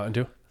you've gotten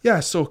to? Yeah.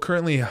 So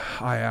currently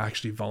I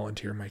actually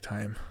volunteer my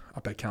time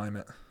up at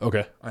Calumet.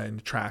 Okay. In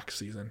track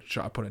season,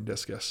 shot put in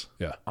discus.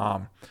 Yeah.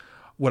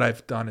 What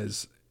I've done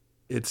is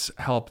it's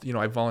helped,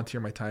 I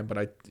volunteer my time,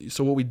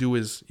 so what we do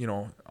is,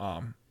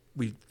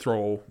 we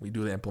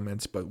do the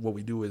implements, but what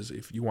we do is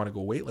if you want to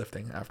go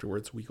weightlifting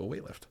afterwards, we go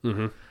weightlift.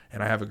 Mm-hmm.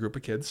 And I have a group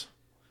of kids.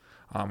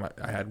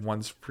 I had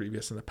ones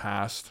previous in the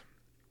past.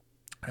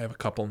 I have a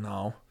couple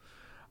now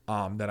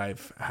that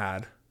I've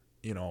had,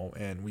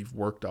 and we've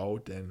worked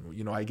out,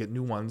 and, I get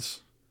new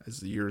ones as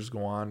the years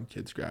go on,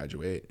 kids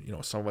graduate,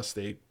 some of us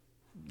stay,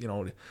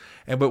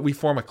 but we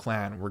form a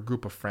clan. We're a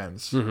group of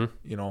friends.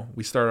 Mm-hmm.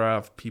 We started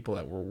off people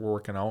that were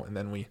working out, and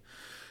then we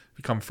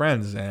become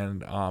friends.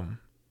 And,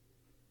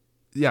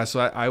 so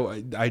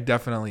I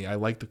definitely, I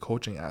like the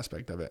coaching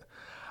aspect of it.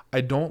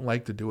 I don't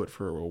like to do it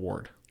for a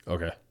reward.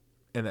 Okay.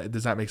 And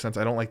does that make sense?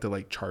 I don't like to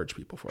like charge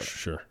people for it.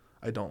 Sure.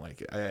 I don't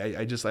like it.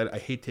 I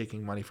hate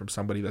taking money from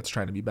somebody that's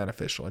trying to be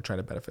beneficial and trying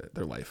to benefit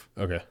their life.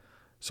 Okay.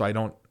 So I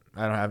don't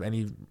have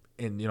any,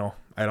 and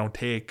I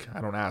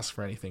don't ask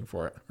for anything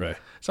for it. Right.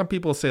 Some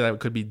people say that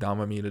could be dumb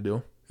of me to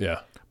do.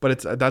 Yeah.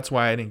 But that's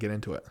why I didn't get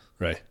into it.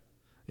 Right.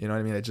 You know what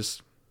I mean?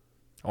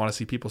 I want to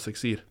see people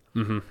succeed.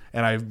 Mm-hmm.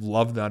 And I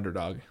love the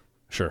underdog.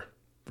 Sure.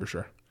 For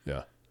sure.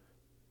 Yeah.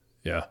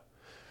 Yeah.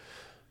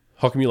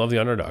 How come you love the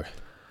underdog?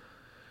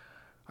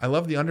 I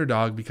love the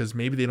underdog because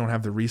maybe they don't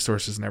have the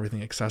resources and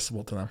everything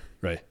accessible to them.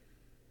 Right.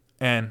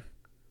 And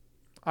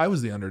I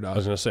was the underdog. I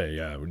was going to say,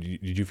 yeah.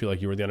 Did you feel like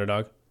you were the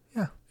underdog?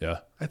 Yeah. Yeah.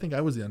 I think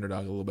I was the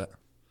underdog a little bit.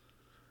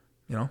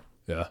 Yeah.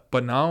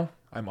 But now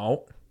I'm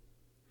out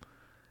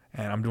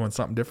and I'm doing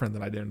something different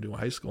than I didn't do in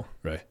high school.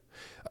 Right.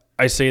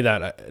 I say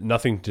that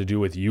nothing to do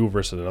with you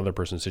versus another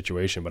person's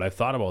situation, but I've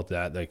thought about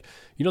that. Like,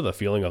 the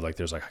feeling of like,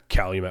 there's like a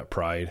Calumet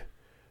pride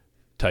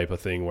type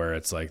of thing where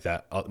it's like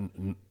that.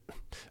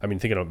 I mean,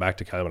 thinking back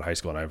to Calumet High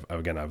School,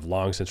 and I've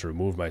long since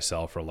removed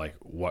myself from like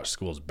what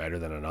school is better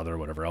than another,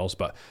 whatever else,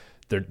 but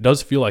there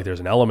does feel like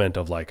there's an element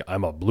of like,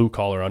 I'm a blue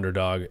collar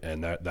underdog,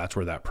 and that's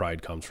where that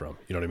pride comes from.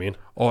 You know what I mean?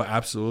 Oh,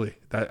 absolutely.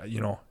 That,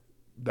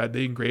 that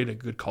they ingrained a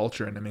good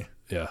culture into me.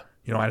 Yeah.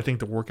 I think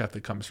the work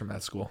ethic comes from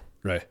that school.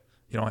 Right.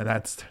 And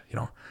that's,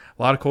 a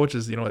lot of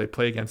coaches, they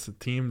play against the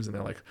teams and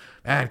they're like,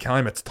 man,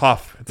 Calumet's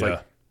tough. It's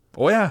like,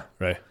 oh yeah.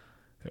 Right.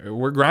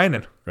 We're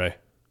grinding. Right.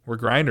 We're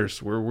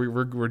grinders.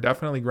 We're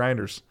definitely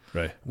grinders.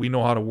 Right. We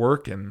know how to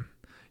work. And,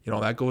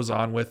 that goes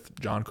on with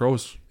John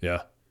Crows.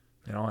 Yeah.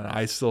 And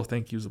I still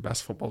think he was the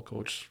best football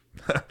coach.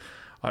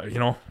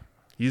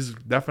 He's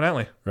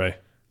definitely. Right.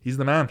 He's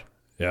the man.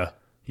 Yeah.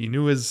 He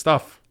knew his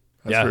stuff.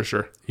 That's for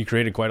sure. He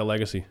created quite a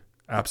legacy.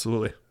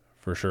 Absolutely.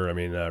 For sure. I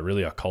mean,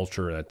 really a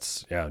culture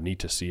that's neat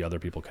to see other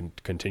people can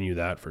continue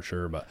that for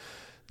sure. But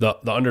the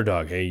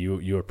underdog, hey,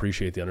 you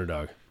appreciate the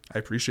underdog. I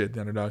appreciate the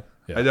underdog.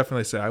 Yeah. I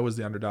definitely say I was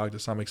the underdog to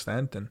some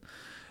extent, and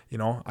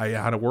I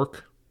had to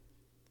work.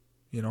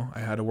 I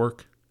had to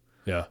work.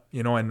 Yeah.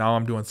 And now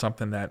I'm doing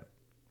something that,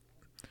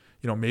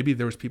 maybe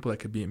there was people that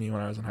could beat me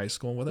when I was in high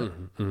school with it,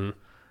 mm-hmm.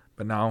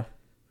 but now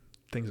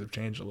things have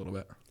changed a little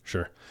bit.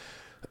 Sure.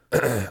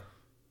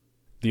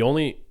 The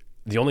only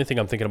thing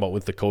I'm thinking about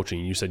with the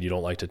coaching, you said you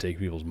don't like to take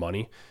people's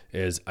money,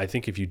 is I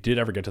think if you did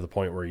ever get to the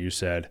point where you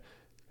said,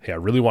 hey, I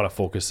really want to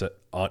focus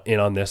in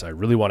on this, I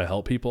really want to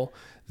help people,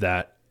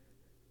 that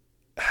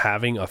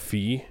having a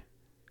fee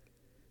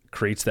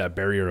creates that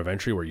barrier of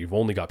entry where you've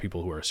only got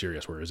people who are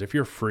serious. Whereas if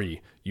you're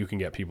free, you can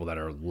get people that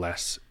are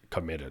less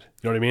committed.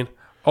 You know what I mean?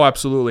 Oh,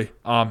 absolutely.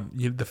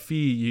 The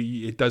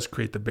fee, it does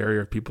create the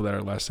barrier of people that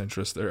are less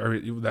interested or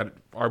that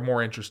are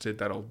more interested,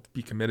 that'll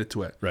be committed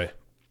to it. Right.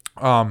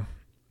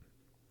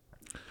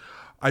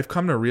 I've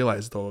come to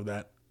realize, though,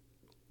 that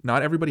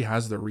not everybody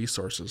has the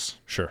resources.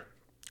 Sure.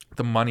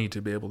 The money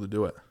to be able to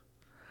do it.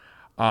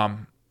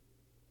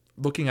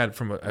 Looking at it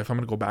if I'm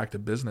going to go back to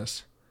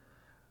business,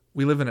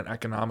 we live in an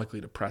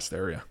economically depressed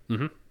area.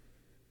 Mm-hmm.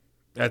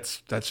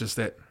 That's just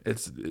it.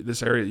 It's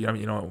this area,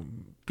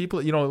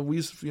 people,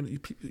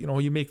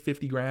 you make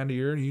 50 grand a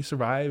year and you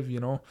survive,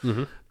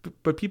 mm-hmm.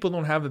 but people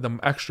don't have the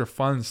extra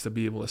funds to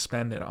be able to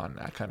spend it on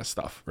that kind of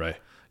stuff. Right.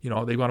 They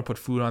want to put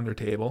food on their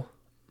table.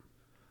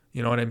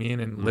 You know what I mean?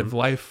 And mm-hmm. live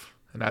life.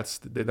 And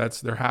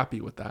they're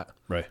happy with that.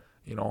 Right.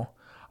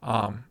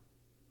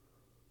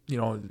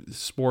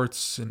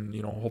 Sports and,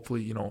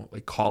 hopefully,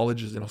 like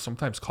colleges,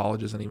 sometimes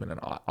college isn't even an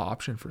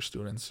option for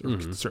students or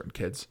mm-hmm. certain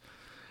kids.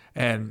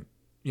 And,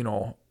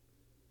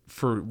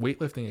 for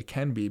weightlifting, it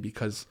can be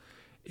because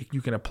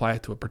you can apply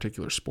it to a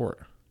particular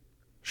sport.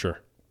 Sure.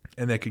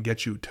 And that could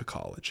get you to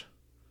college.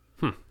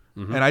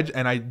 Mm-hmm.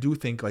 And I do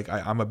think, like,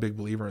 I'm a big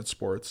believer in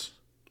sports.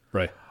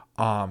 Right.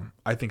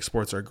 I think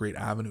sports are a great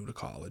avenue to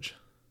college.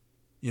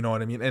 You know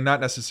what I mean? And not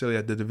necessarily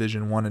at the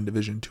Division I and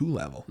Division II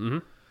level, mm-hmm.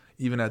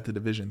 even at the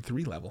Division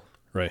III level.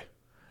 Right.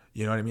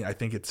 You know what I mean? I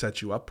think it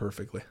sets you up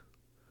perfectly.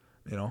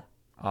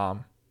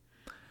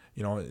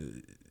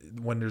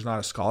 When there's not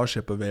a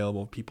scholarship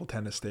available, people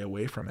tend to stay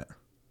away from it.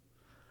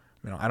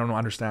 I don't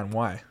understand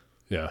why.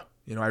 Yeah.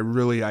 I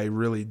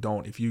really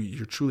don't. If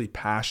you're truly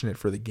passionate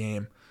for the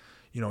game,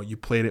 you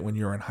played it when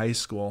you were in high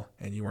school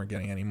and you weren't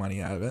getting any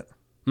money out of it.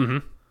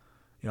 Mm-hmm.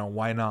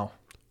 Why now?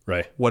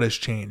 Right. What has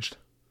changed?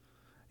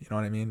 You know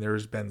what I mean?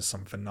 There's been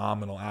some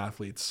phenomenal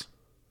athletes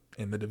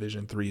in the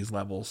Division III's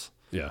levels.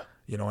 Yeah.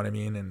 You know what I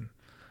mean? And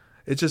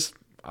it's just,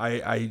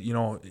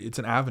 it's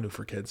an avenue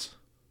for kids.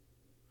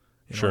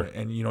 Sure.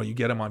 And, you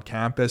get them on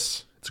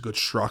campus. It's a good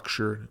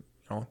structure.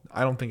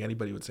 I don't think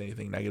anybody would say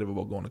anything negative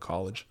about going to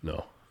college.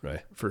 No.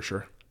 Right. For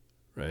sure.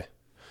 Right.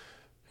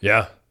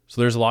 Yeah.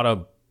 So there's a lot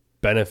of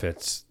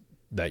benefits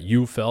that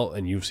you felt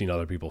and you've seen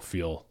other people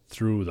feel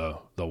through the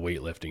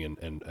weightlifting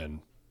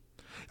and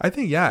I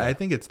think, I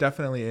think it's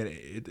definitely,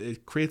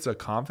 it creates a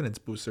confidence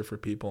booster for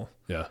people.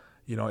 Yeah.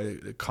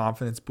 A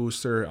confidence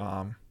booster.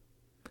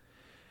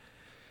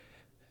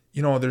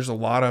 There's a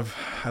lot of,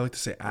 I like to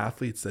say,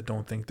 athletes that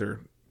don't think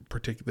they're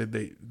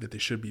particularly, that they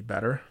should be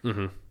better.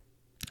 Mm-hmm.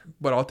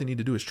 But all they need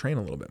to do is train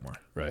a little bit more.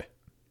 Right.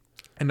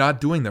 And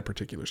not doing their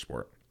particular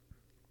sport.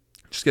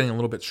 Just getting a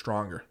little bit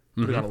stronger.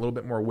 Putting on a little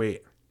bit more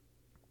weight.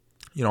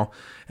 You know,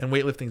 and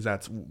weightlifting's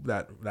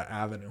that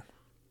avenue.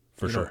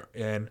 For sure.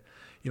 And,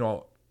 you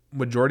know,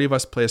 majority of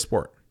us play a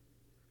sport.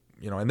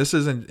 You know, and this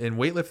isn't, and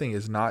weightlifting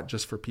is not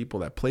just for people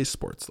that play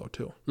sports though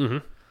too.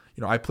 You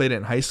know, I played it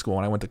in high school.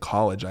 When I went to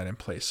college, I didn't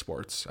play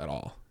sports at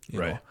all. You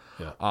know?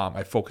 Yeah.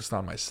 I focused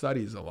on my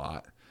studies a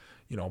lot,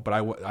 you know, but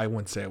I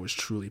wouldn't say I was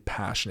truly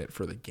passionate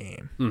for the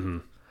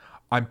game.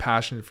 I'm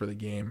passionate for the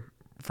game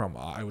from,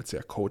 I would say,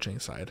 a coaching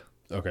side.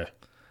 Okay.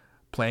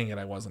 Playing it,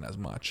 I wasn't as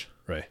much.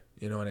 Right.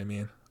 You know what I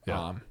mean?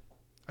 Yeah.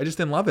 I just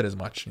didn't love it as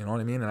much. You know what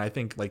I mean? And I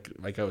think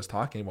like I was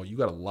talking about, you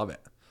got to love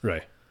it.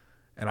 Right.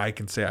 And I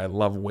can say I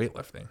love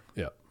weightlifting.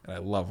 Yeah. And I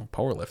love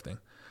powerlifting,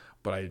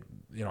 but I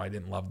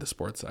didn't love the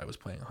sports that I was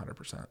playing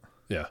 100%.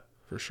 Yeah.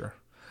 For sure.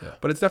 Yeah.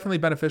 But it's definitely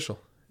beneficial.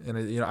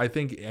 And you know, I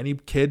think any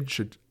kid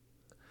should,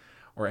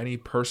 or any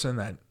person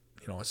that,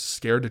 you know, is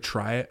scared to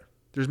try it.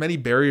 There's many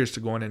barriers to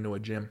going into a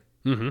gym.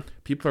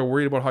 People are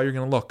worried about how you're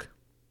going to look.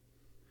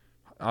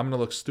 I'm going to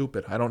look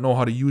stupid. I don't know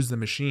how to use the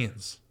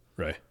machines.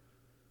 Right.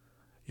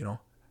 You know,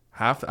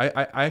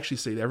 I actually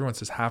say, everyone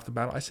says half the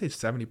battle. I say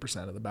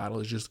 70% of the battle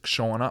is just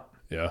showing up.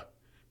 Yeah.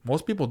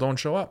 Most people don't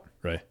show up.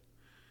 Right.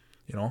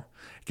 You know,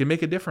 it can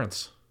make a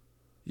difference.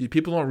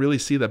 People don't really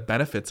see the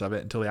benefits of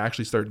it until they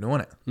actually start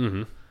doing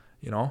it.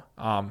 You know,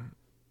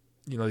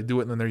 they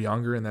do it when they're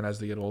younger, and then as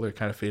they get older, it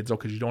kind of fades out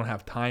because you don't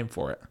have time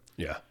for it.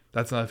 Yeah.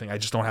 That's another thing. I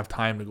just don't have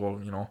time to go,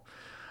 you know.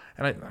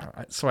 And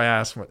so I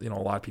asked, you know,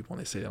 a lot of people when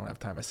they say they don't have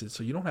time, I said,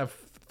 so you don't have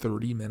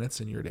 30 minutes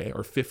in your day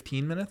or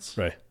 15 minutes?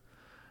 Right.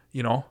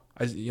 You know,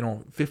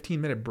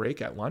 15-minute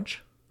break at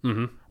lunch,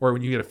 or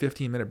when you get a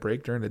 15-minute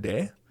break during the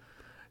day,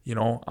 you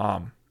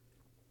know,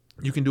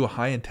 you can do a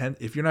high intent.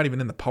 If you're not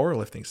even in the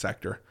powerlifting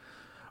sector,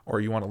 or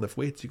you want to lift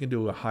weights, you can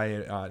do a high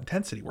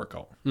intensity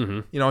workout.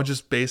 You know,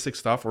 just basic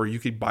stuff. Or you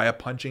could buy a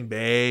punching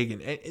bag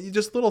and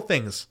just little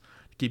things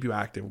to keep you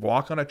active.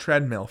 Walk on a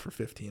treadmill for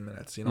 15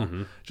 minutes. You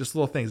know, just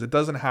little things. It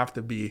doesn't have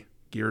to be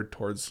geared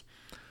towards,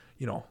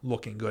 you know,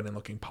 looking good and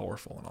looking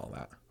powerful and all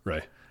that.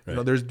 Right. You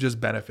know, there's just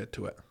benefit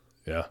to it.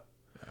 Yeah.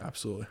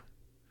 Absolutely.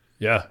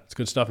 Yeah, it's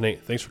good stuff,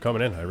 Nate. Thanks for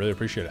coming in. I really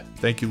appreciate it.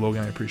 Thank you,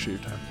 Logan. I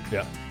appreciate your time.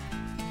 Yeah.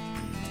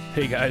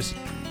 Hey, guys.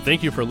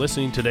 Thank you for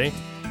listening today.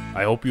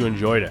 I hope you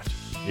enjoyed it.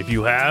 If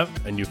you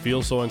have and you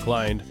feel so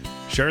inclined,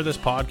 share this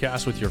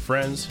podcast with your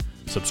friends,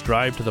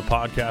 subscribe to the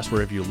podcast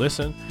wherever you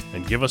listen,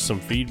 and give us some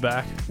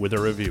feedback with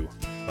a review.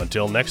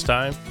 Until next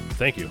time,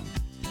 thank you.